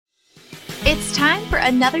It's time for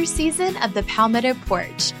another season of The Palmetto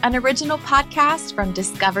Porch, an original podcast from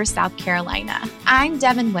Discover South Carolina. I'm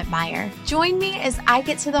Devin Whitmire. Join me as I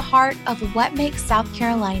get to the heart of what makes South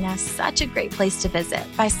Carolina such a great place to visit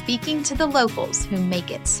by speaking to the locals who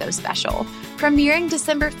make it so special. Premiering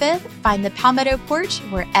December 5th, find The Palmetto Porch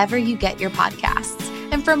wherever you get your podcasts.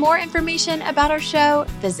 And for more information about our show,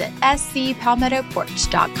 visit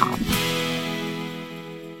scpalmettoporch.com.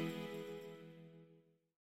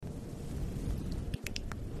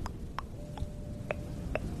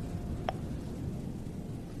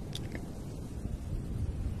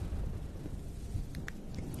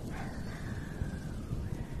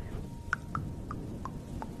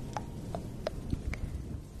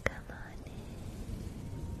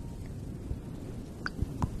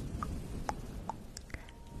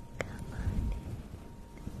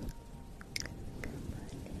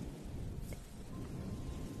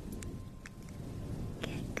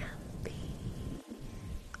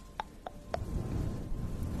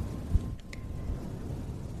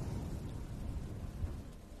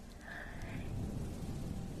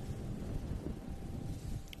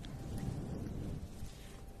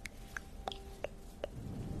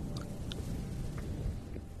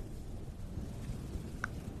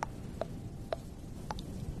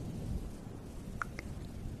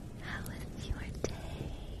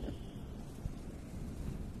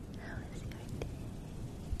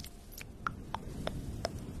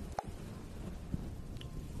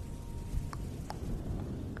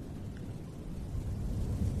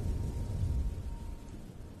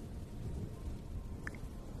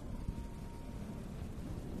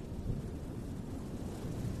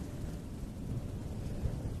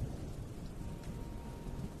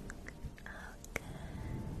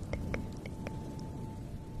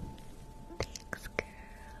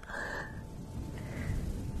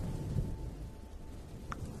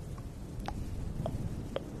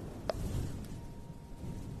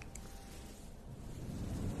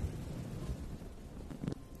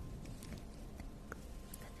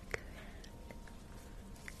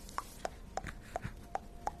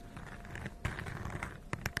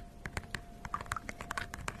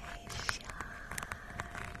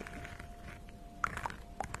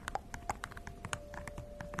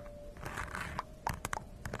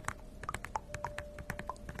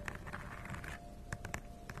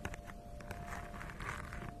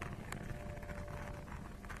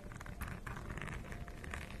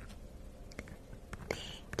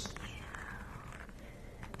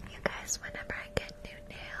 Whenever I get new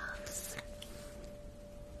nails,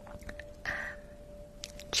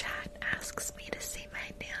 chat asks me to see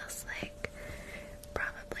my nails like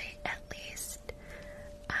probably at least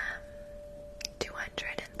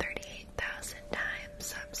 238,000 times,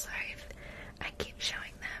 so I'm sorry if I keep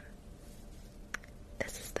showing them.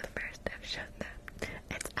 This is the first I've shown them.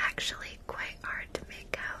 It's actually quite hard to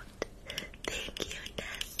make out. Thank you,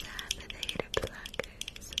 Nessa, for the hater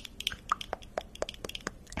blockers.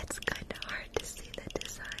 It's kind of hard to see the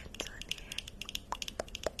designs on here.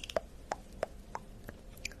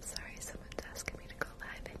 Sorry, someone's asking me to go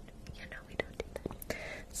live, and we don't do that.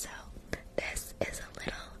 So, this is a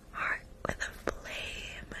little heart with a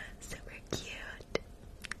flame. Super cute.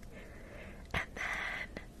 And then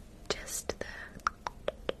just the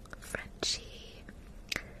Frenchy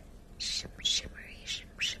shim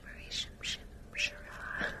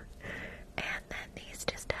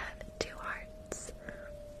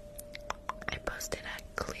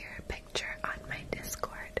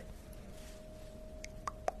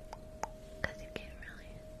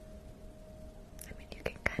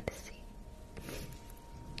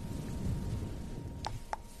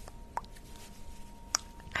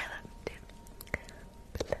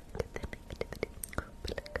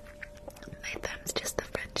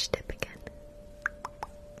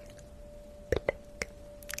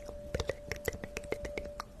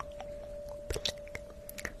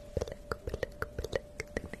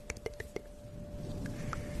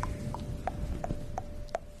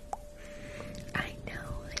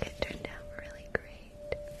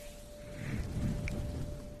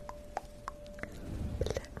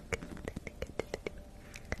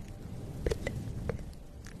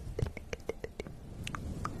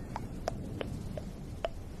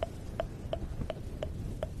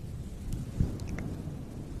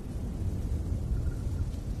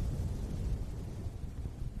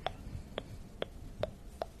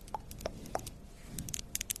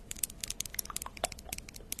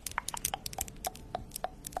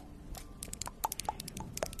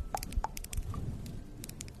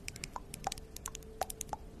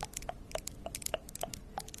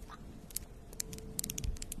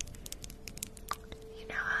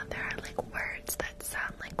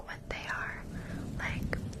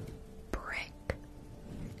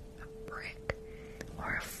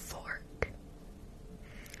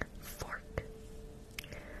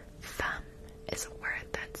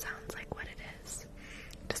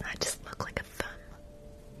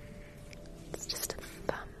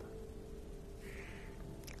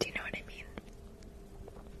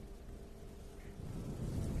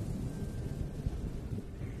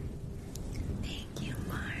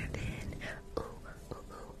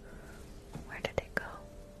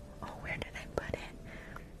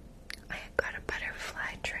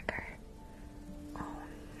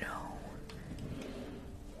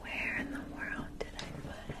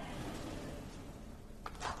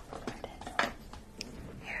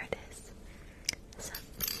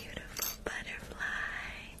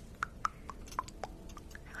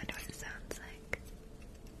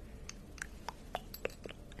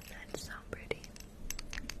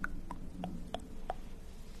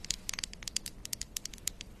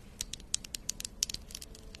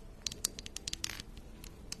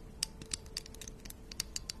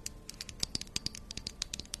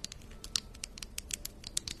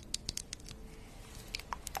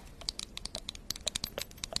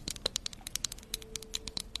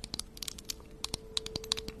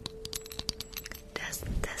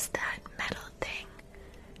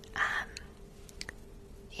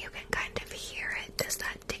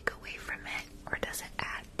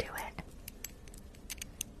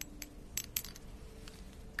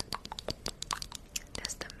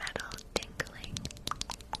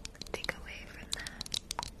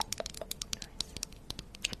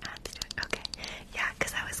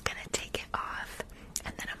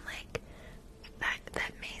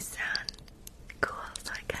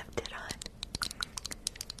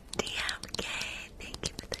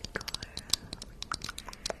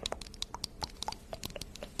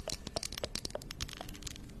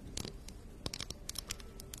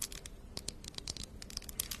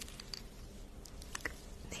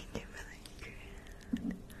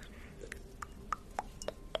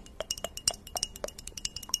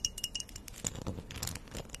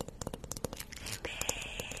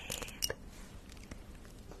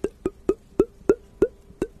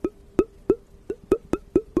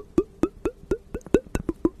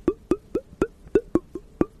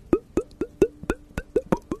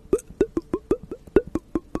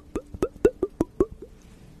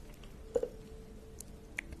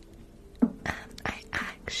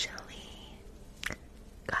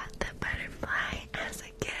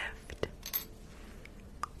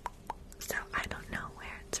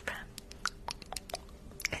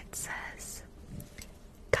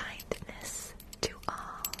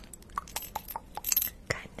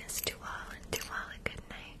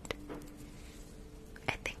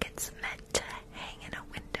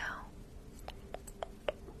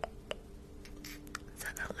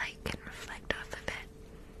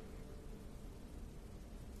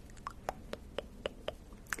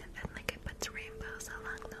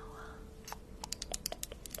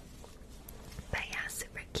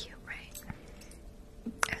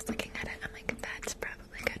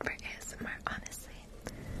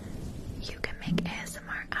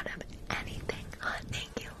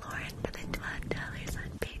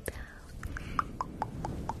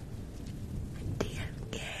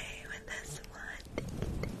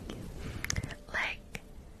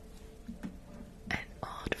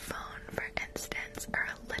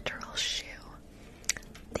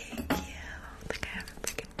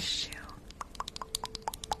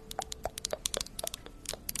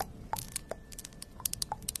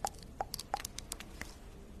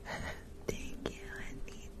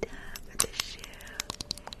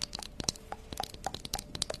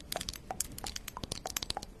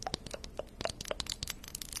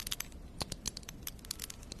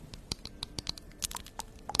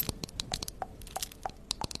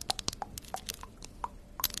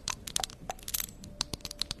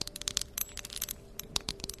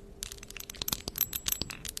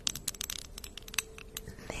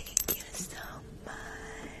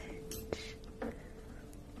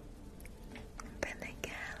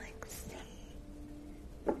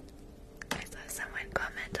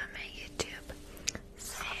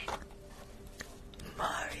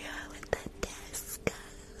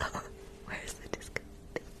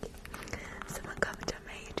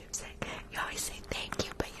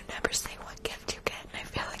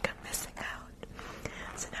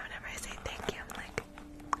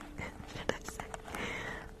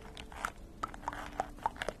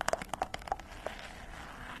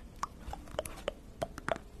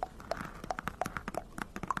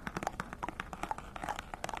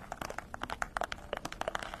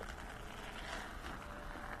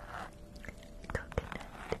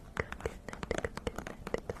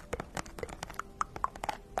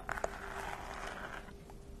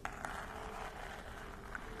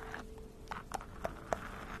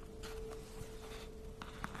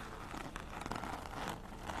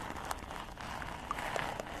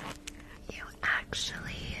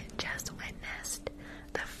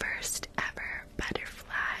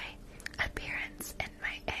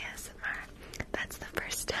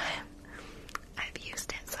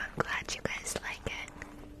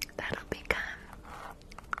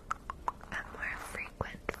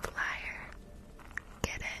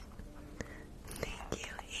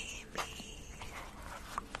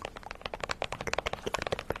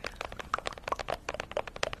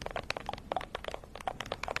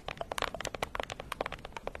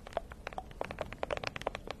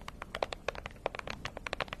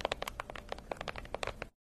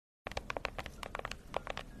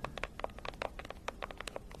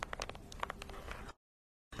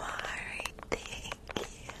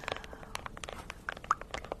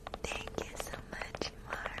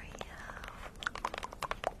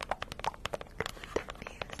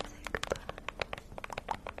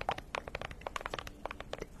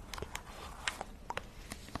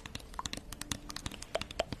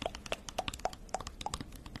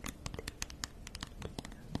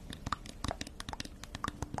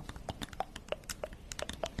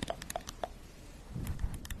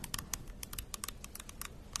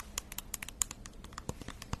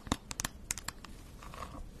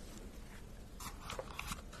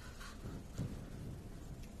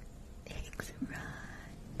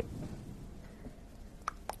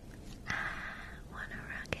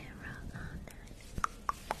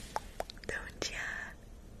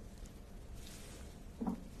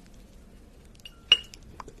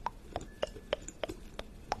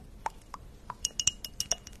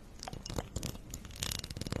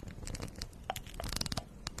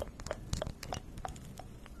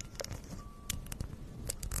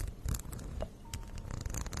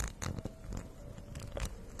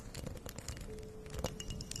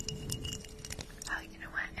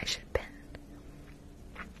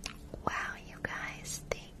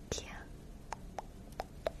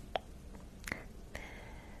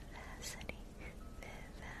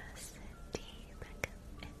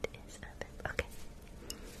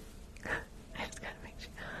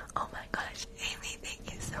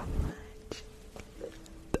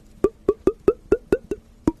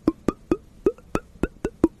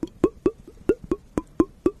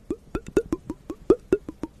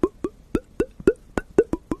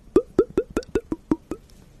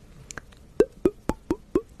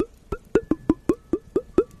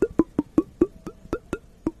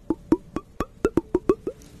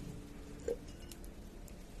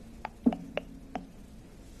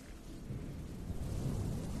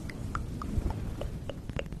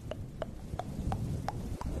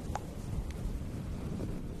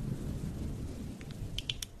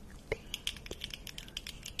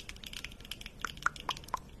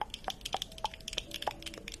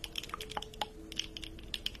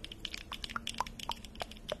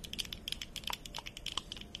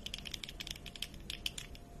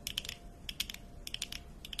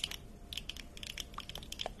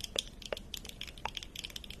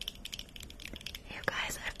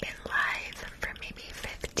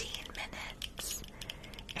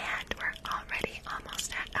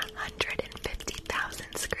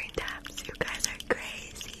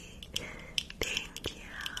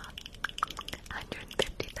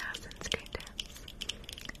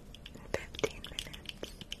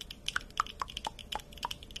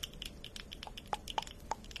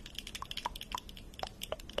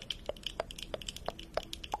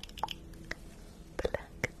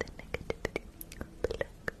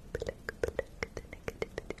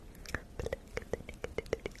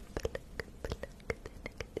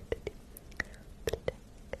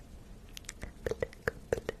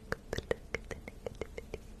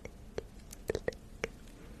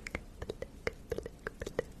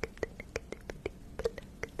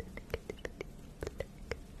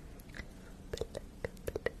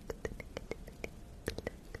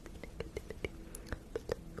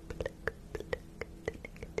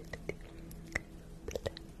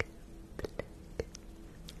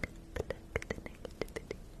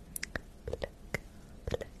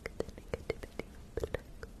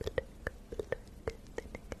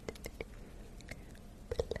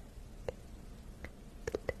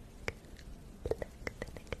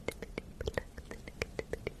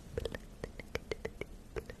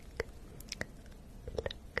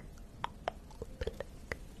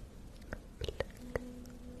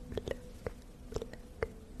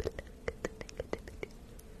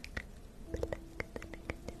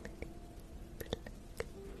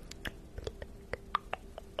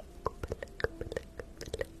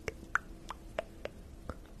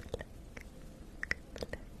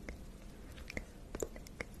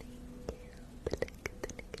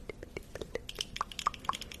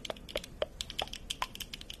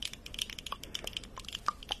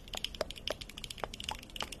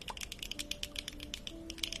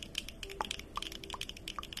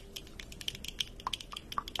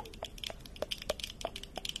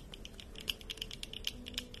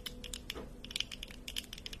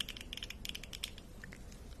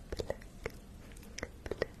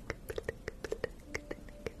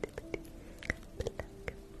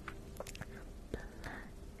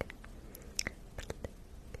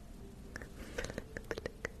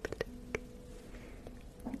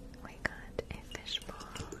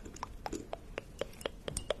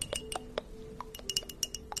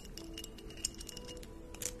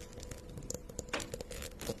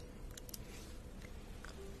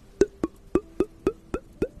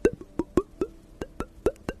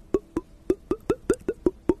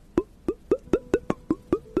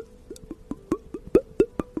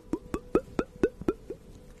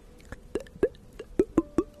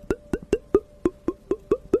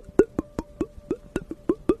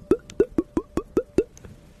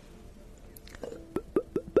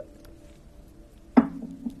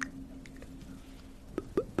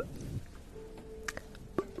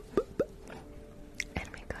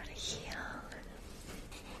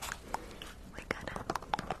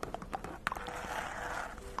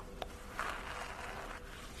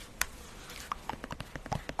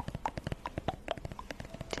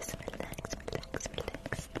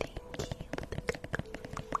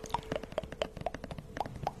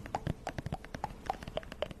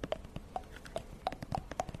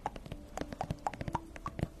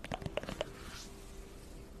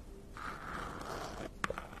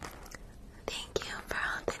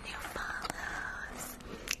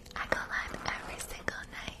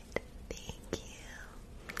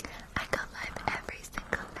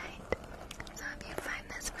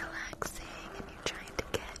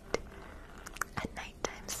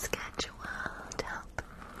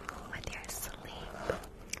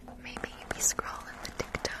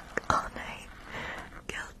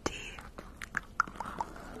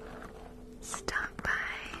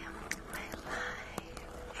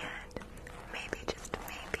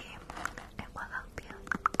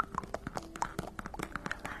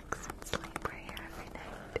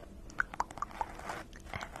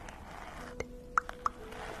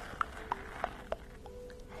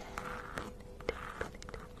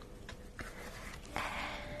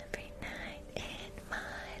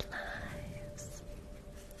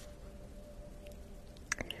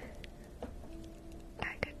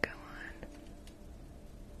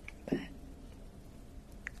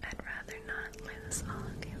miss all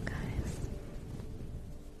of you guys.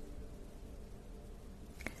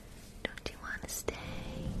 Don't you want to stay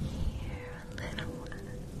here a little while?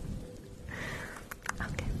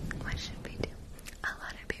 Okay, what should we do? A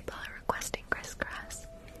lot of people are requesting crisscross.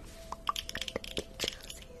 Thank you,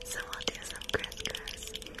 Josie. So we'll do some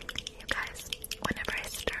crisscross. You guys, whenever I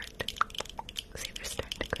start, see, we're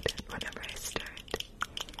starting to go down. Whenever I start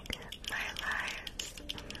my lives,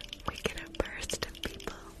 we get a burst of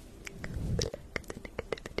people.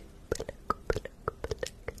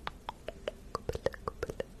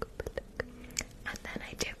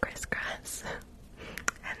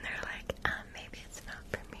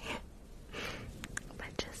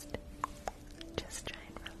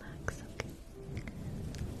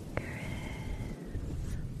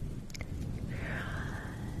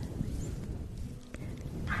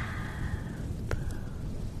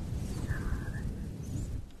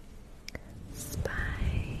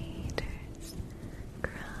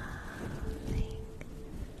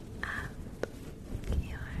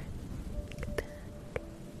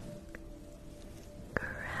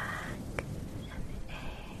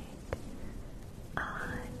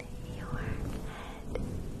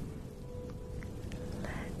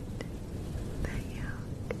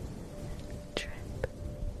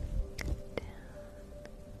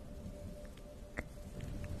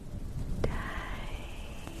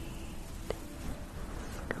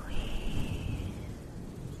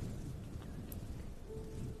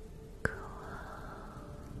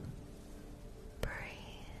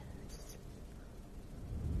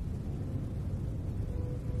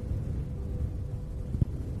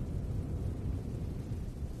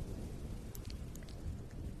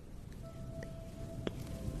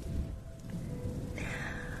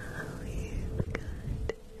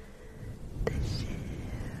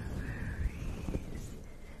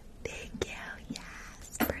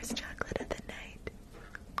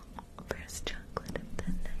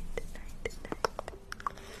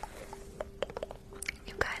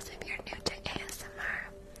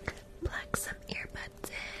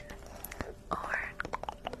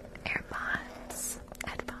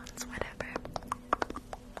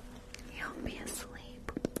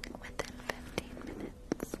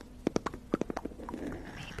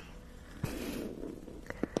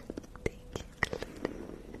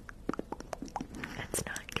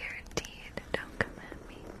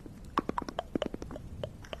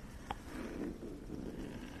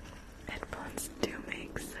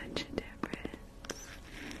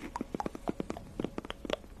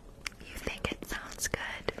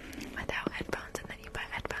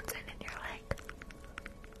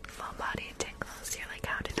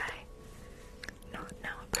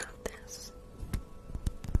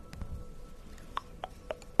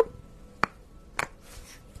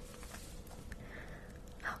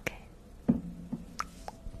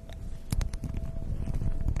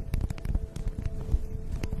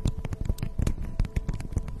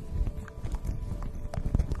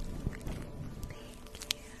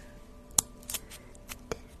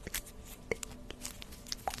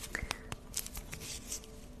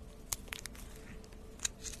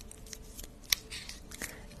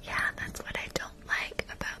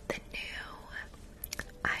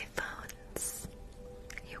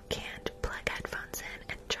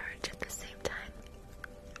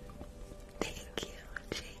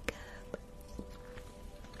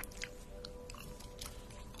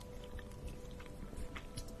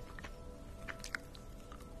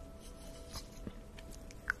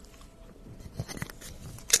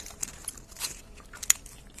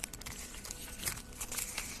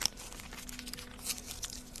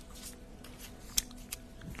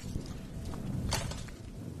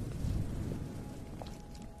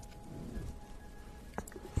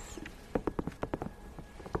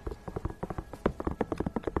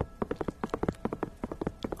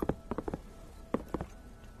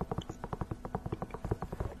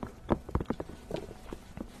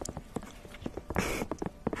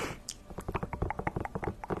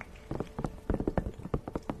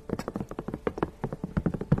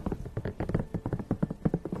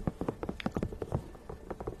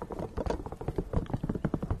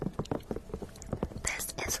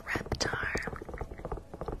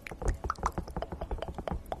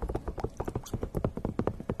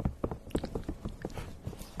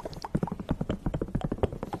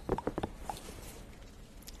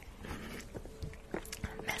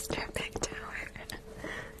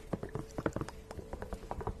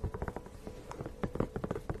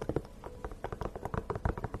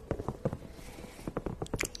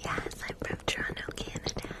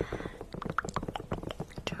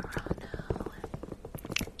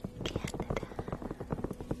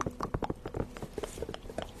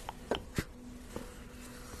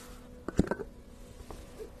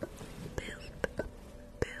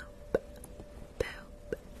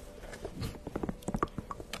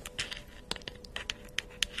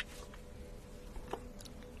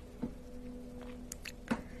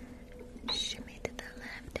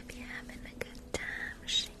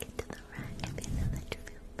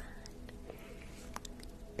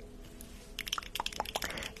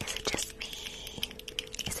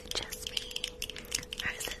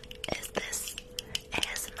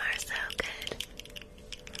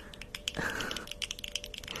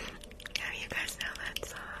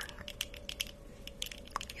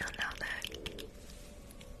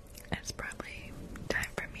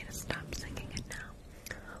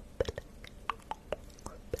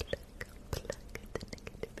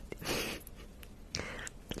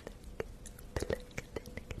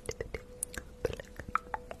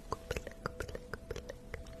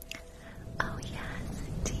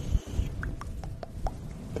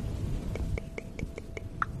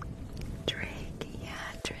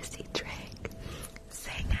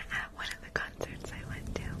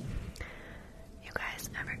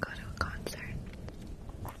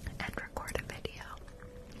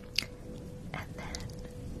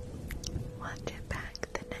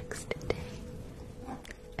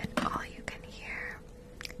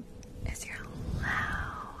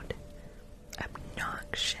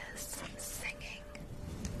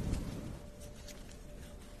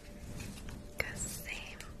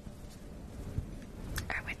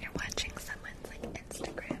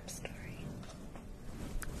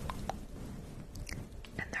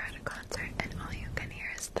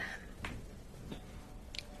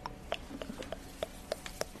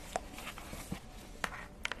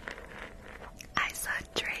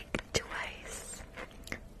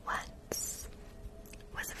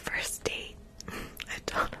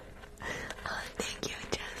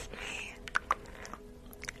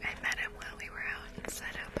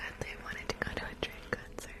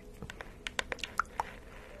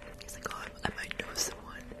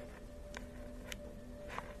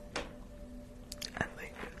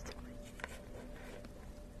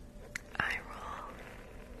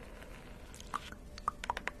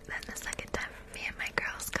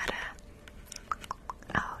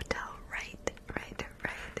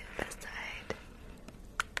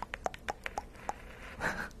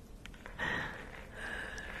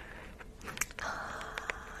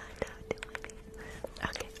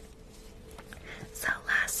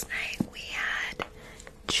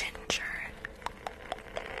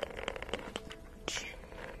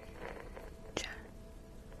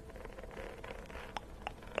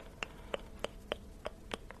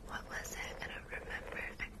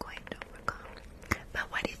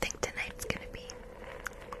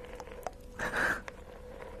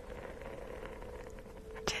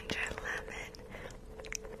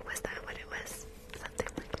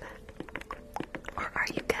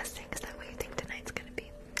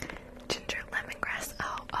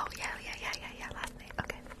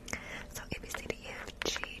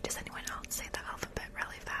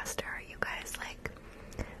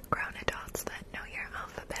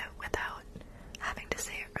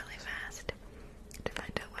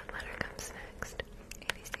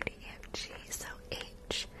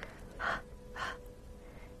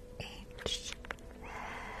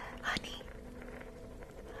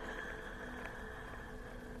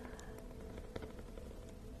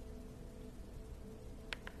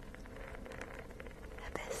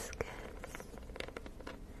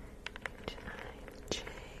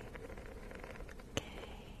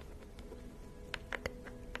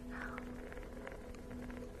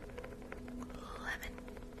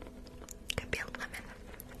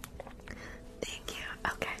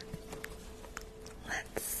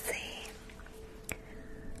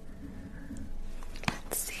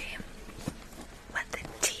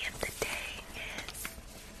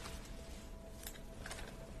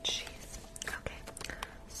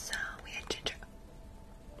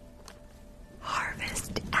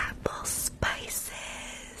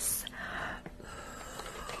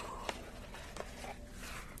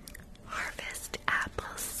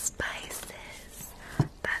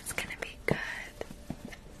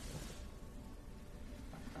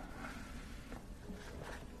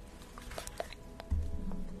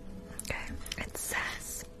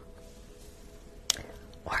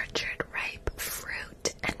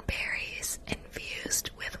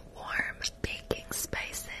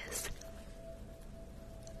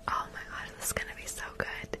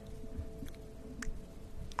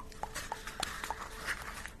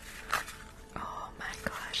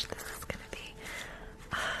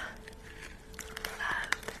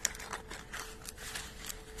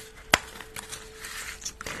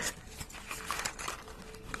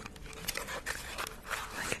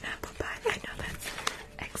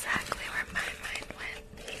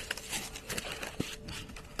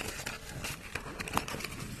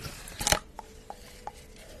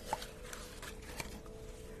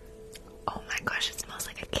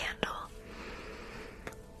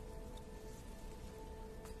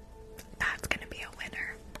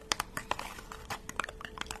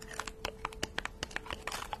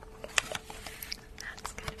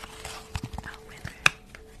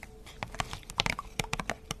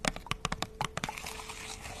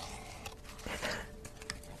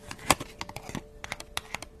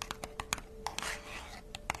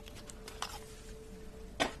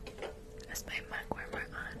 Is my mug warmer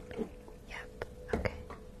on? Yep. Okay.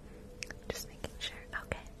 Just making sure.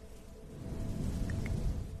 Okay.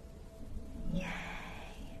 Yay.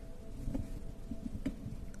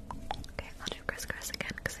 Okay, I'll do crisscross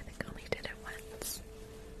again because I think I only did it once.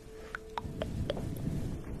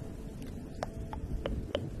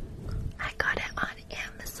 I got it on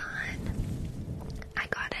Amazon.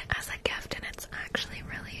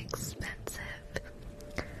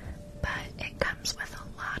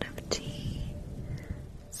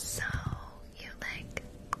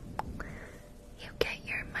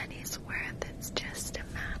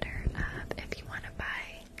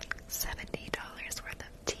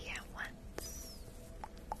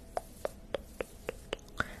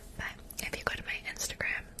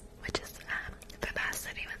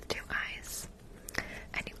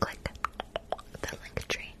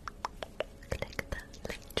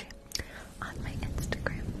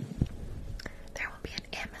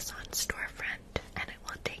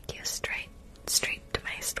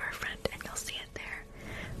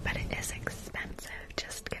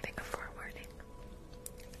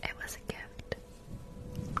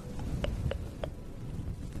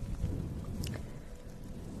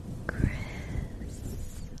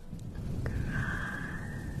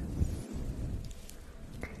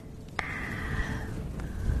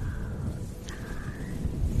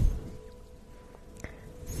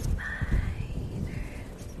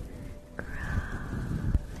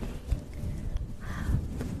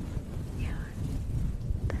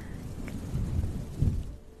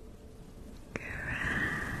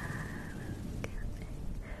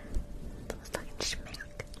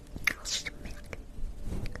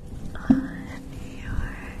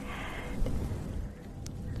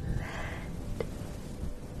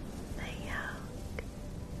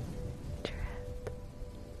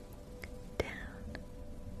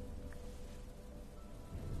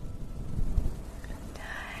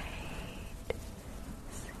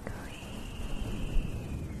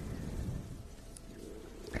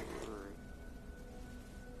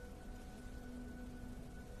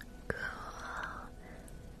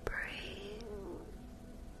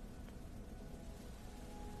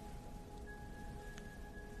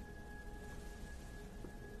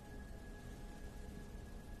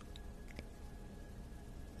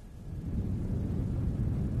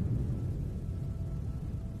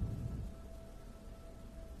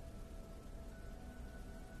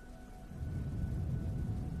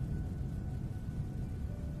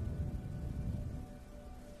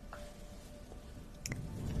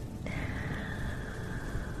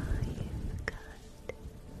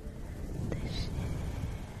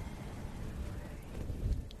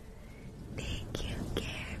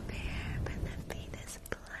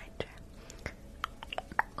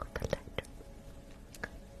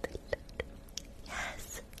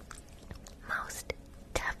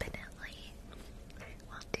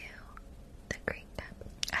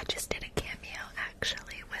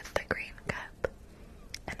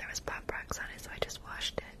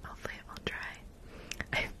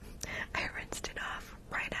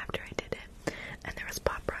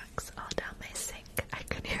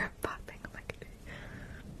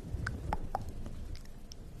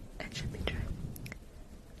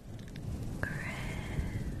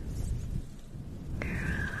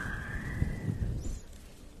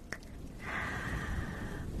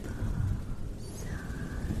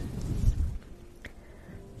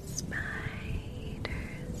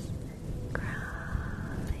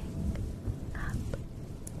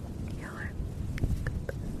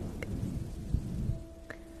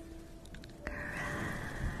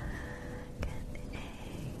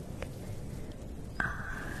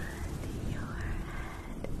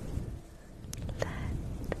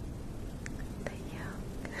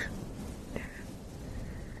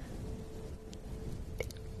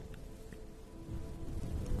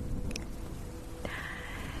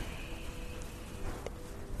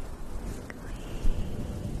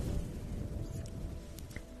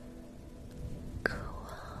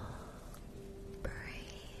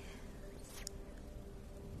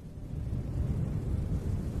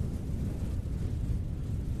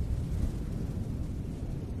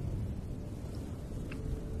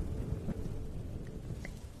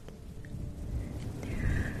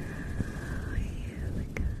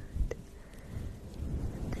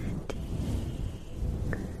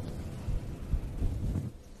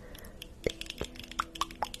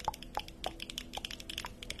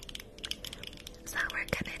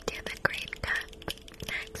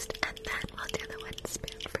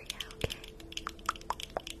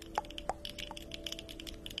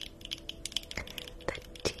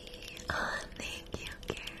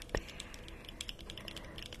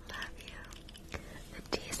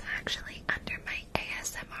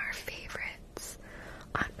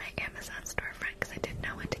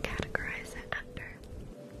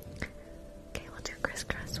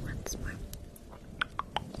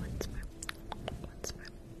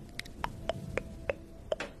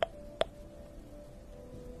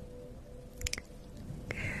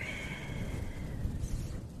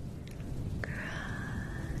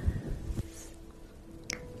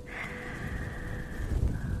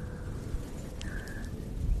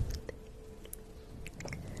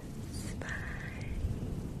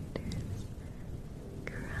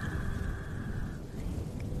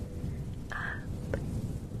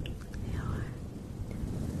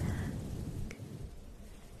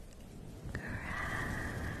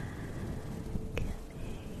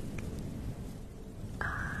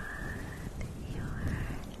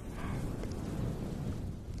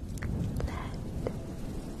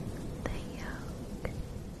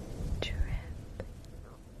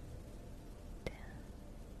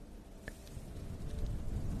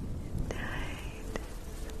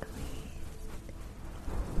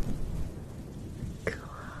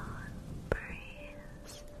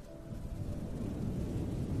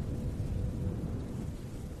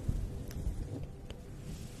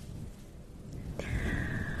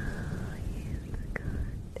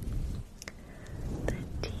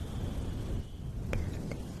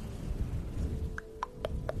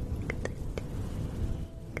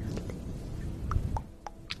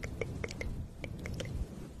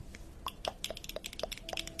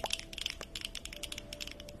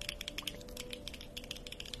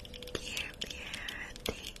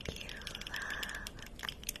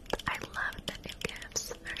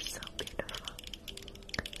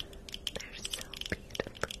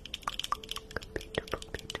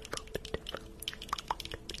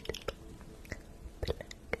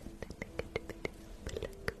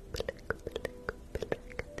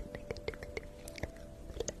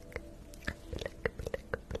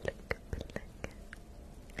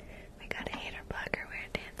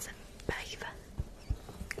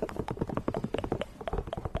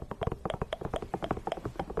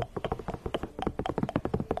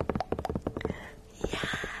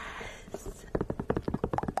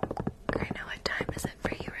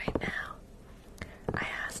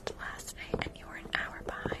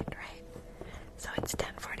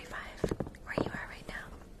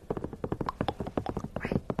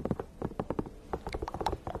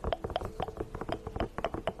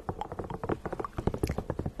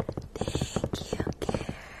 Thank you,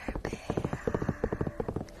 Care Bear.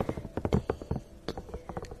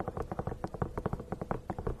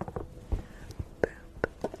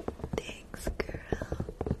 Thanks, girl.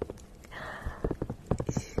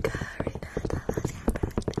 You got Renata, let's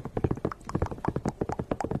happen.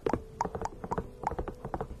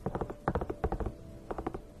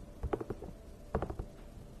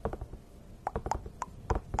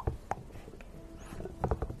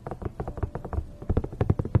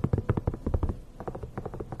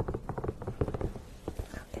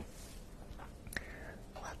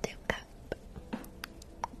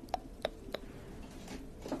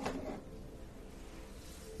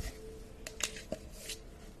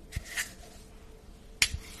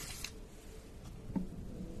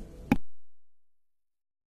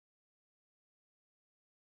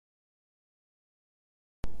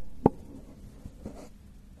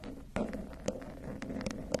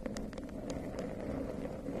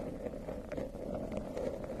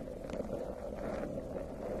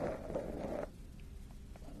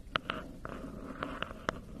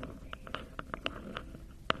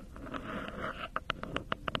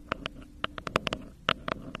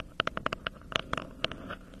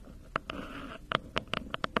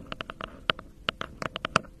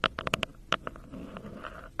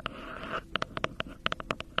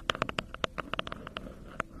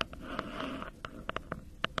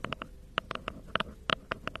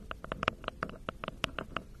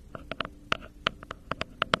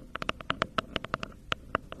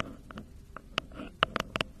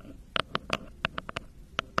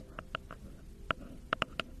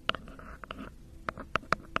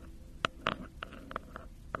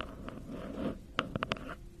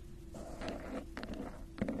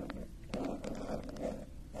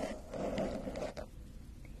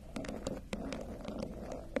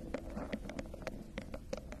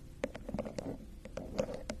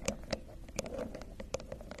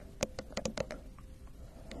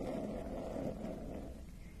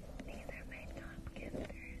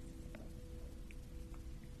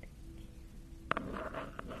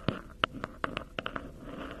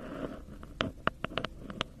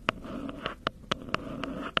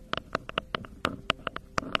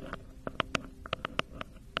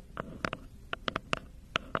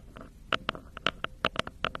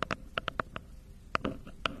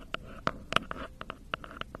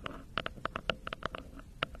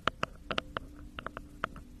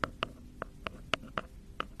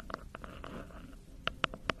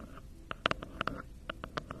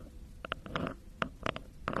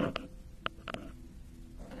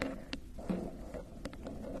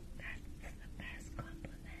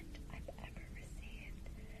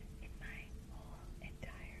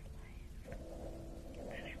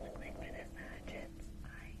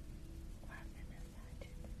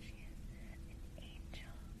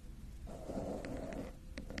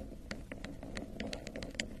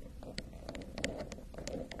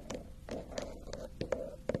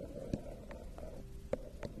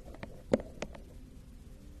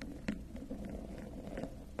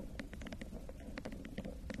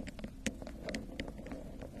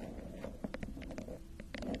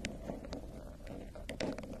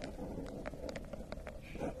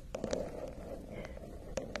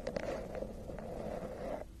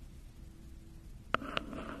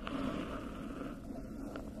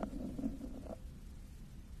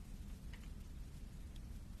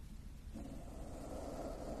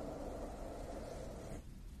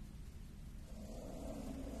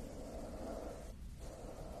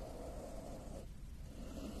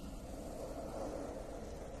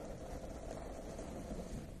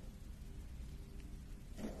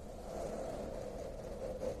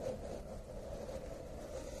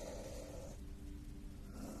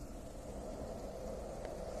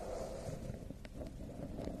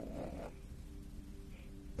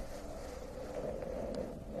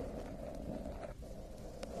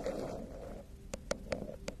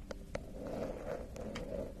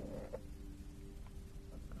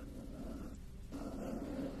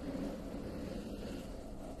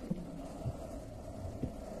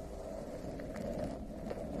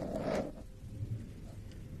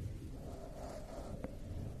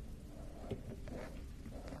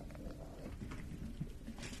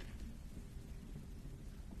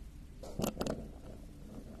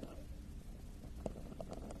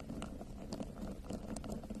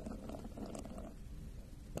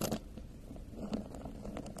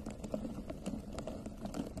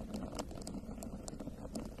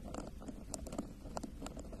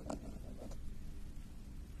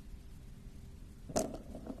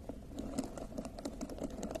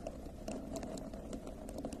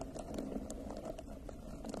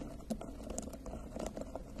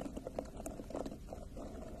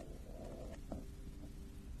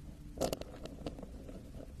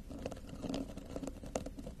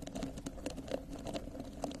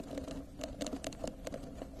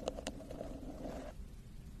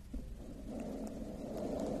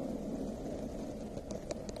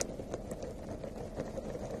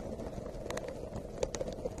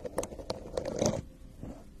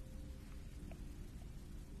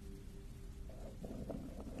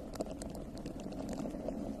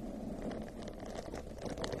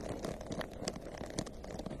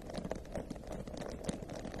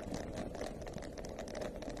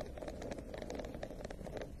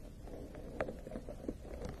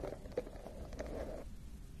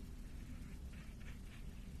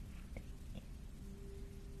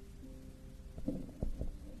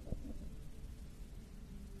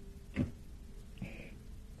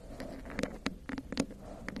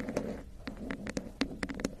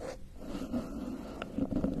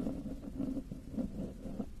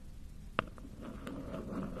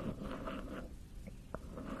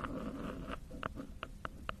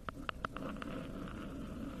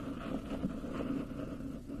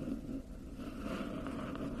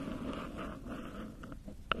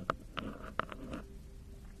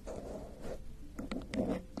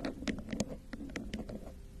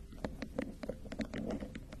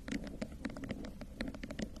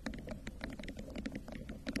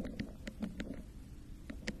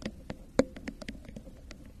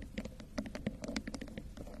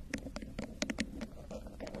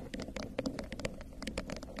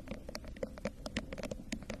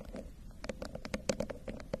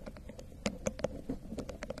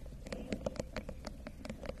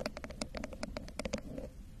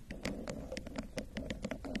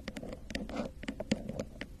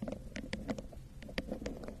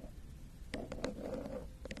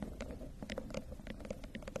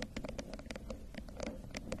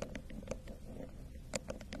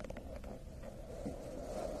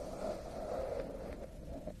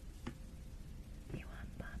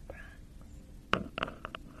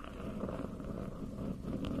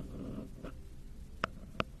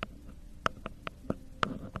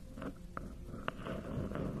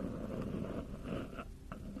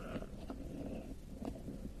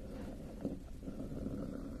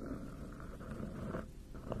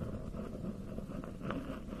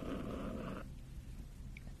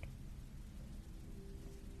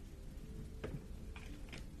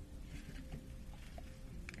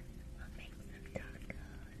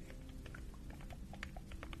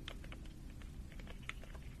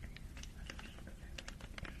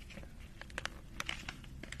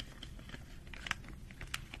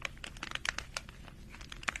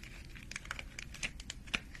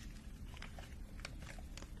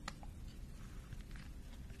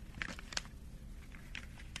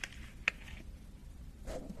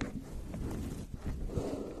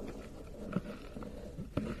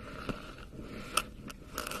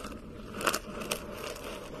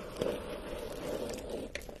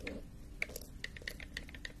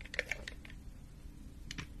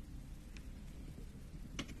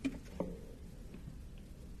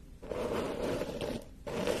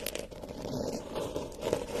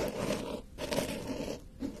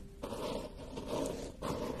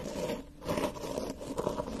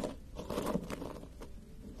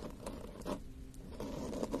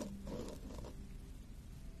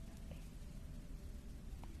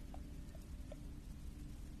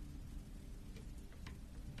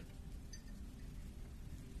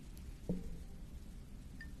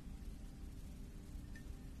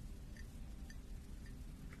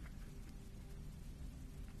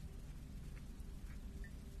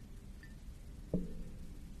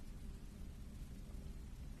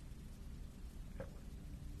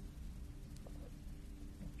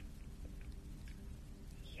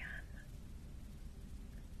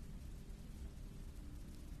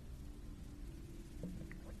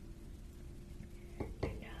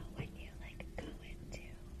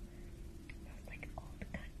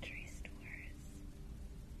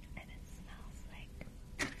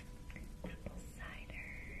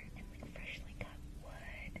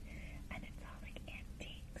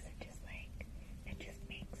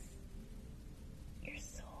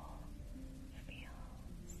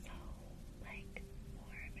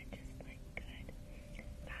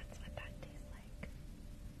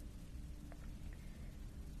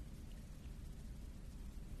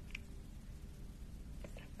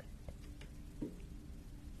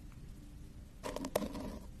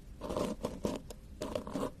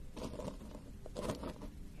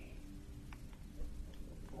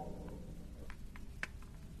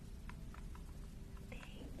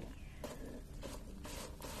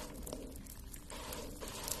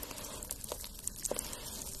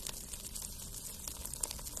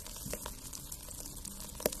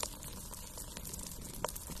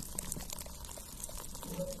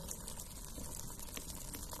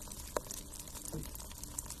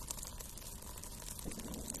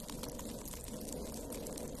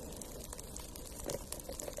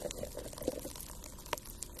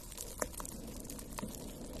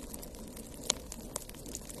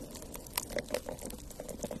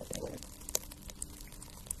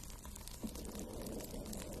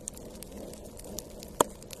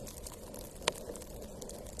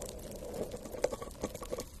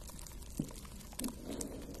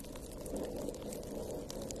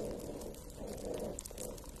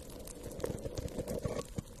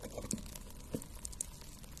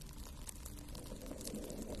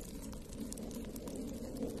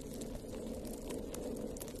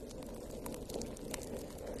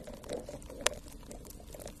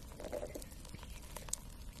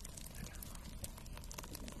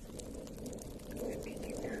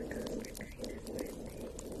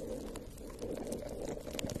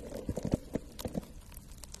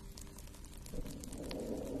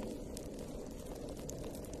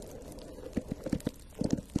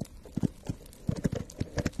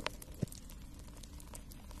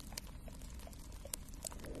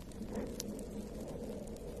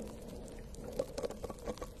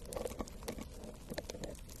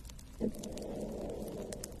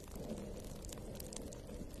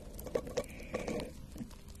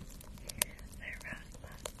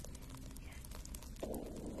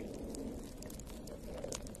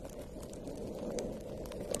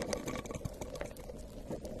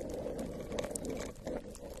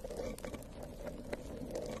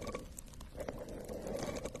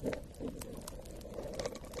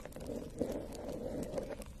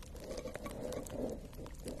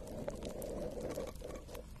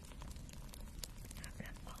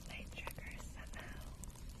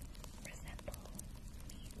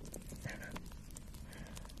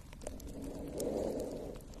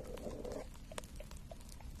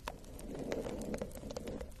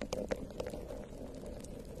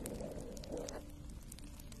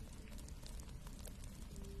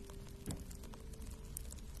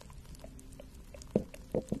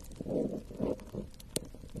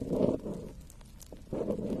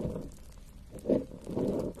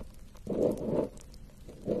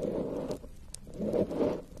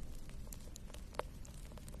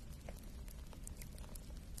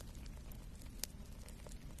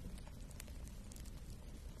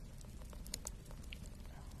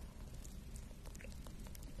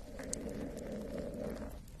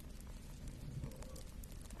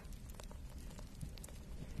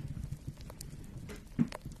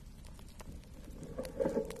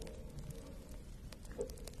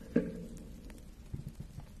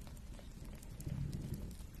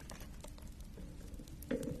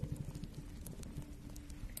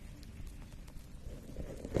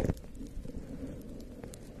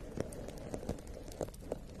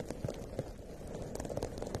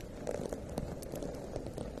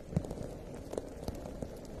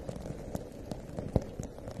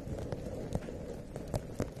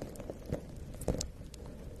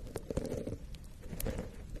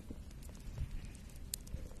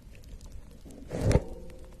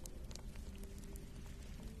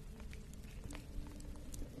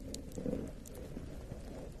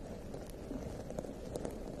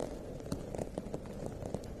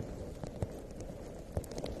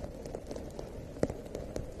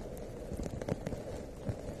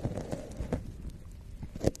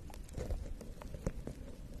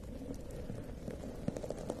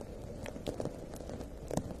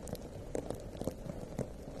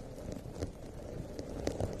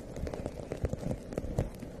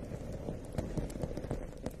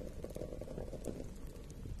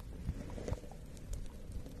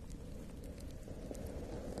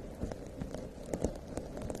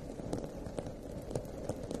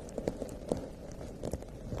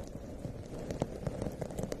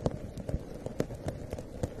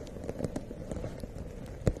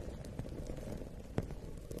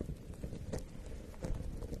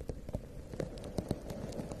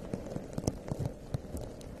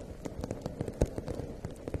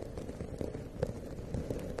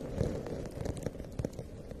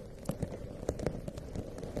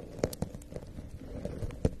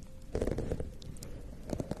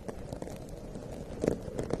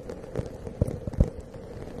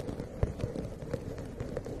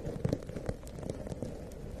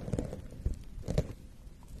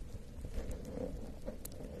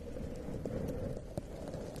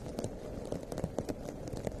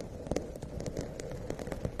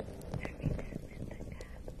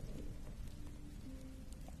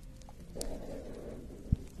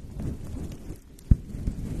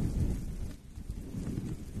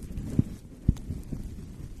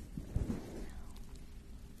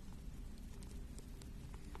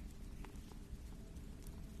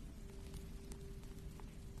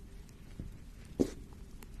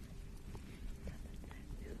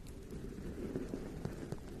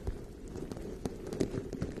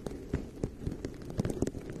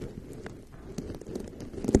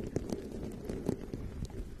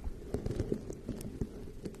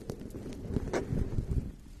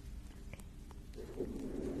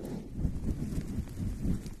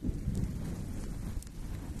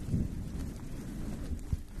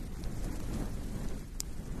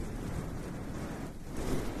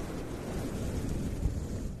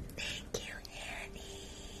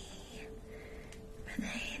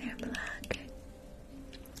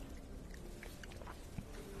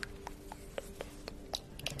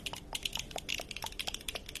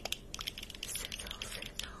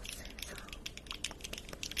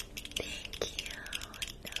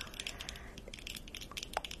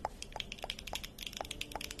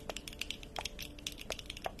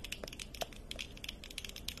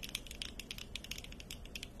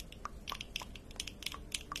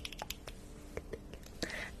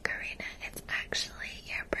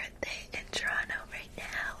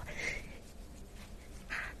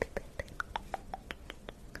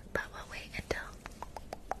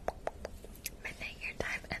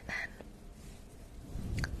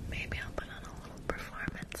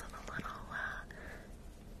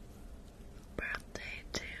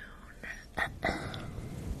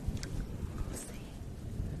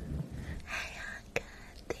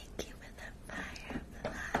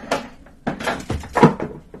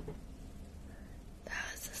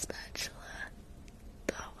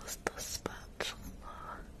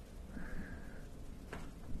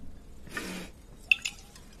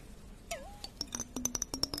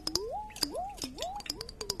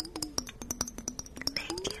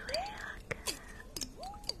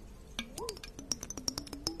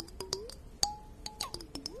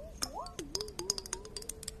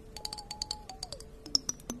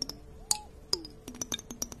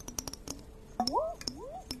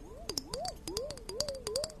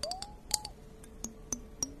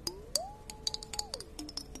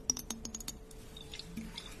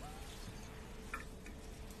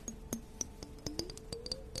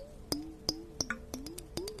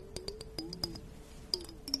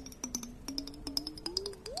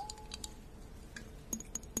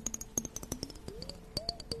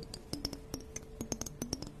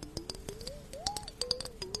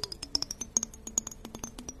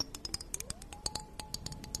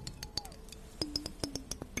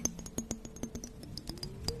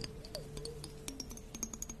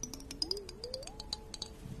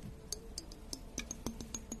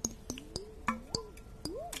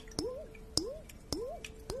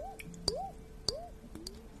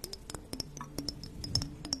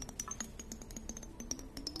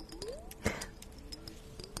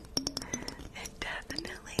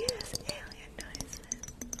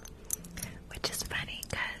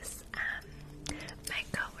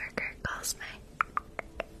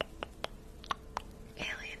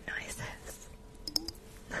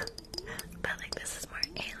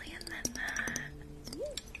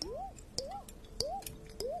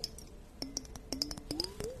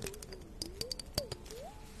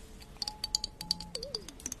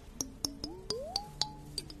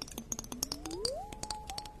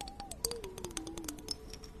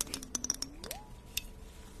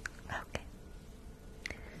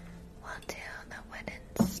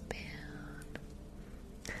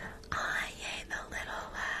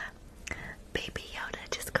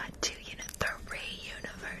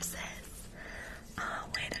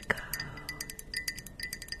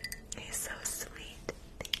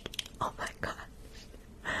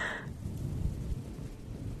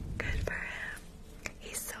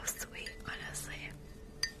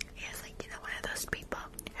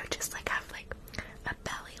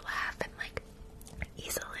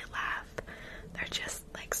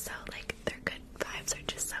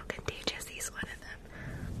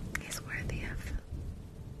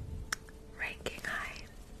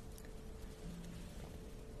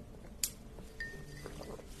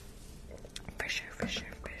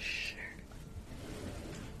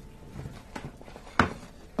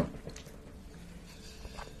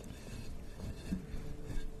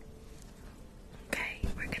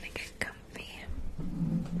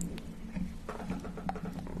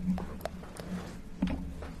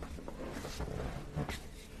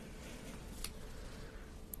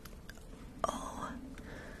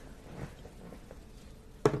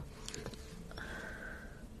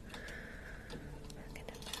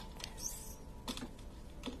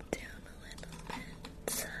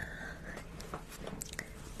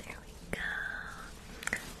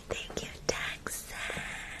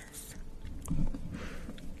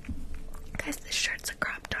 shirt's a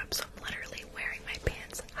crop top, so I'm literally wearing my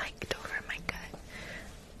pants hiked over my gut.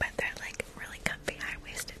 But they're like really comfy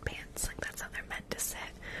high-waisted pants. Like that's how they're meant to sit.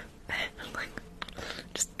 But like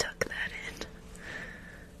just tuck that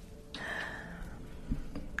in.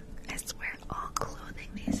 I swear all clothing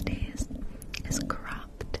these days is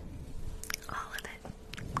cropped. All of it.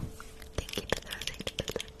 Thank you for that. Thank you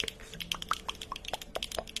for that.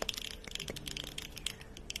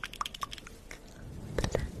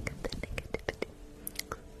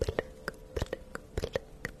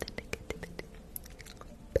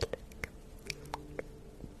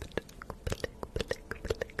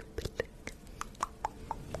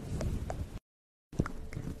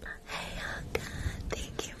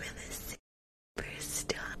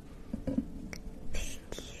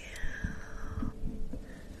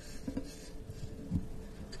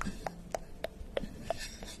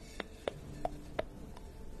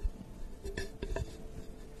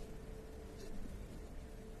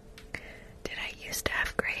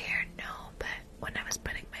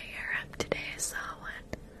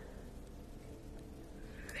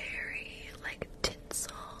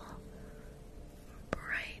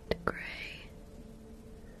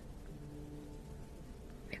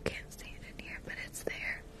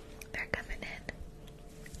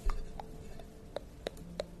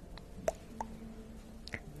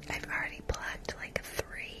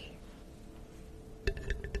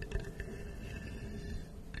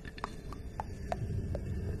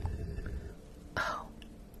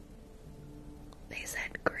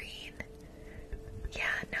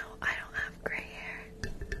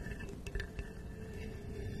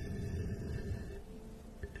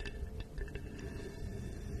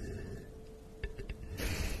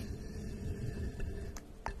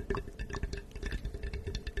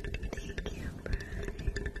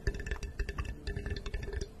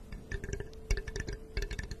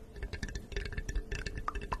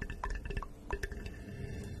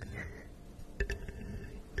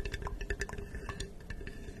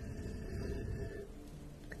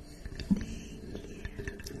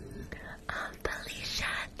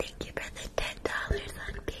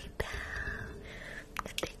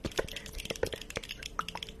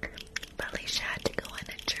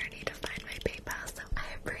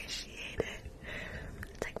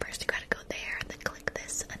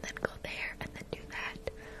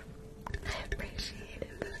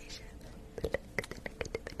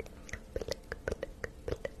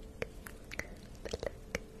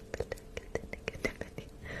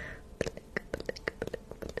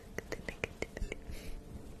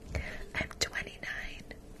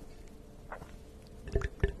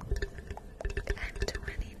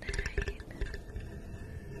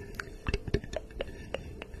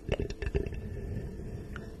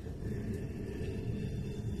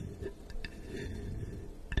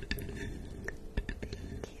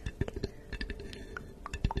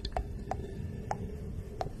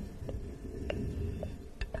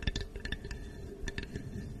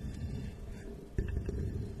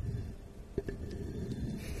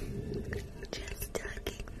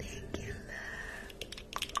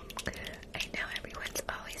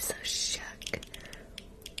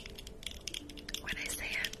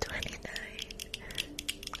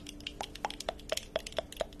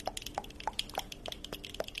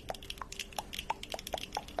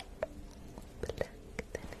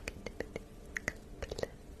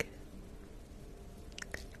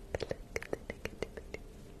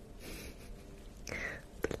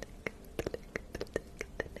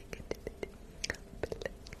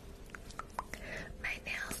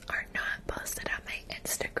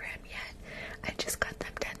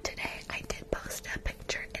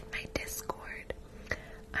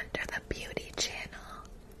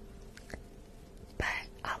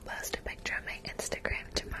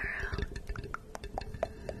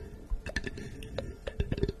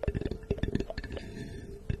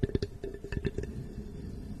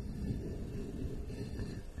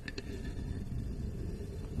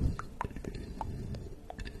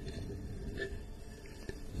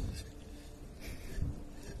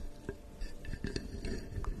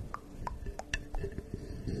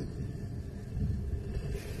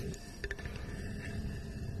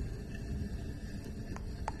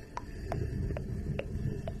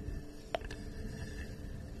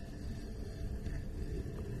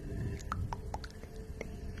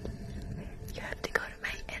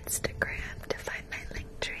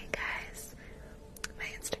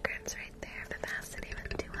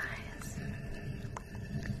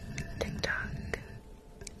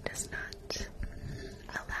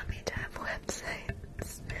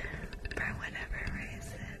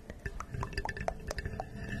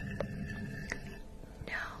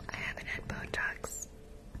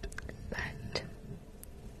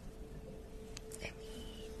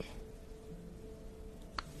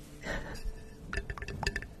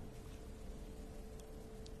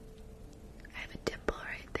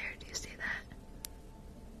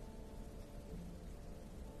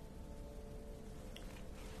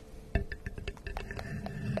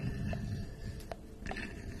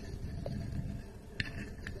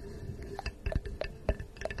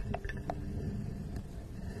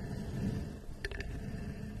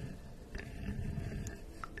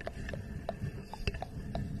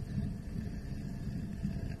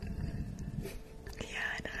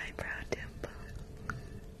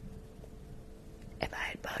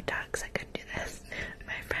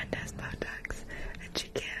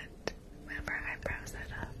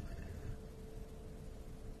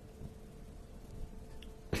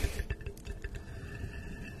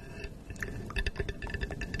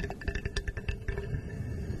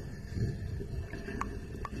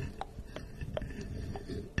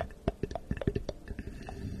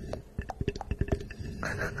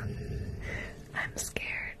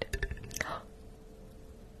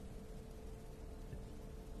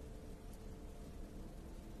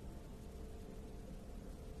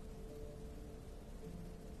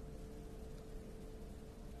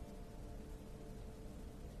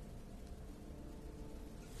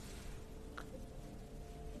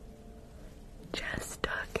 Just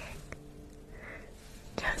talking.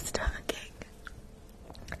 Just talking.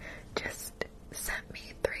 Just sent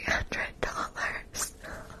me $300.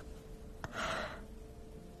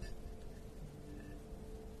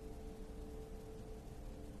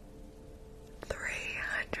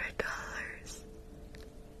 $300.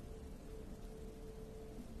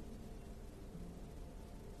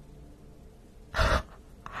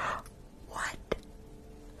 What?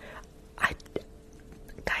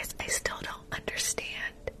 Guys, I still don't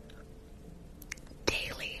understand.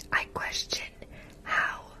 Daily, I question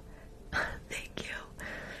how. Thank you.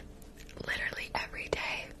 Literally every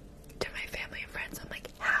day to my family and friends, I'm like,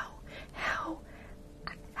 how?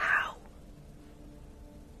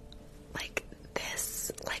 Like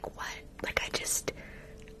this, like what? Like I just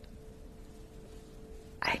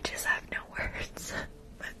have no words.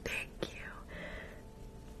 But thank you.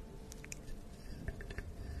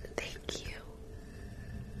 Thank you.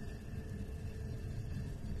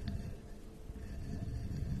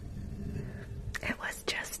 It was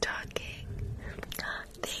just talking.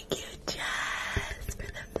 Thank you, Jess, for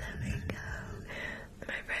the flamingo.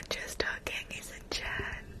 My friend just talking, he's in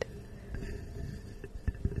chat.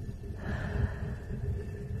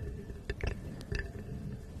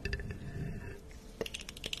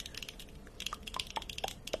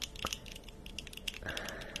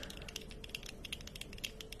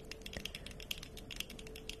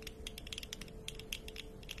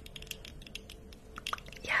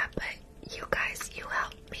 Yeah, but you guys, you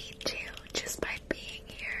helped me too, just by being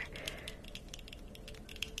here.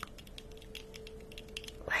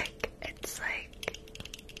 Like, it's like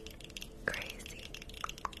crazy.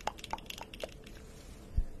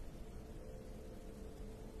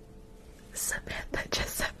 Samantha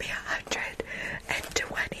just sent me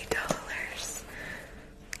 $120.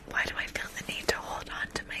 Why do I feel the need to hold on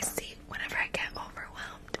to my seat whenever I get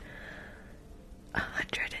overwhelmed?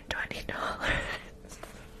 $120.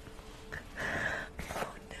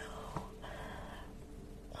 Oh no.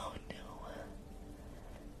 Oh no.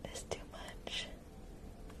 This too much.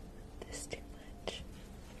 This too much.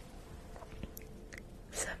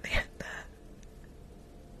 Samantha.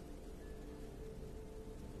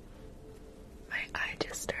 My eye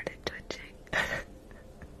just started twitching.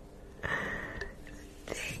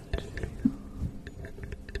 Thank you.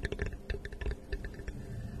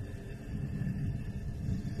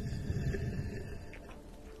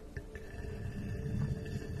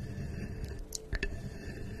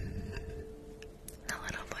 A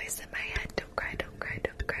little voice in my head, don't cry, don't cry,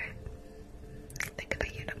 don't cry. Think of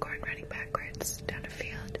a unicorn running backwards down a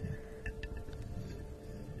field.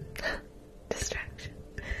 Distraction.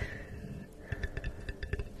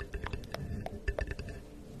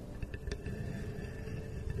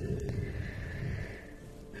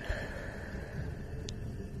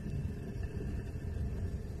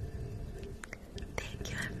 Thank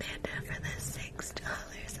you, Amanda, for the $6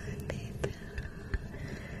 on PayPal.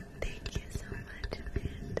 Thank you so much,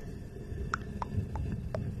 Amanda.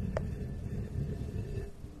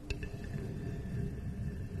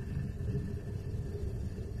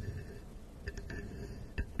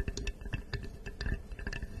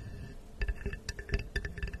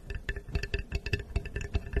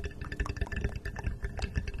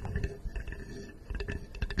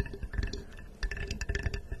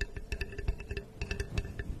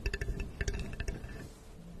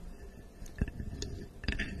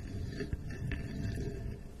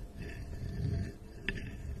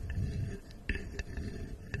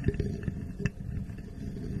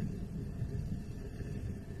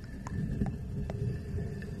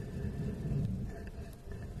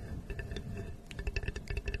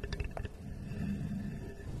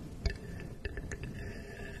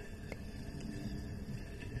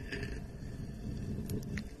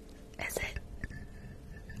 Is it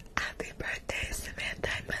happy birthday, Samantha?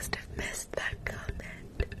 I must have missed that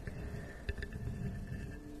comment.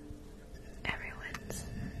 Everyone's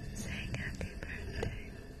saying happy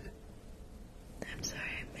birthday. I'm sorry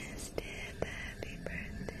I missed it. Happy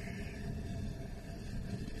birthday.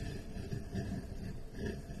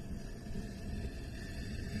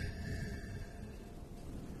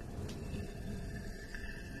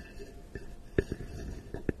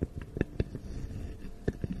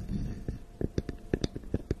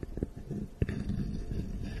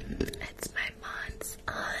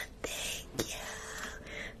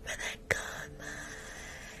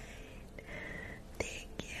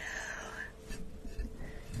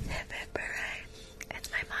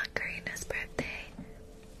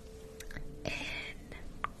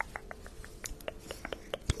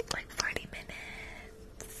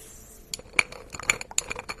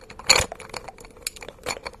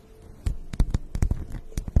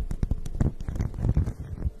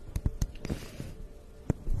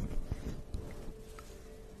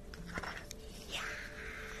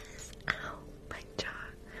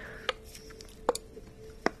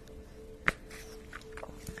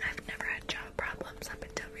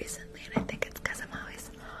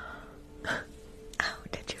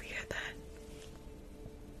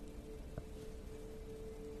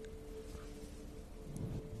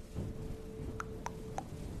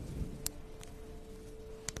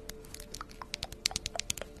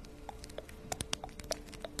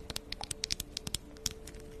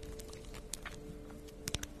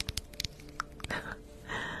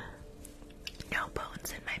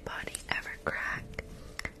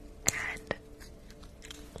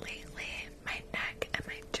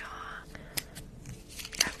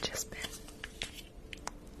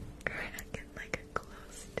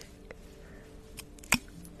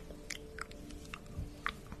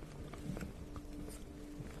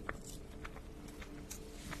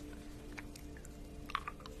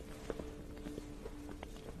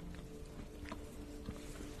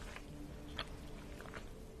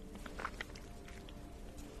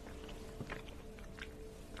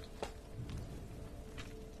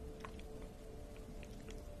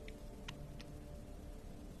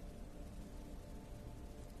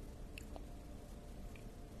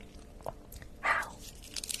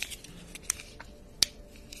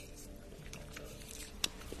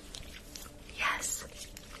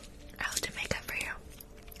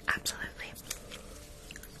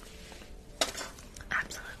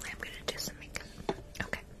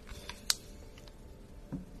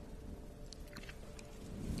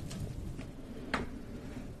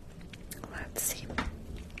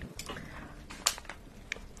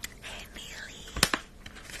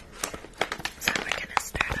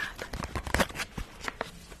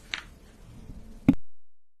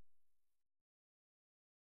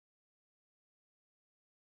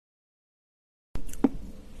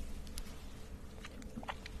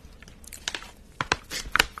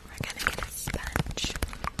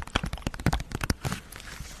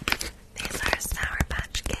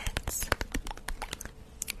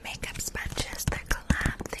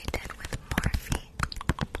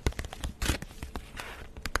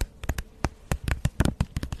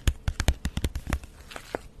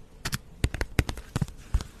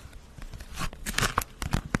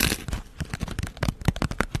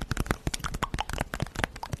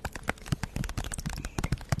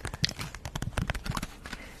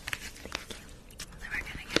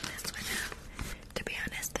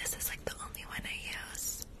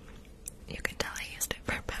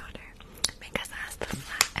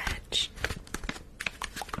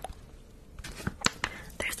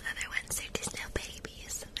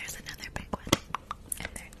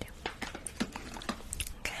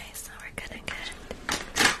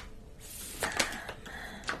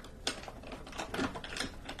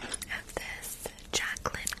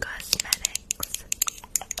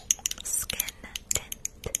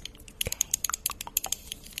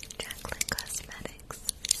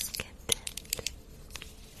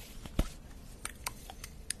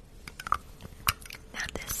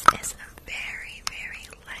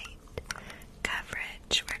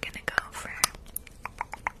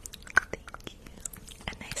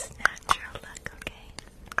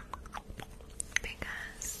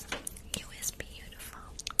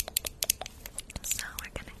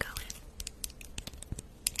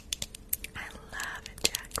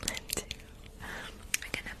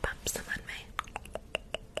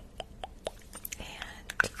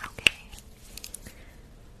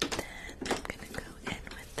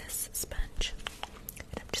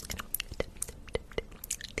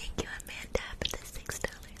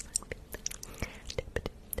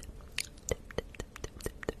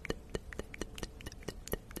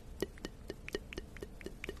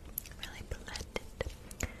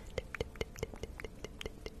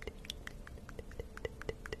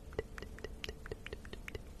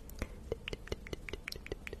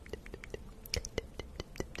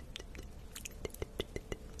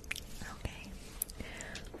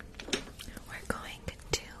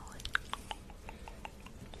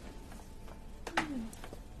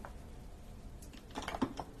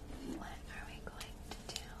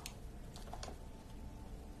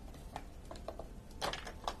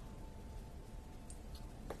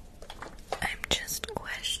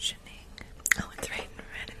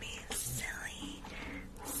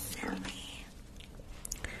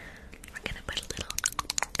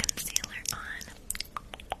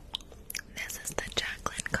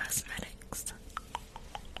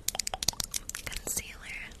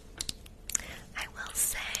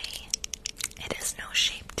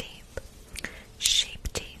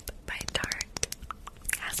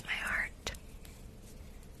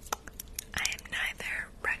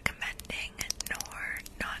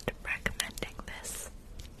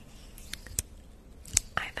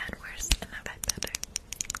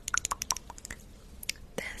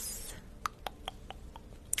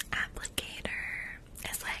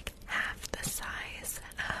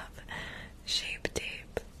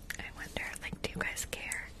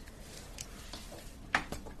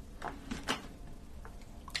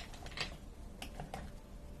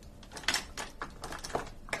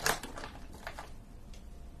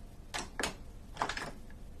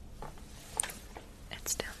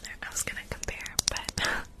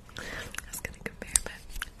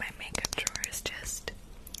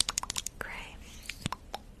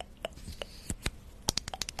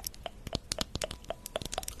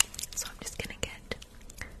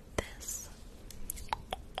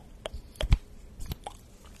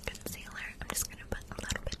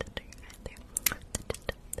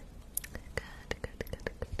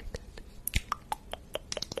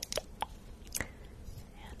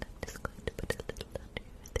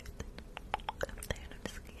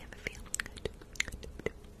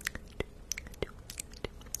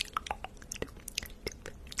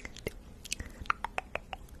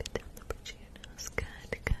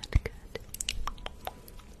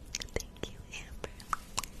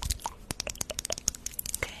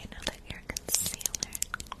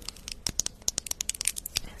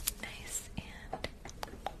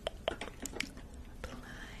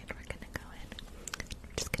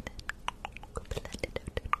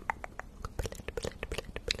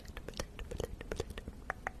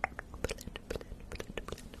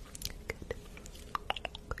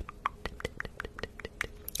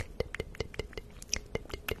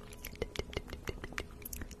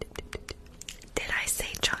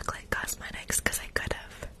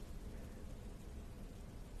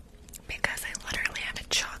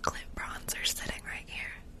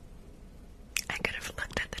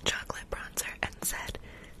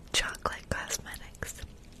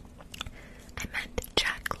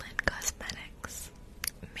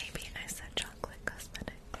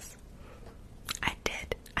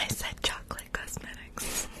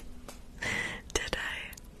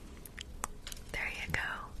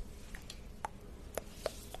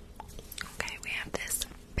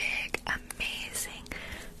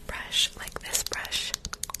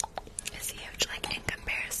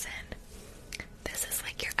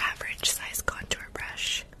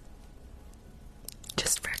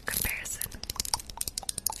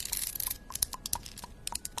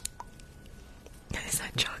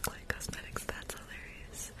 said chocolate cosmetics, that's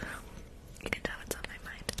hilarious. You can tell what's on my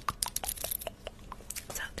mind.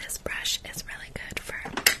 So this brush is really good for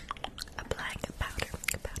applying powder.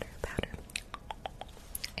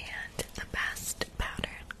 And the best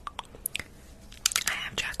powder. I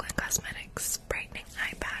have Jacqueline Cosmetics brightening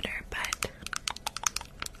eye powder, but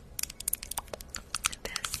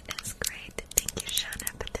this is great. Thank you, Shauna,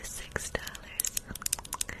 for the $6.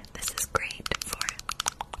 This is great for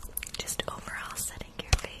just overall setting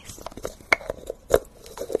your face.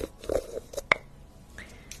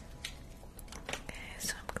 Okay,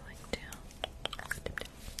 so I'm going to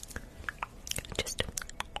just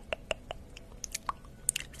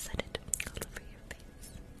set it all over your face.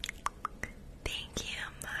 Thank you,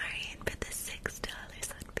 Marian, for the $6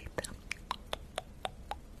 on PayPal.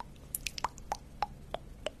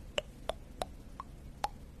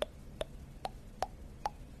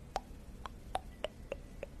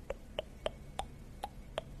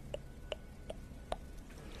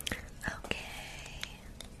 Okay.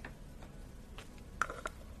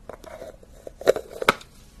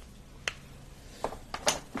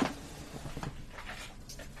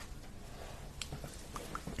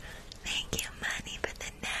 Thank you, Money, for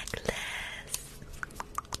the necklace.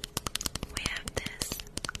 We have this.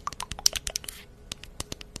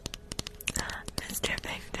 Mr.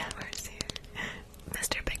 Big Tower's here.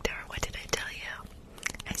 Mr. Big Tower, what did I tell you?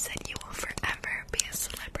 I said you will forever be a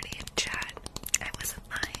celebrity in chat. I wasn't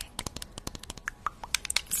lying.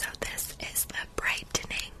 So this is the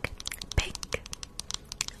brightening pink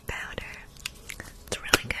powder. It's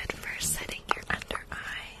really good for setting your under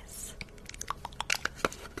eyes.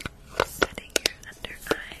 Setting your under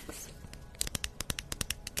eyes.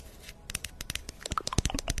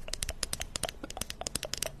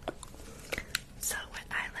 So what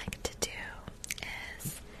I like to do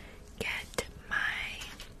is get my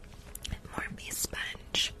Morphe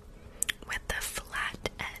sponge with the flat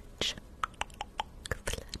edge.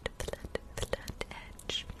 Flat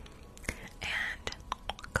edge. And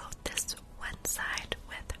coat this one side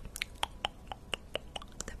with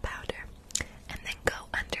the powder. And then go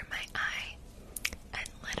under my eye and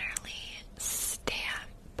literally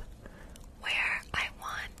stamp where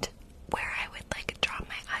I would like draw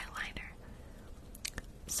my eyeliner.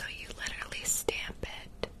 So you literally stamp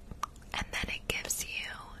it, and then it gives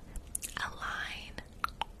you a line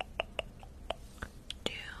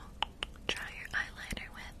to draw your eyeliner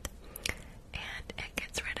with, and it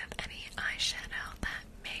gets rid of any eyeshadow that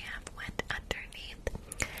may have went underneath,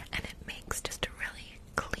 and it makes just a really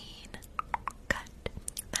clean cut.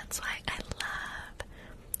 That's why I love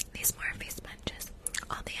these Morphe sponges.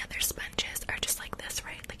 All the other sponges are just like this,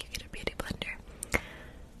 right? Like you get a beauty blender.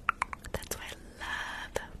 That's why I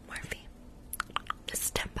love Morphe. The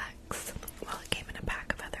stem bucks. Well, it came in a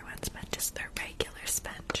pack of other ones, but just their regular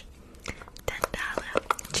sponge.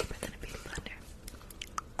 $10. Cheaper than a beauty blender.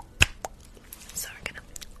 So we're gonna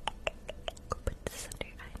go put this under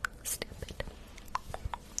your eye. Stamp it.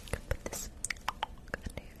 Go put this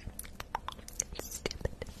under your eye. Stamp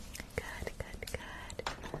it. Good.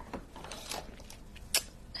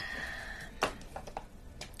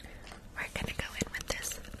 We're gonna go in with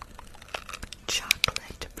this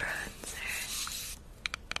chocolate bronzer.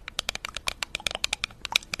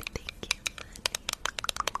 Thank you, Money.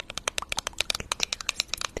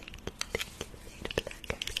 Thank you,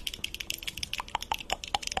 Blackers.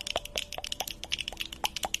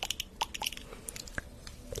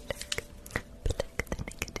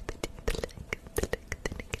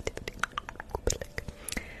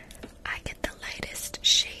 I get the lightest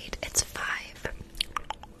shade. It's 5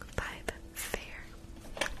 fair.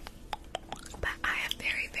 But I have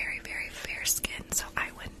very, very, very fair skin, so I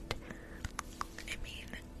wouldn't.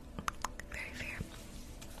 Very fair.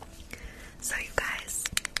 So you guys,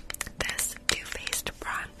 this Too Faced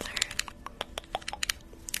bronzer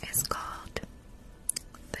is called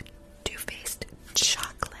the Too Faced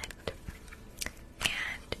Chocolate,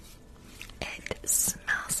 and it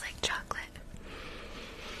smells like chocolate.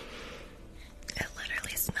 It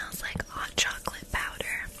literally smells like hot chocolate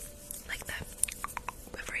powder, like that.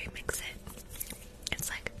 Before you mix it, it's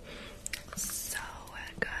like so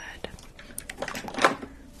good.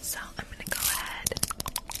 So I'm gonna go ahead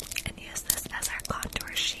and use this as our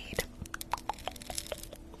contour sheet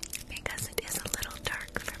because it is a little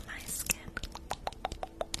dark for my skin.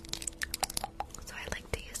 So I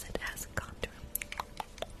like to use it as a contour.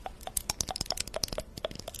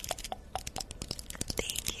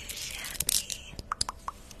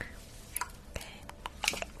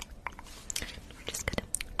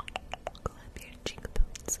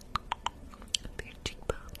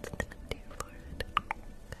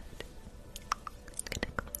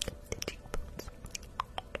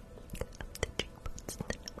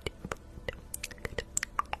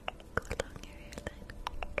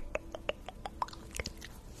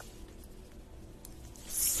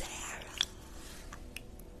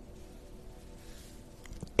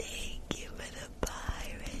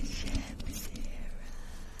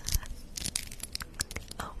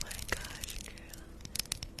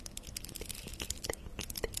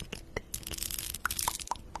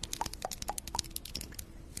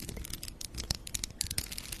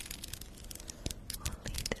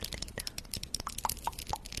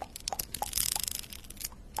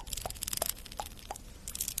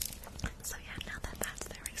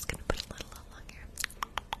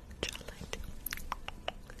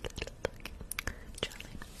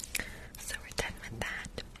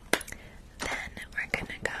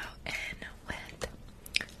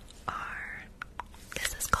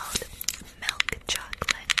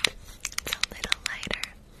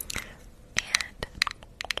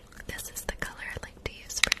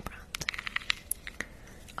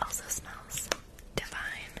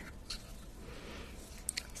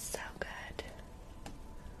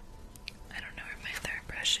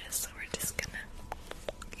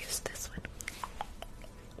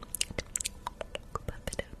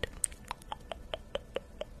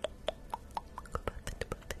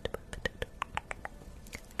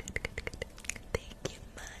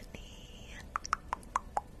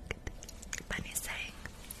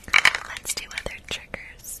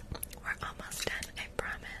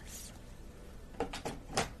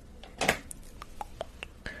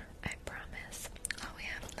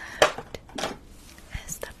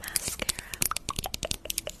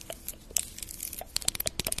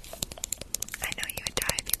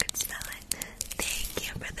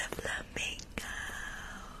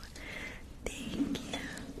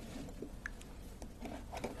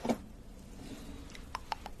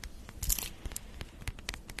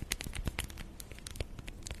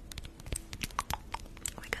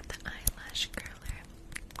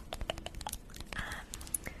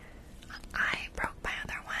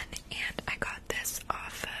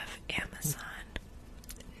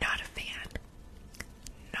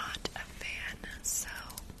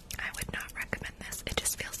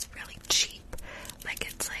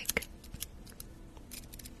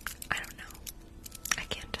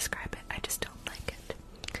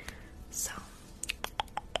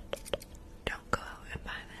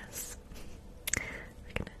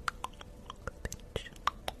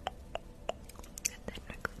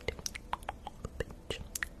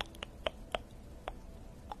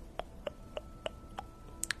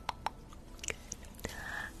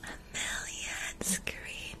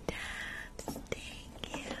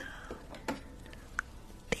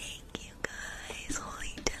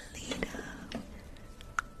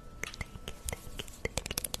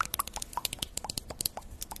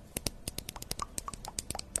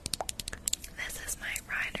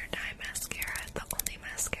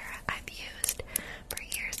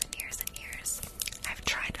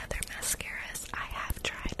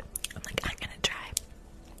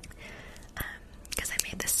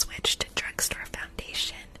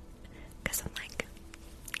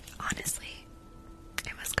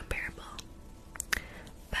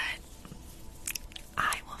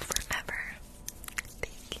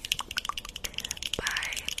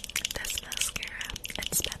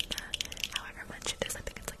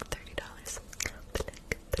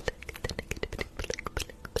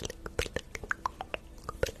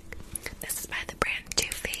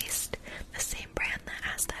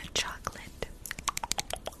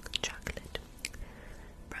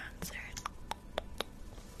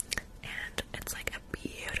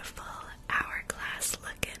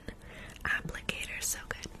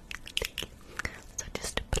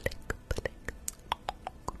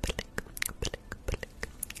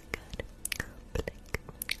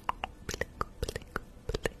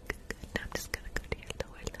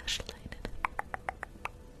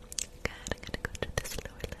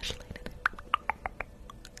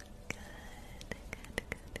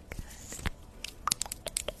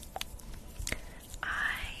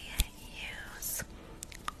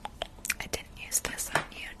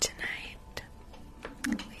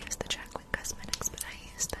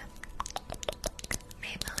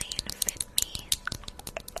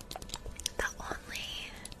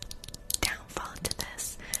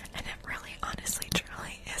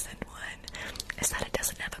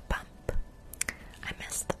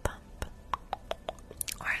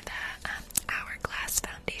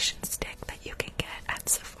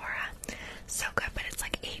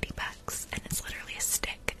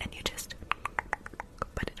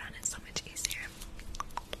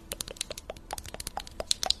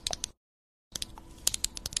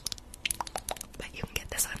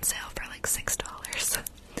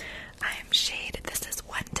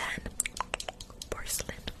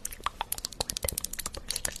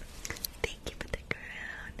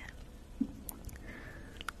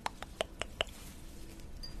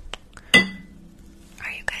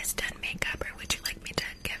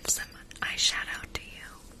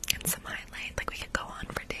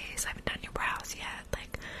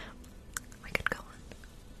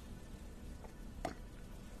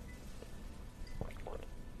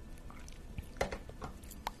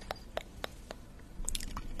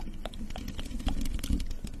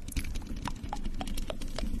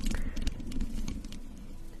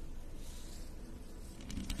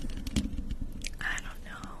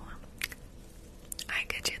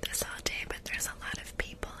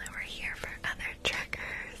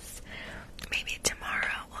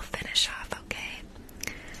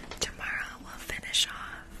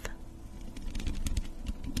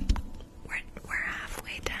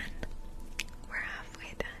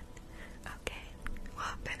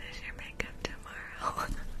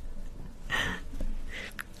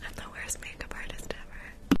 worst makeup artist ever.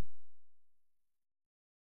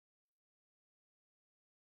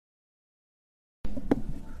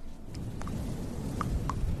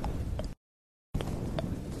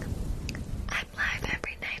 I'm live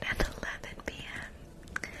every night at 11 p.m.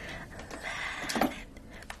 11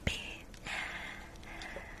 p.m.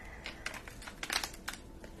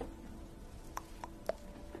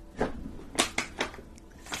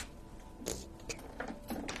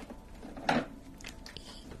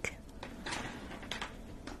 Eek.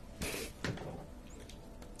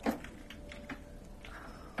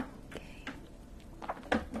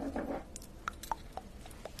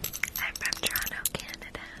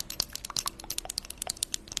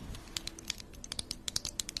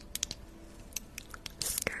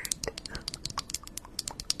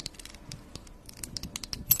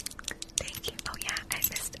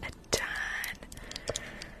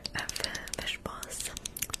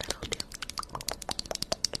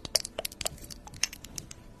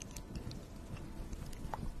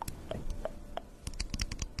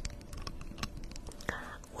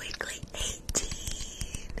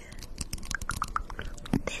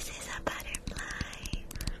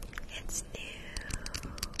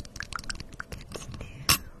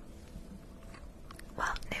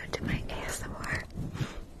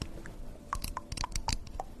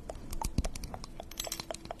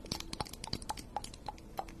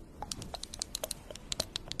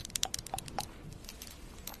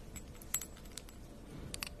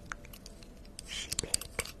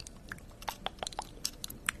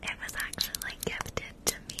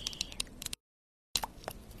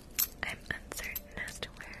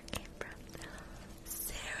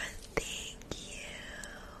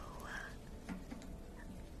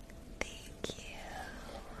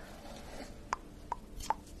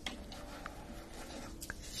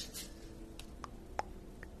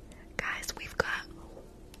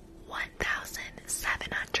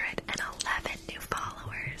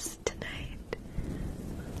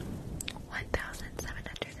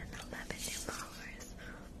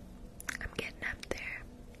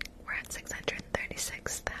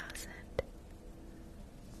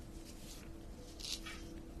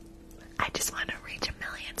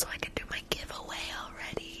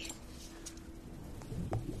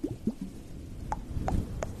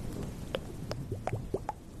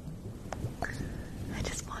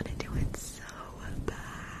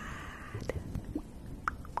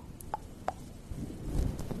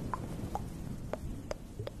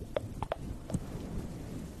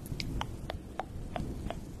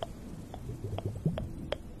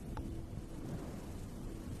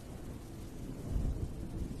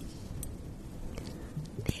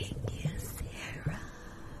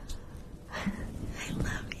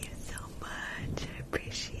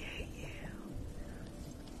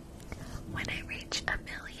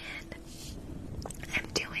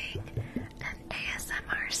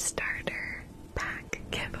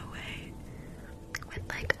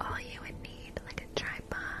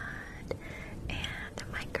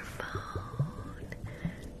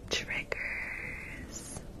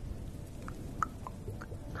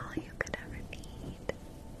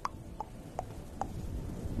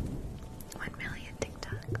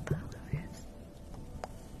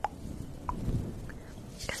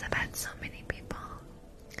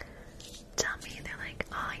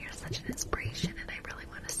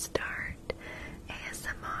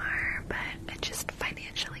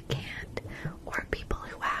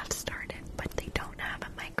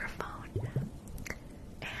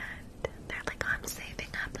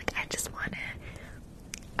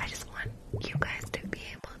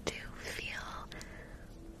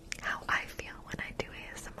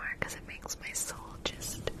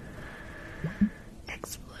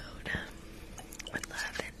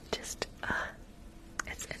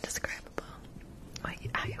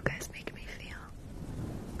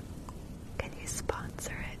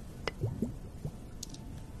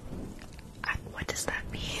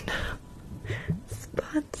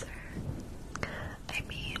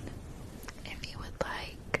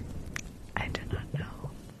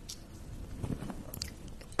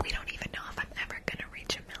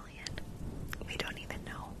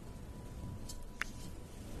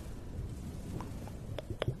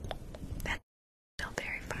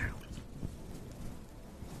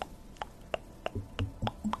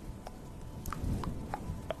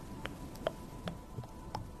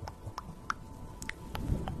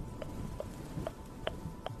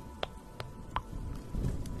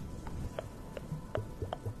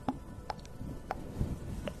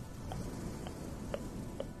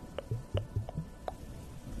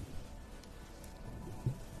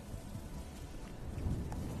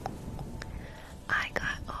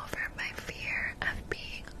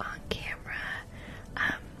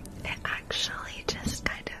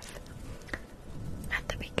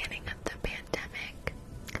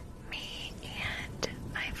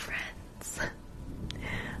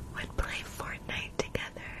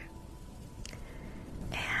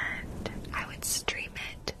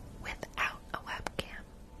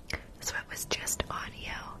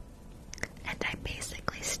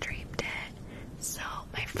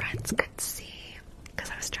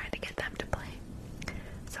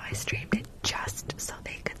 streamed it just so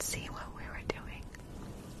they could see what we were doing.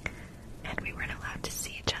 And we weren't allowed to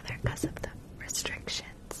see each other because of the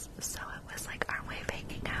restrictions. So it was like our way of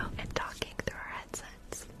hanging out and talking through our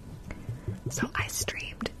headsets. So I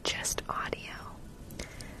streamed just audio.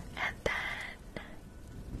 And then,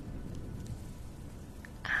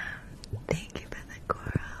 thank you for the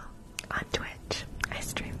coral. On Twitch. I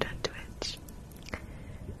streamed on Twitch.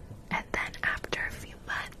 And then after a few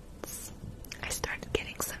months, I started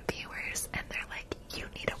getting some viewers, and they're like, you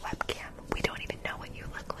need a webcam. We don't even know what you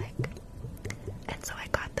look like. And so I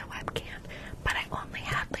got the webcam, but I only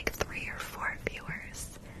had like 3 or 4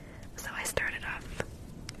 viewers. So I started off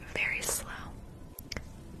very slow.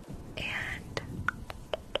 And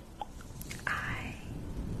I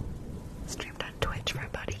streamed on Twitch for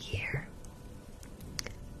about a year.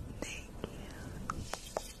 Thank you.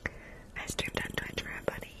 I streamed on Twitch for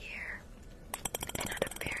about a year and had a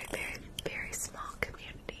very, very, very small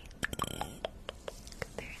community.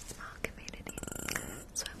 Very small community.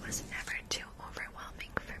 So it was never too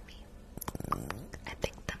overwhelming for me. I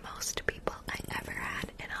think the most people I ever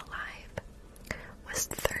had in a live was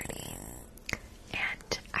 30.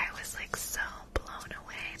 And I was like so blown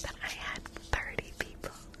away that I had 30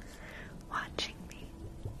 people watching me.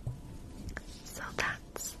 So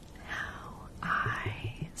that's how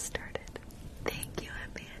I started. Thank you,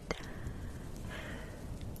 Amanda.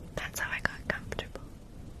 That's how I got comfortable.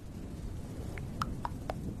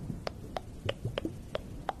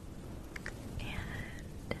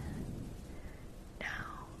 And now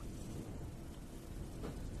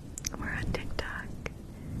we're on TikTok,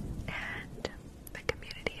 and the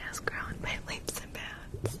community has grown by leaps and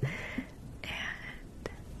bounds. And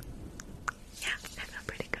yeah, I feel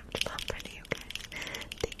pretty comfortable in front of you guys.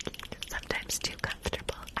 Thank you. Sometimes too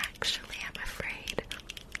comfortable. Actually, I'm afraid.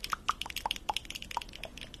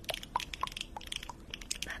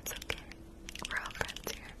 That's okay. We're all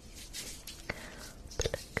friends here.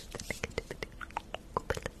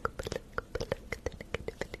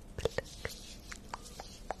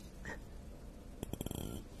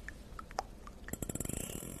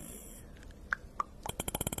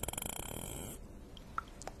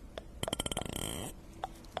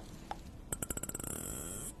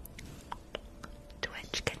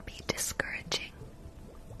 Twitch can be discouraging.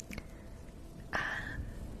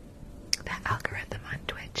 The algorithm on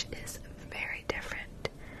Twitch is very different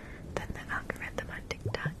than the algorithm on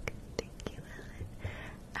TikTok. Thank you, Lilith.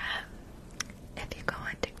 If you go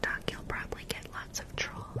on TikTok, you'll probably get lots of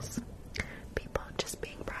trolls. People just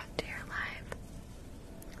being brought to your live,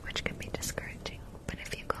 which can be discouraging. But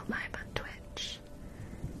if you go live on Twitch,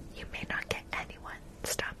 you may not get anyone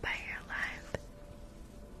stop by your live.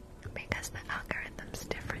 Because the algorithm's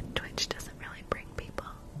different. Twitch doesn't really bring people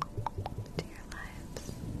to your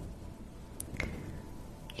lives.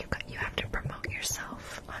 You have to promote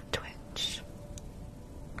yourself on Twitch.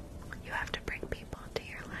 You have to bring people to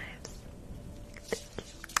your lives.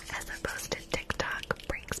 As opposed to TikTok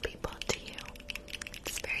brings people to you.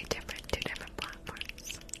 It's very different, 2 different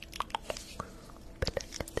platforms.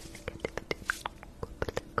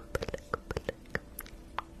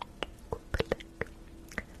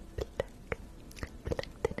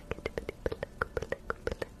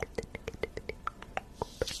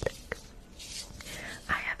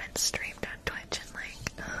 I haven't streamed on Twitch in like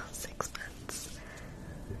 6 months.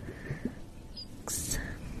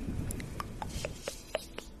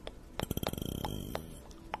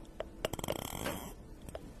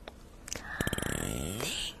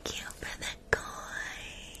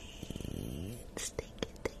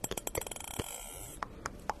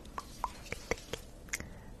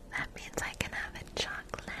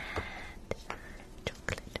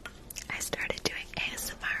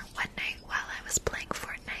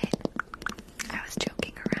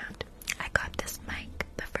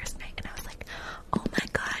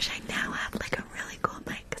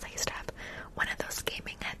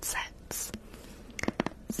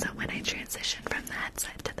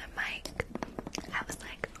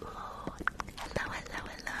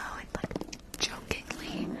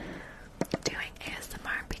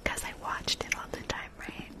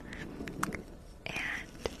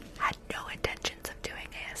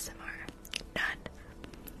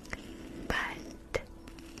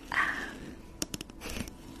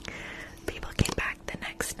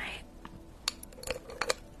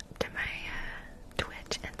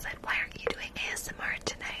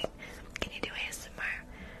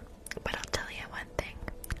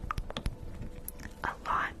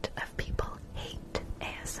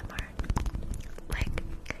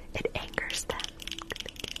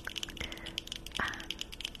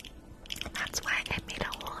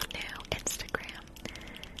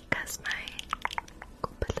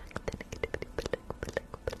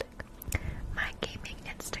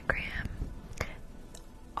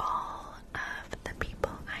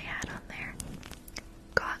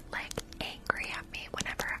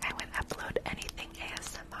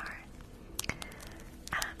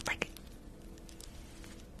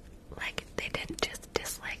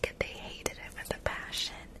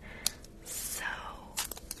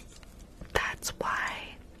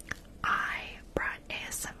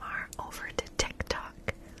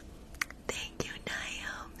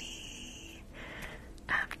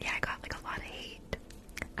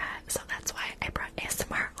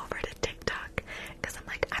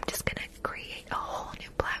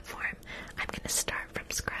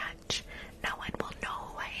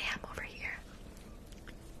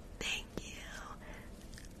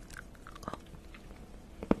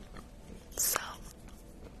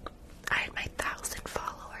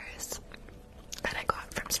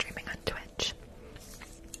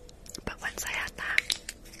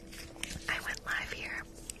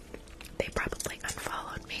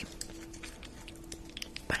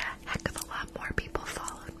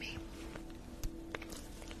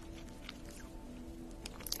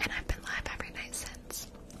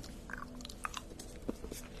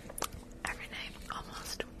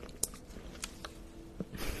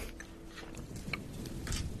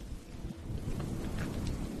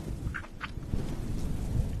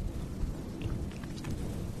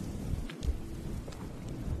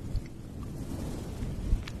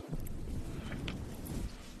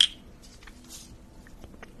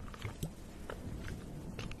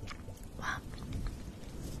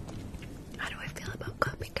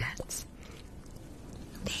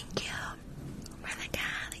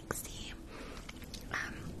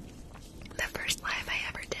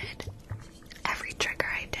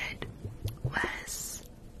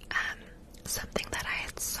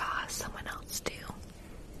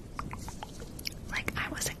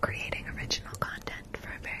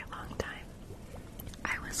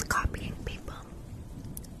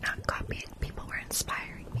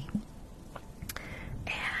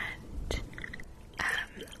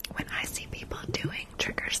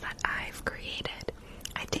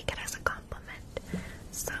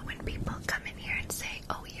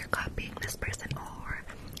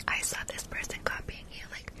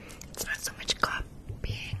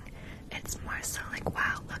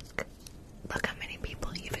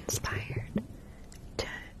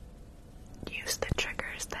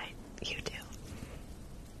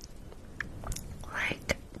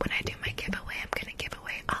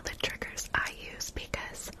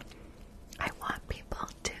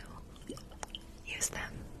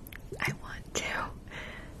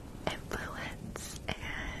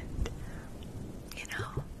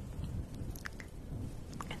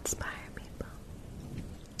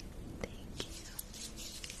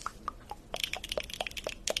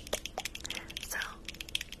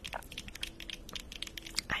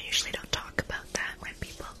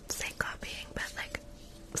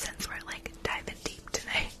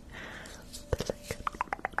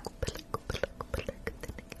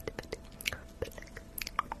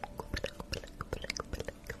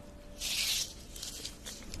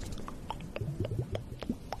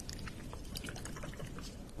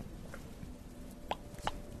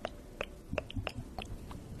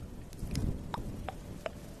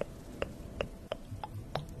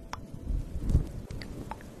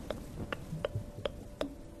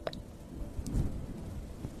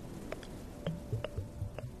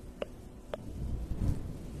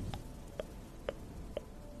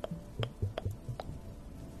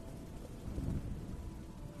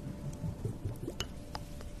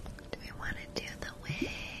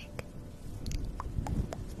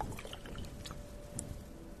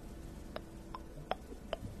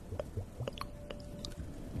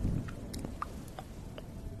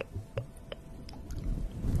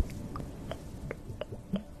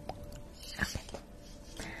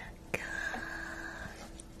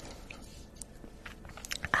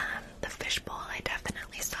 fishbowl I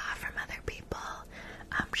definitely saw from other people.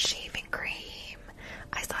 Shaving cream.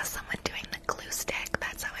 I saw someone doing the glue stick.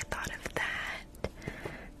 That's how I thought of that.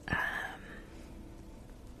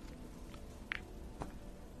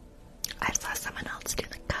 I saw someone else do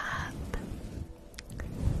the cup.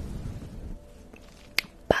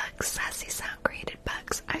 Bugs. Sassy Sound created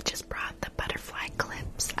bugs. I just brought the butterfly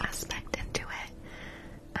clips aspect into it.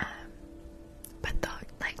 But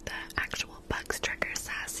the actual bugs trigger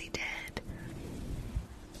Sassy did.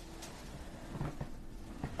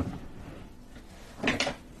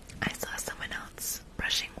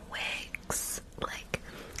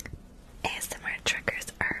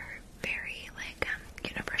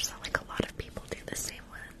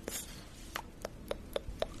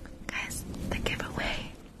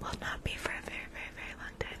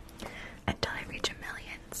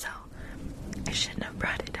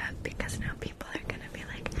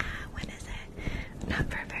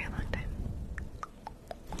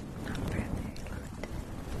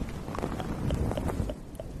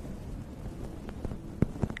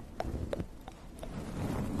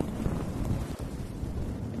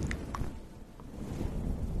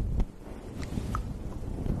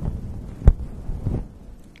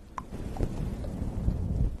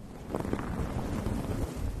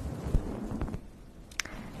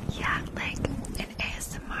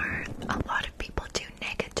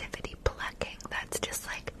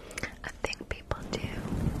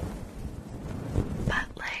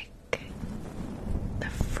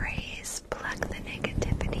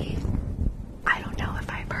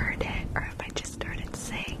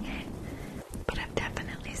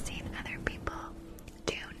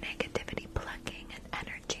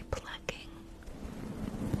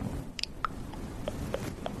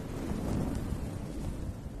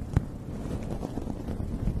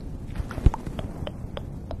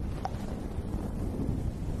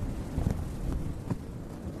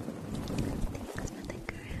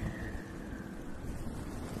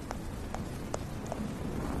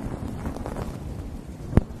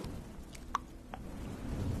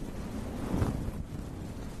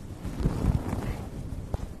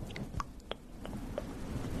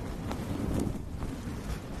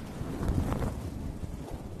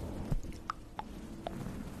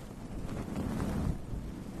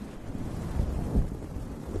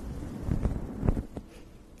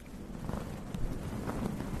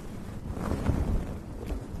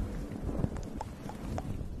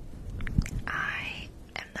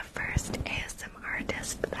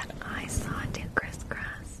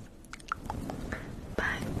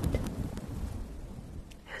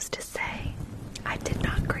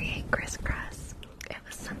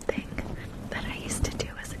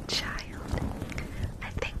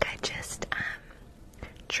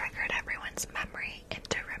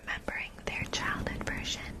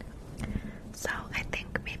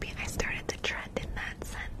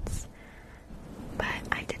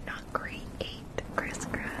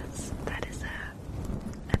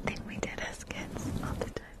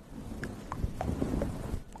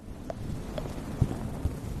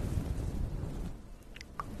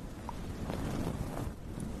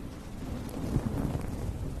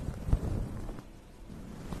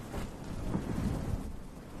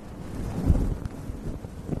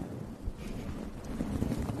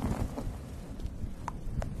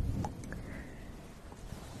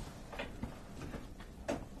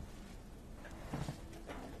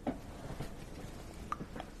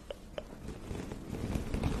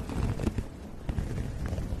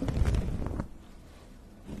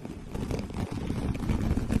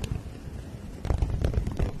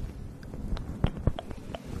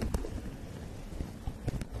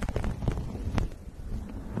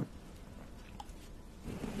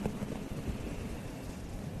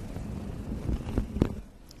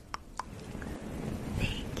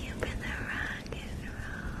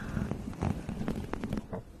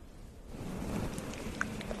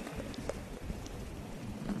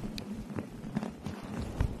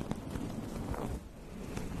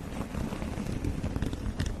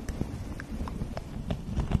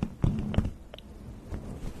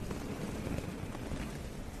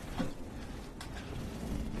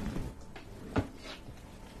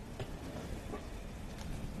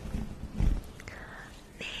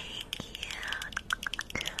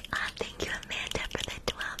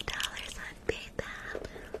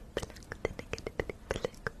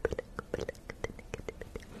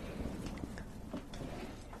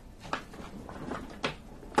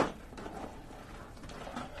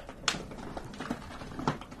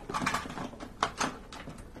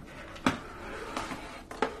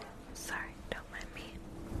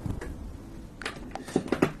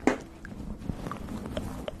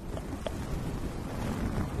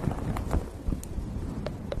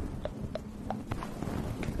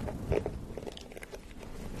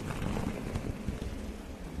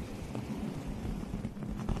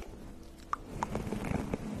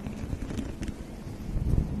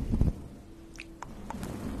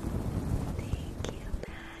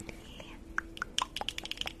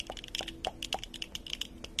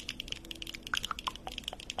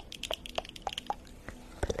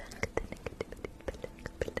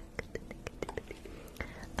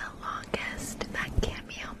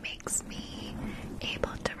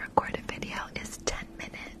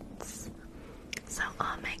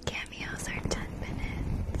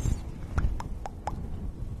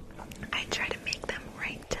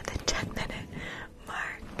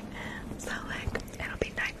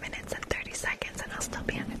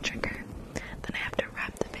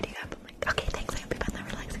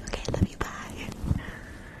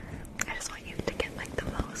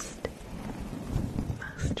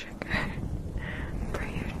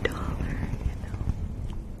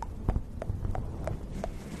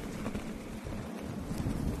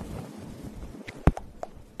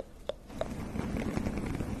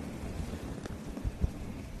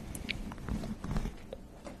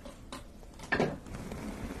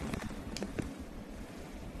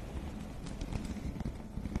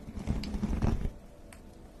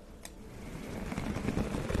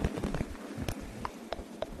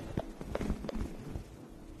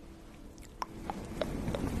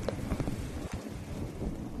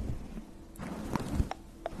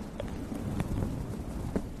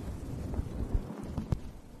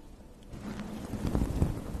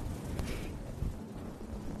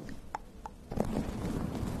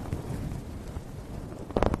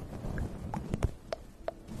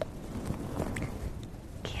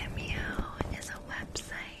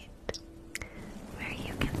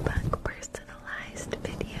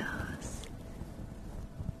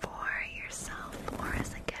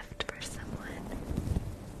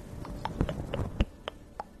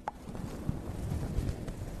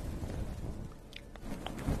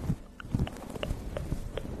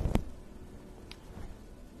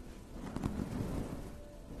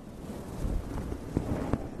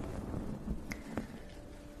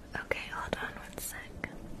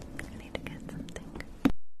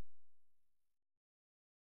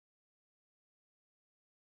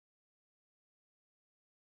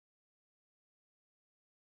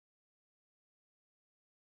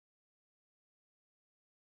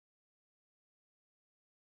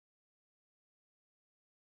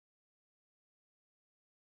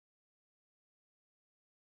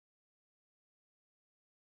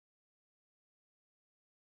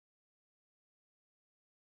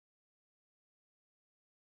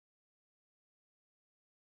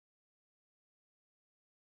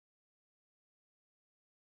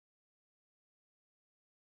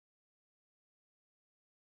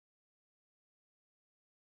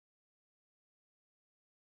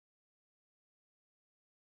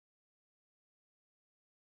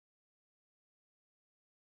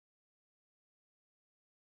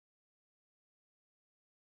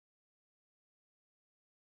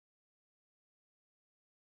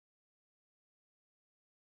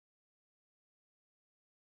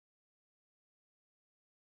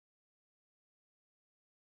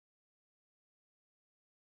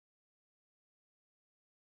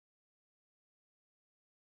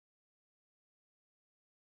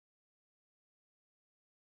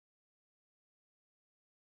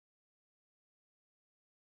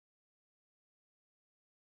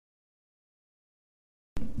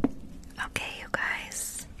 Okay, you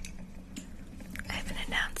guys, I have an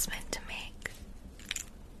announcement to make.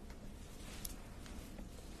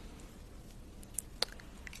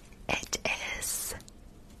 It is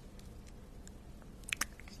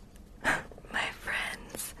my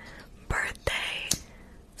friend's birthday,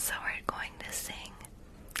 so we're going to sing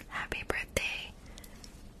happy birthday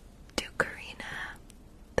to Karina,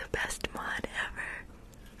 the best mod ever.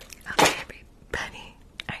 Okay, everybody,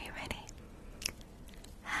 are you ready?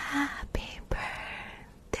 Happy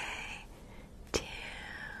birthday to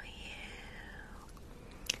you.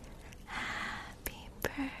 Happy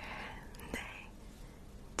birthday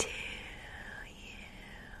to you.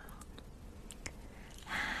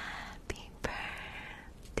 Happy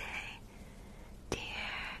birthday, dear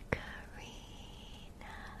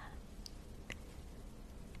Karina.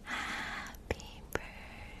 Happy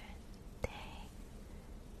birthday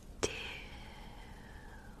to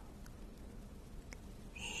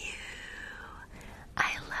you.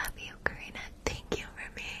 I love you, Karina. Thank you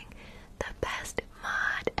for being the best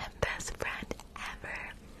mod and best friend ever.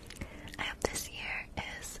 I hope this year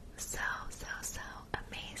is so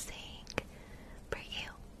amazing for you.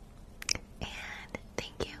 And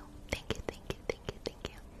thank you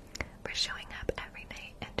for showing up every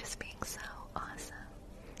night and just being so awesome.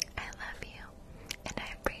 I love you and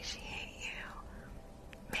I appreciate you.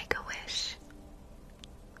 Make a wish.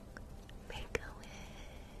 Make a wish.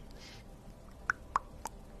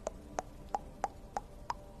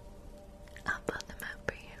 I'll put them out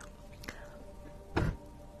for you.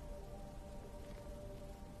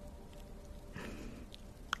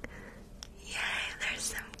 Yay, there's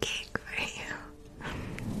some cake for you.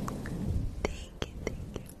 Thank you.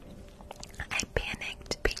 I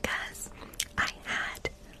panicked because I had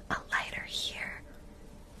a lighter here.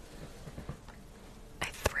 I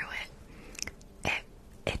threw it.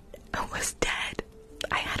 It was dead.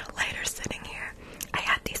 I had a lighter sitting here. I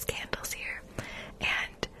had these candles here,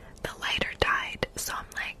 and the lighter died. So I'm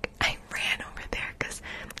like, I ran over there because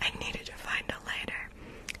I needed to find a lighter.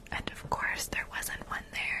 And of course, there wasn't one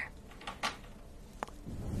there.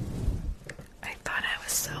 I thought I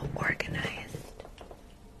was so organized.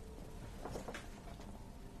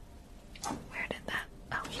 Where did that?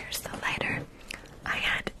 Oh, here's the lighter. I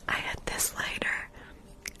had this lighter,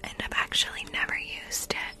 and I've actually never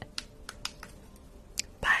used it.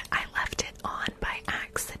 But I left it on by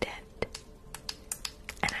accident.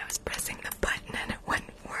 And I was pressing the button and it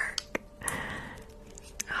wouldn't work.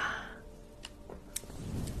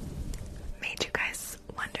 Made you guys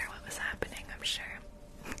wonder what was happening, I'm sure.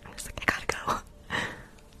 I'm just like, I gotta go.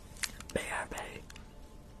 BRB.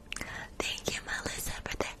 Thank you, Melissa,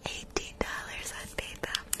 for the $18 on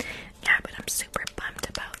PayPal. Yeah, but I'm super bummed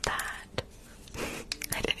about that.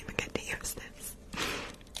 I didn't even get to use this.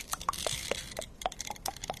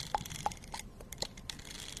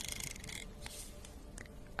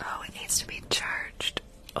 Oh, it needs to be charged.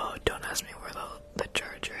 Oh, don't ask me where the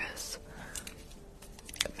charger is.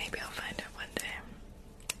 Maybe I'll find it one day.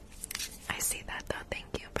 I see that though, thank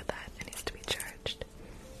you for that. It needs to be charged.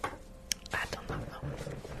 I don't know though.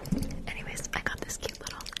 Anyways, I got this cute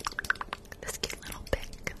little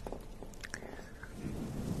pic.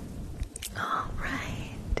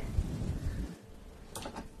 Alright.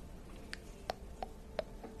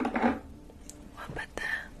 We'll put the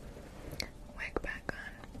wig back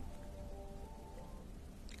on.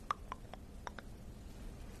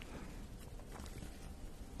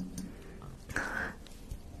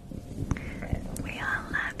 We all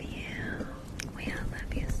love you. We all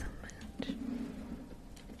love you so much.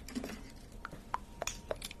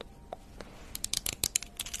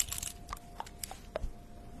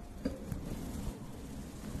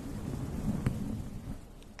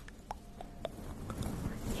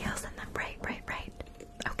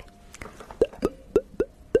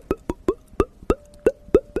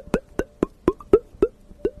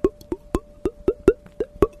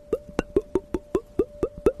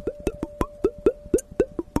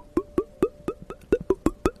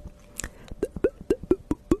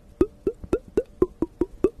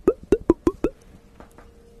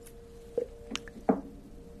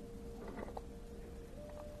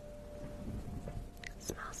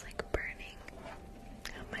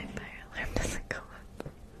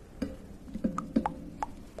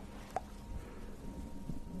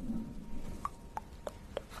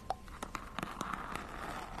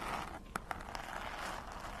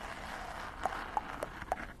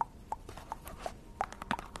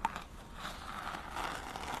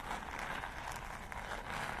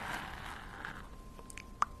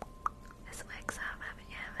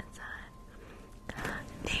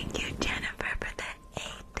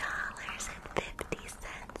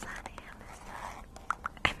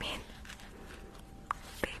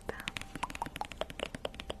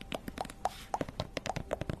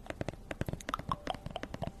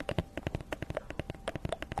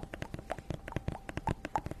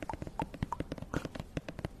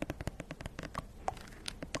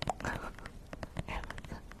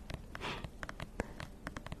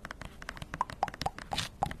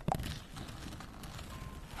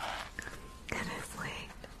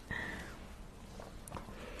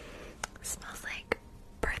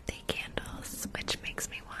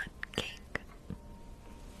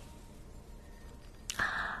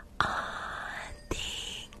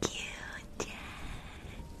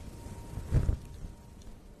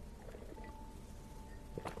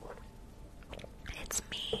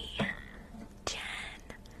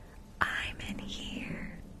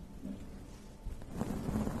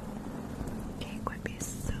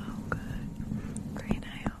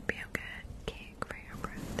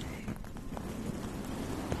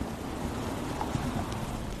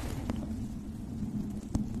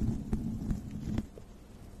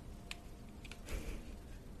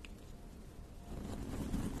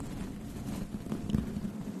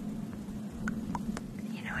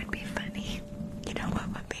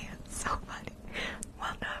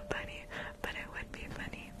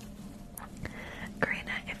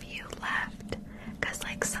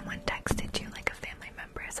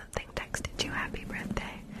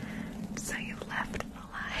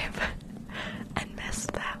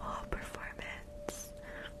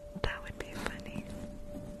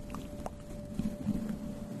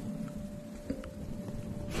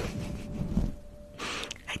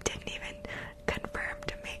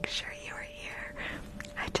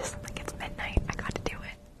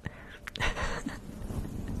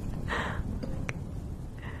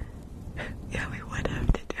 Yeah, we would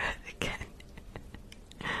have to do it again.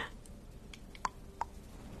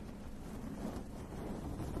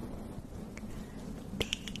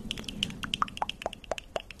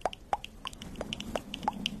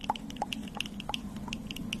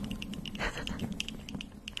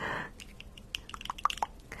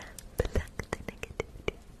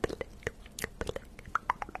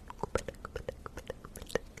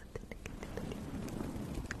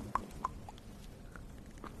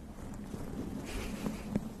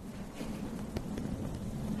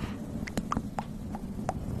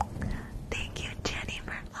 Thank you, Jenny,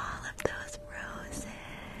 for all of those roses.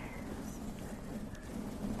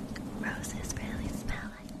 Roses really smell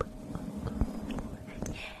like boo.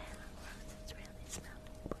 Yeah, roses really smell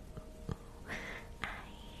like boo.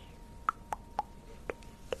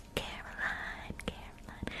 Caroline,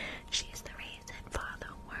 she's the reason for the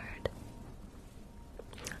word.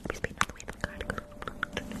 Please be not the way the card goes.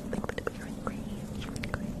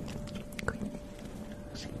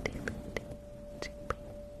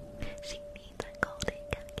 She needs a golden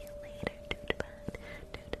calculator.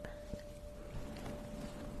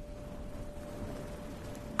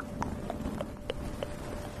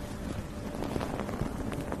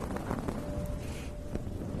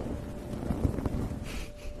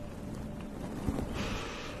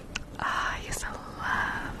 I used to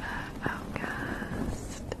love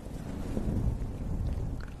Outcast.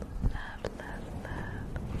 Love.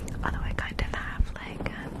 Although I kind of have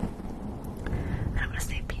like, I don't want to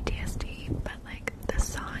say PTSD, but like the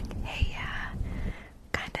song Hey Yeah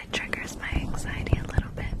kind of triggers my anxiety a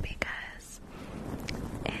little bit because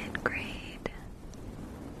in grade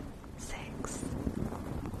 6,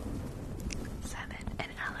 7 in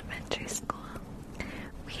elementary school,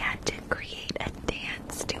 we had to create a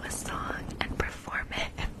dance to a song and perform it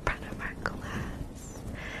in front of our class.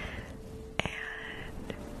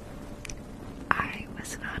 And I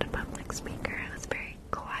was not a public speaker. I was very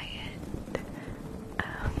quiet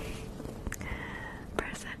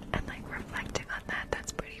person. And like reflecting on that,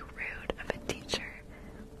 that's pretty rude of a teacher.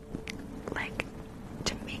 Like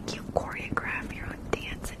to make you choreograph your own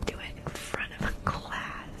dance and do it in front of a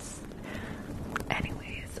class.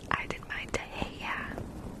 Anyways, I did mine to Hey Yeah.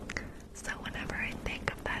 So whenever I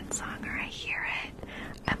think of that song or I hear it,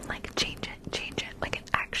 I'm like, change it. Like it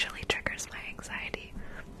actually triggers my anxiety.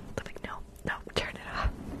 I'm like, no, turn it off.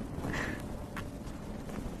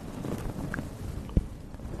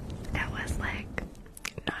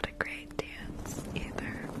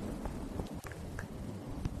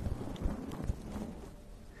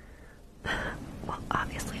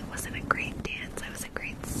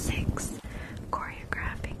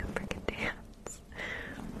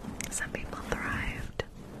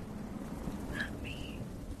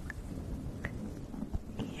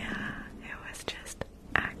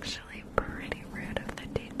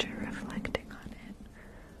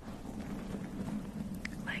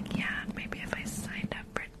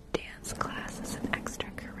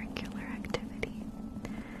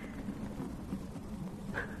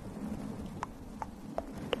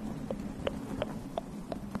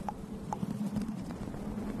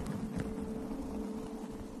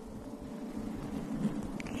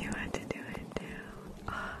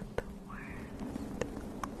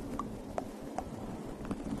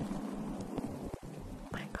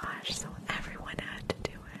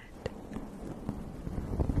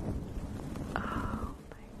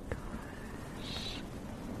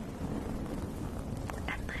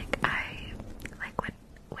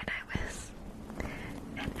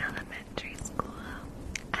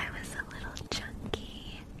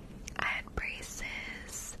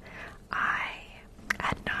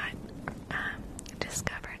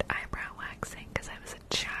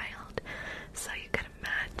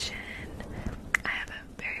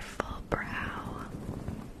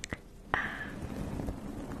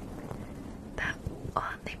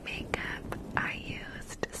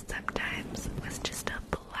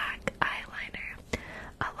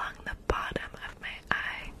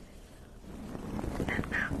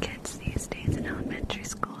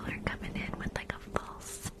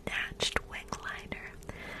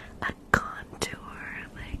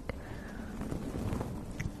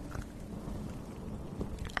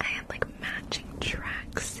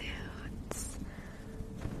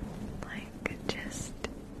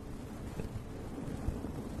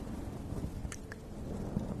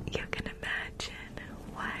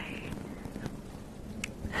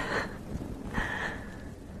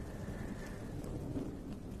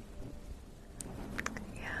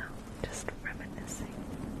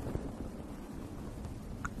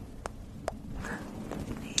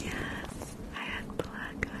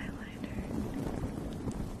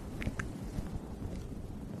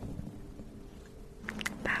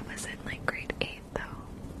 was in like grade 8 though,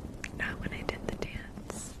 not when I did the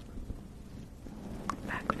dance.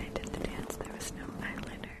 Back when I did the dance, there was no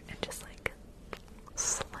eyeliner and just like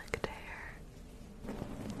slicked hair.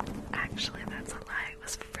 Actually, that's a lie, it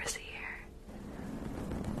was frizzy hair.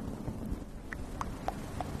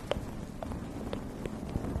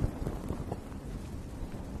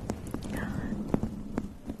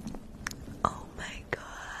 Oh my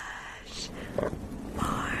gosh.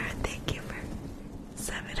 Mar, thank you for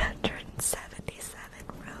 777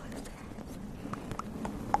 roses.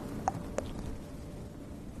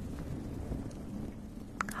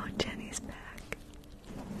 Oh, Jenny's back.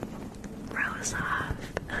 Rose off.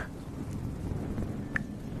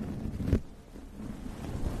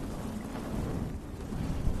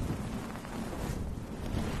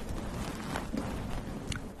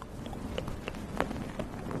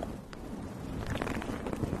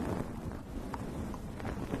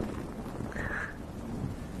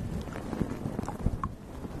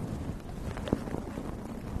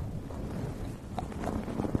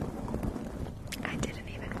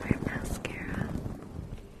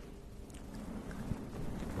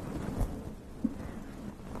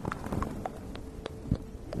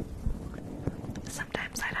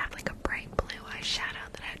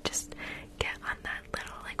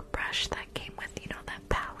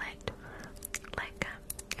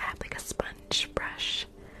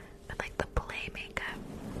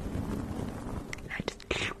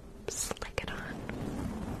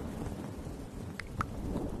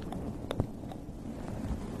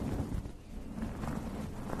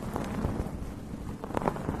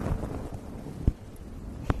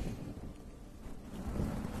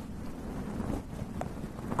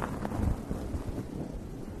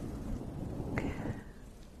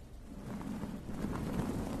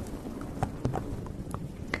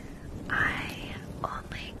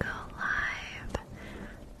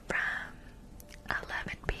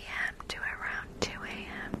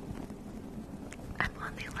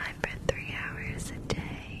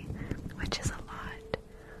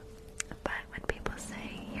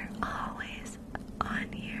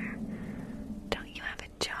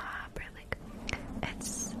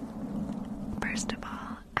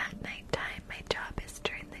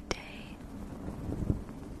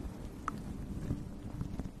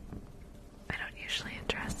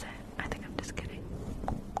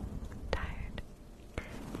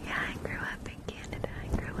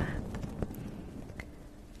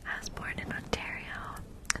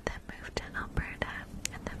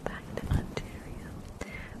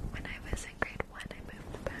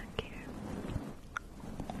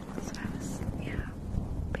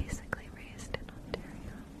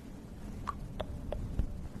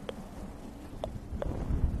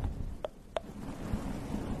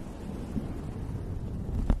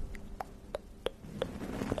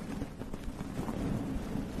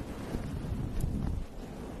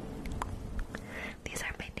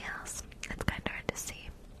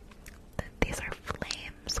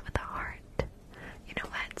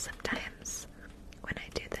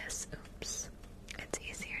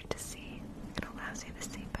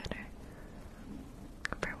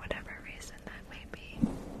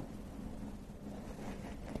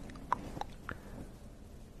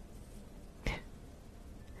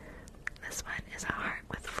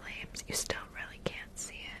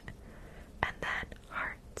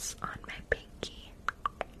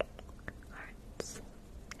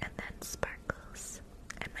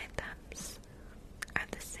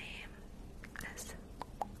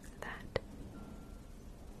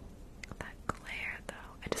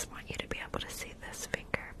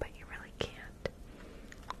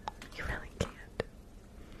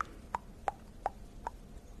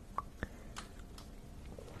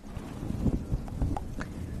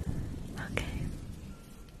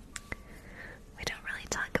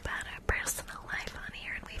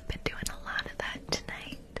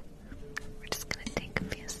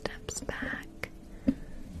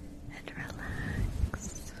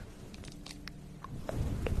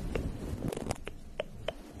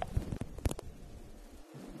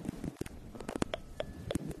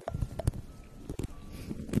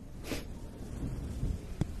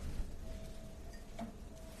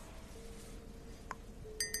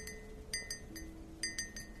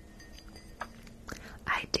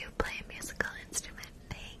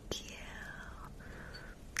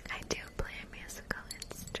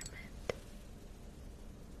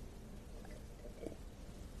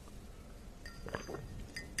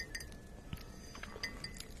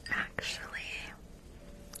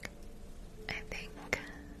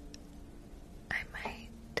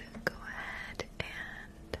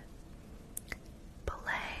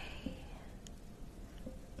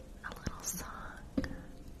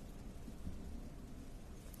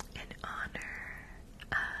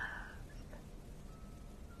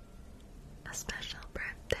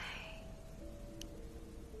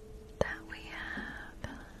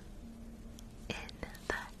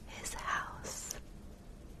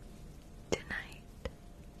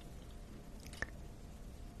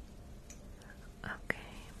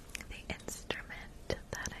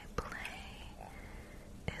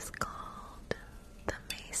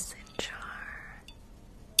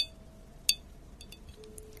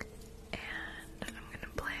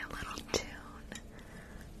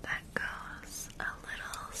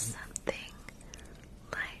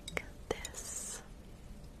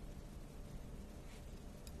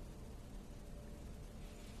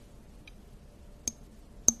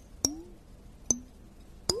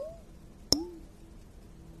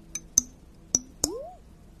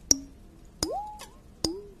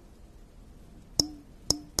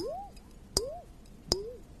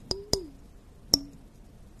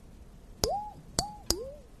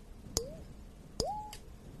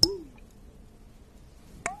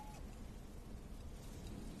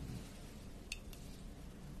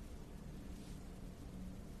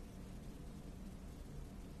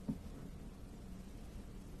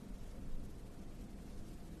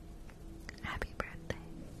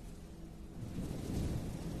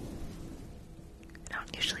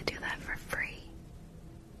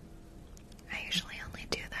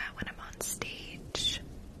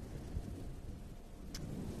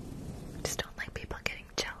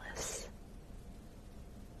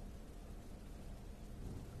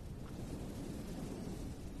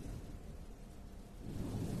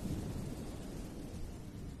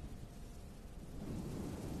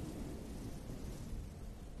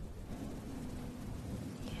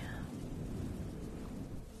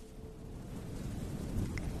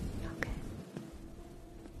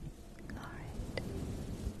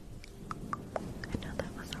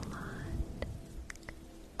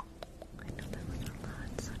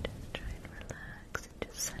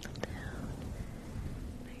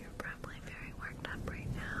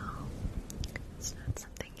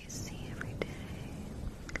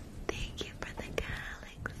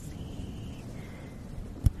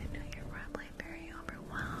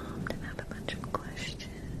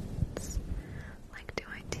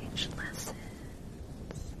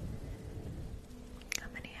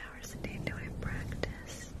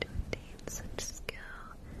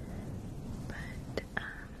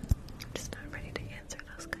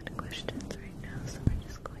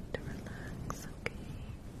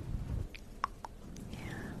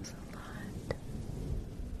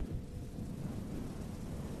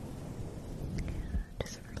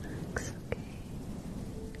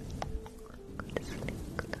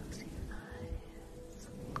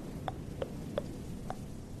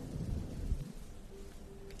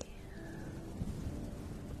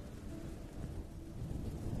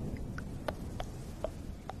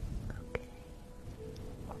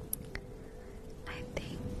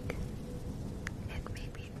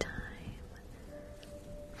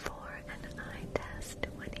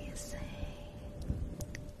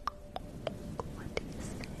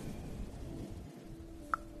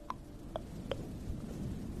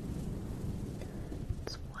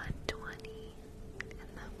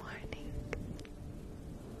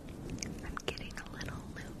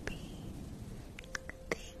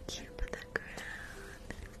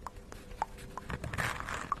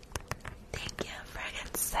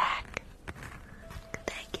 Zach.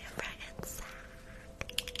 Thank you, friend Zach.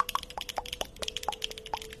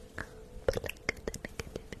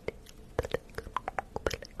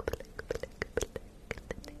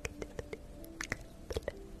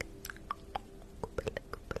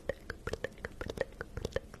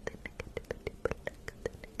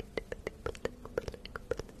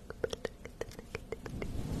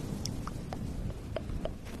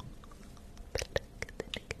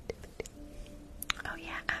 Oh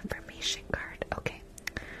yeah, affirmation.